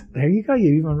stars. There you go.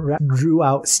 You even drew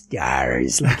out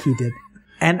stars like he did.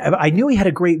 And I knew he had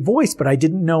a great voice, but I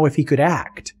didn't know if he could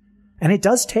act. And it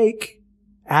does take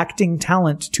acting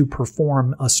talent to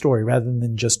perform a story rather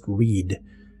than just read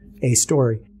a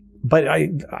story. But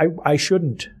I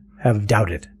shouldn't have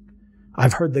doubted.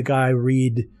 I've heard the guy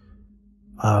read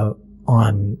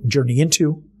on Journey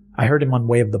Into. I heard him on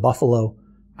Way of the Buffalo.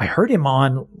 I heard him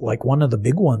on like one of the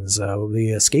big ones,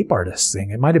 the Escape Artist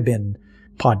thing. It might have been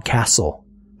Podcastle,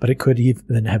 but it could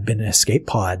even have been an Escape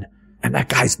Pod. And that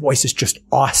guy's voice is just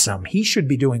awesome. He should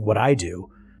be doing what I do,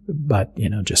 but, you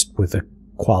know, just with a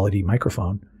quality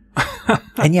microphone.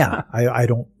 And yeah, I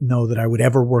don't know that I would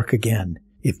ever work again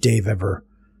if Dave ever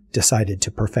decided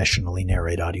to professionally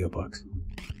narrate audiobooks.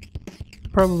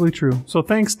 Probably true. So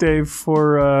thanks, Dave,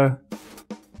 for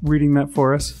reading that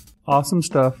for us. Awesome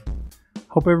stuff.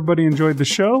 Hope everybody enjoyed the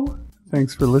show.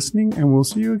 Thanks for listening, and we'll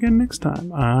see you again next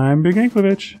time. I'm Big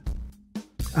Anklevich.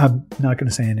 I'm not going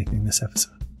to say anything this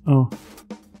episode. Oh.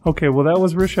 Okay, well, that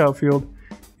was Rish Outfield,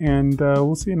 and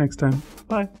we'll see you next time.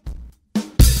 Bye.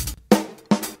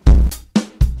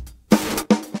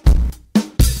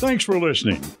 Thanks for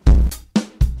listening.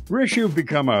 Rish, you've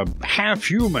become a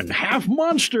half-human,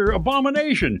 half-monster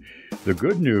abomination. The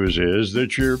good news is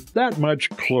that you're that much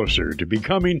closer to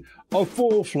becoming a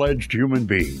full-fledged human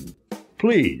being.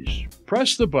 Please,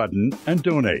 press the button and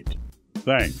donate.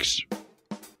 Thanks.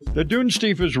 The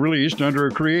Dunesteef is released under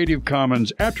a Creative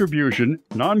Commons Attribution,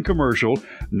 Non-Commercial,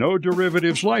 No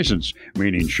Derivatives license,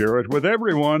 meaning share it with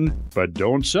everyone, but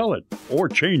don't sell it or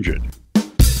change it.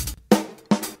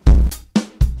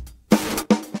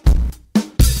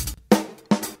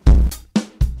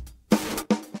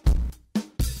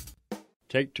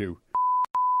 Take two.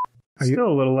 Still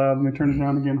a little loud. Let me turn it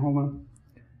down again. Hold on.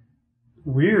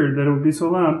 Weird that it would be so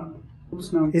loud.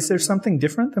 Oops, no. Is there something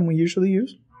different than we usually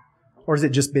use? Or has it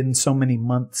just been so many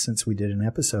months since we did an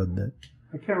episode that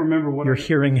I can't remember what your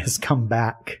hearing has come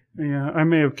back? Yeah, I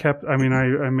may have kept, I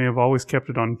may have always kept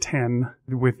it on 10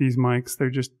 with these mics. They're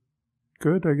just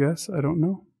good, I guess. I don't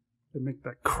know. They make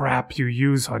that crap you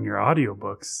use on your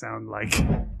audiobooks sound like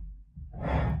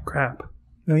crap.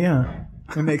 Oh, yeah.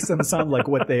 It makes them sound like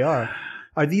what they are.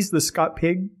 Are these the Scott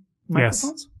Pig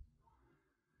microphones?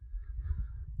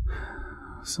 Yes.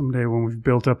 Someday when we've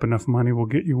built up enough money, we'll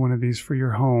get you one of these for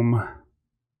your home.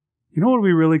 You know what would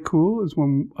be really cool is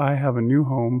when I have a new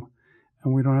home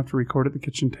and we don't have to record at the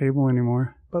kitchen table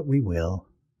anymore. But we will.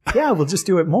 Yeah, we'll just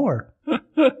do it more.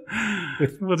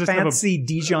 With just fancy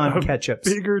Dijon ketchups.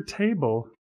 Bigger table.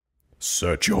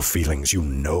 Search your feelings. You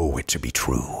know it to be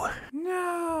true.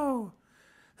 No,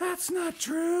 that's not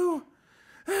true.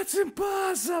 That's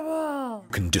impossible.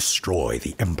 You can destroy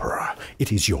the Emperor.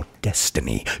 It is your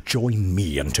destiny. Join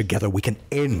me, and together we can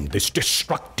end this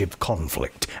destructive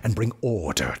conflict and bring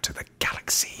order to the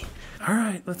galaxy. All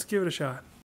right, let's give it a shot.